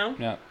things from them.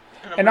 Yep.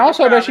 And And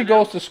also that she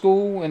goes to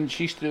school and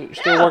she's still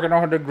working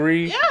on her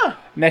degree. Yeah.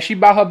 And that she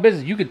about her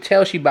business. You could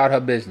tell she about her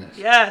business.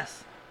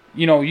 Yes.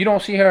 You know, you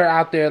don't see her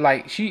out there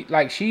like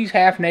she's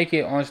half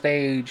naked on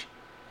stage,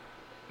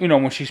 you know,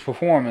 when she's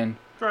performing.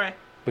 Right.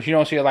 But you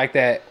don't see her like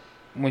that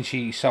when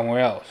she's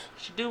somewhere else.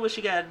 She do what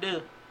she gotta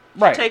do.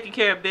 Right. She's taking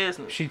care of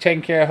business. She's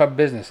taking care of her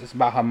business. It's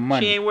about her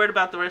money. She ain't worried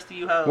about the rest of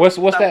you hoes. What's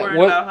Stop that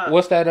worrying about her.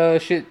 what's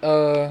that shit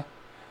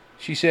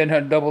she said in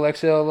her double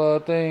XL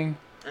thing?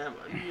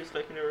 You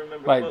expect me to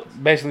remember Like quotes.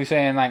 basically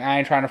saying like I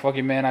ain't trying to fuck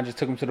your man, I just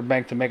took him to the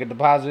bank to make a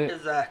deposit.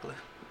 Exactly.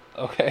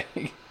 Okay.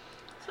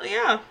 So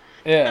yeah.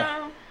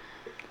 Yeah.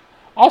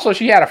 Also,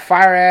 she had a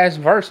fire ass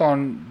verse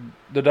on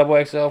the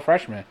double XL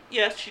freshman.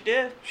 Yes, she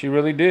did. She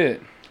really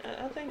did.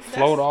 I think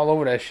Flowed all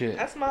over that shit.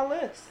 That's my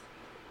list.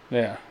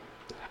 Yeah.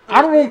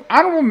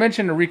 Honorable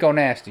mention to Rico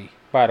Nasty,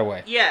 by the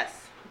way.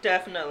 Yes,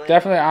 definitely.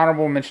 Definitely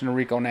honorable mention to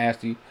Rico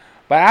Nasty.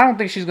 But I don't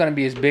think she's going to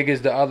be as big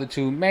as the other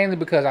two, mainly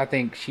because I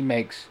think she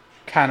makes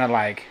kind of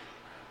like,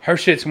 her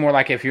shit's more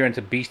like if you're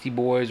into Beastie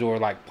Boys or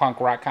like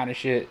punk rock kind of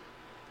shit.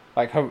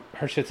 Like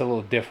her shit's a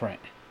little different.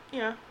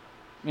 Yeah.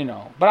 You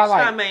know, but It's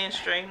not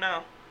mainstream,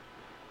 no.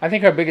 I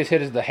think her biggest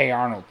hit is the Hey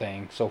Arnold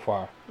thing so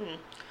far.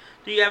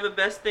 Do you have a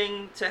best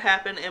thing to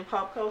happen in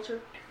pop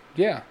culture?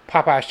 Yeah,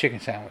 Popeye's chicken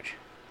sandwich.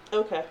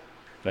 Okay.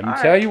 Let me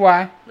tell you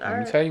why. Let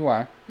me tell you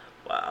why.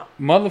 Wow.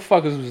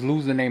 Motherfuckers was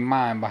losing their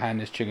mind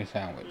behind this chicken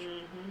sandwich.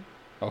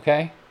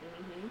 Okay?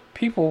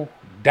 People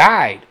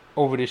died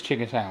over this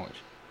chicken sandwich.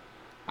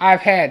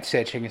 I've had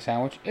said chicken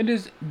sandwich. It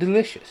is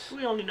delicious.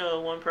 We only know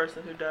one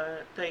person who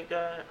died. Thank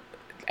God.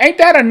 Ain't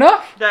that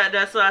enough?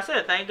 That's what I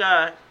said. Thank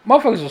God.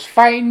 Motherfuckers was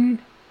fighting.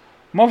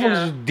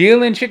 Motherfuckers was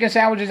dealing chicken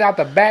sandwiches out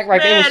the back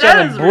like they were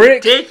selling that is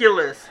bricks.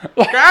 Ridiculous.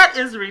 That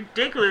is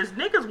ridiculous.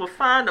 Niggas will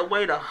find a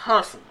way to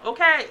hustle.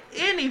 Okay?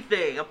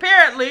 Anything.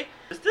 Apparently.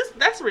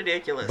 That's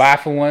ridiculous. Buy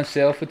for one,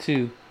 sell for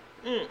two.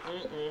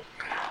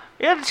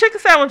 Yeah, the chicken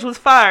sandwich was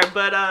fire,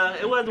 but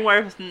it wasn't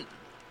worth,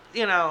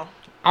 you know.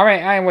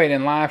 I ain't waiting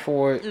in line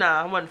for it.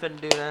 Nah, I wasn't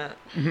finna do that.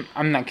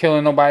 I'm not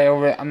killing nobody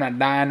over it. I'm not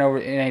dying over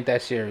it. It ain't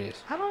that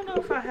serious. I don't know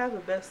if I have the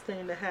best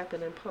thing to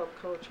happen in pop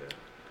culture.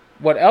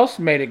 What else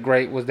made it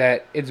great was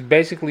that it's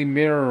basically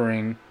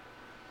mirroring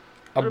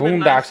a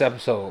Boondocks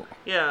episode.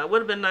 Yeah, it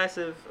would have been nice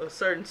if a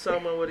certain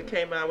someone would have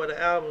came out with an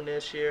album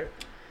this year.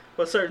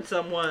 Or certain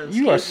someone.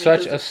 You are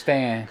such a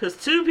stan. Because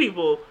two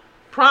people,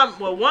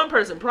 one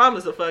person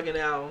promised a fucking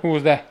album. Who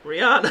was that?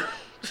 Rihanna.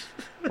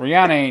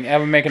 Rihanna ain't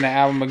ever making an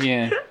album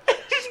again.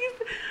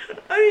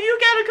 I mean, you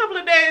got a couple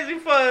of days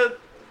before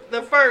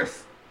the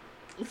first.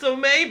 So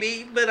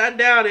maybe, but I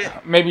doubt it.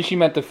 Maybe she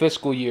meant the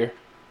fiscal year.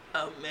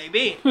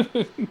 Maybe.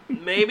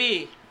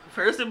 Maybe.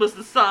 First it was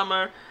the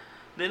summer.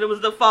 Then it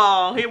was the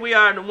fall. Here we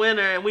are in the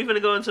winter. And we're going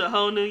to go into a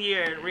whole new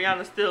year. And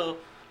Rihanna still...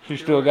 She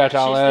still got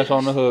y'all ass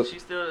on the hook.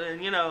 She's still,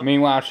 and, you know...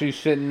 Meanwhile, she's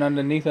sitting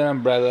underneath an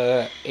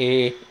umbrella.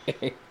 You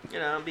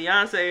know,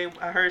 Beyonce,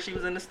 I heard she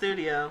was in the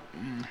studio.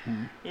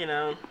 You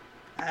know...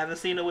 I haven't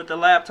seen her with the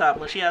laptop.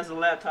 When she has a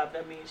laptop,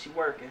 that means she's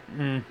working.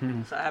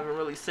 So I haven't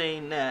really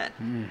seen that.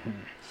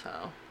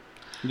 So,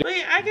 but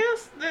yeah, I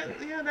guess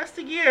that's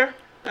the year.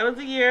 That was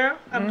the year.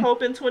 I'm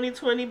hoping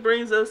 2020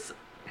 brings us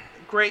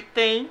great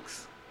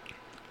things,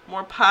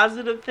 more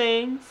positive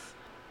things.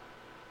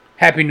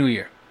 Happy New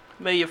Year.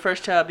 May your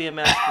first child be a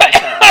masculine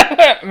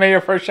child. May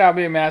your first child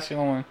be a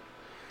masculine.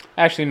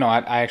 Actually, no.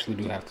 I actually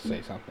do have to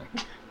say something.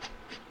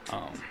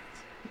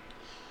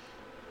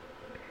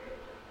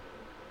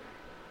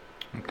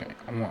 Okay,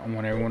 I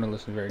want everyone to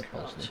listen very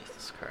closely. Oh,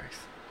 Jesus Christ.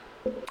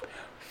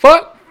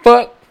 Fuck,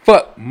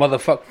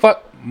 motherfuck,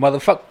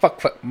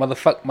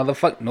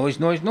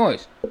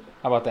 noise.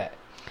 How about that?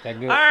 That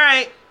good? All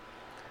right.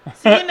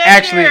 See you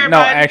next year,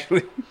 everybody.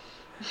 Actually,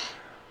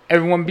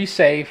 everyone be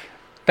safe.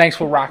 Thanks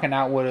for rocking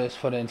out with us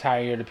for the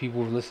entire year. The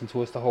people who listened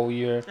to us the whole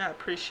year. I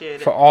appreciate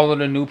it. For all of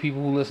the new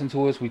people who listen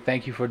to us, we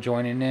thank you for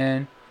joining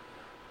in.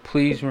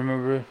 Please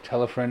remember,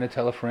 tell a friend to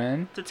tell a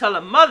friend. To tell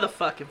a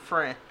motherfucking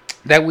friend.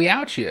 That we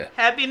out here.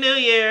 Happy New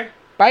Year.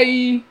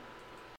 Bye.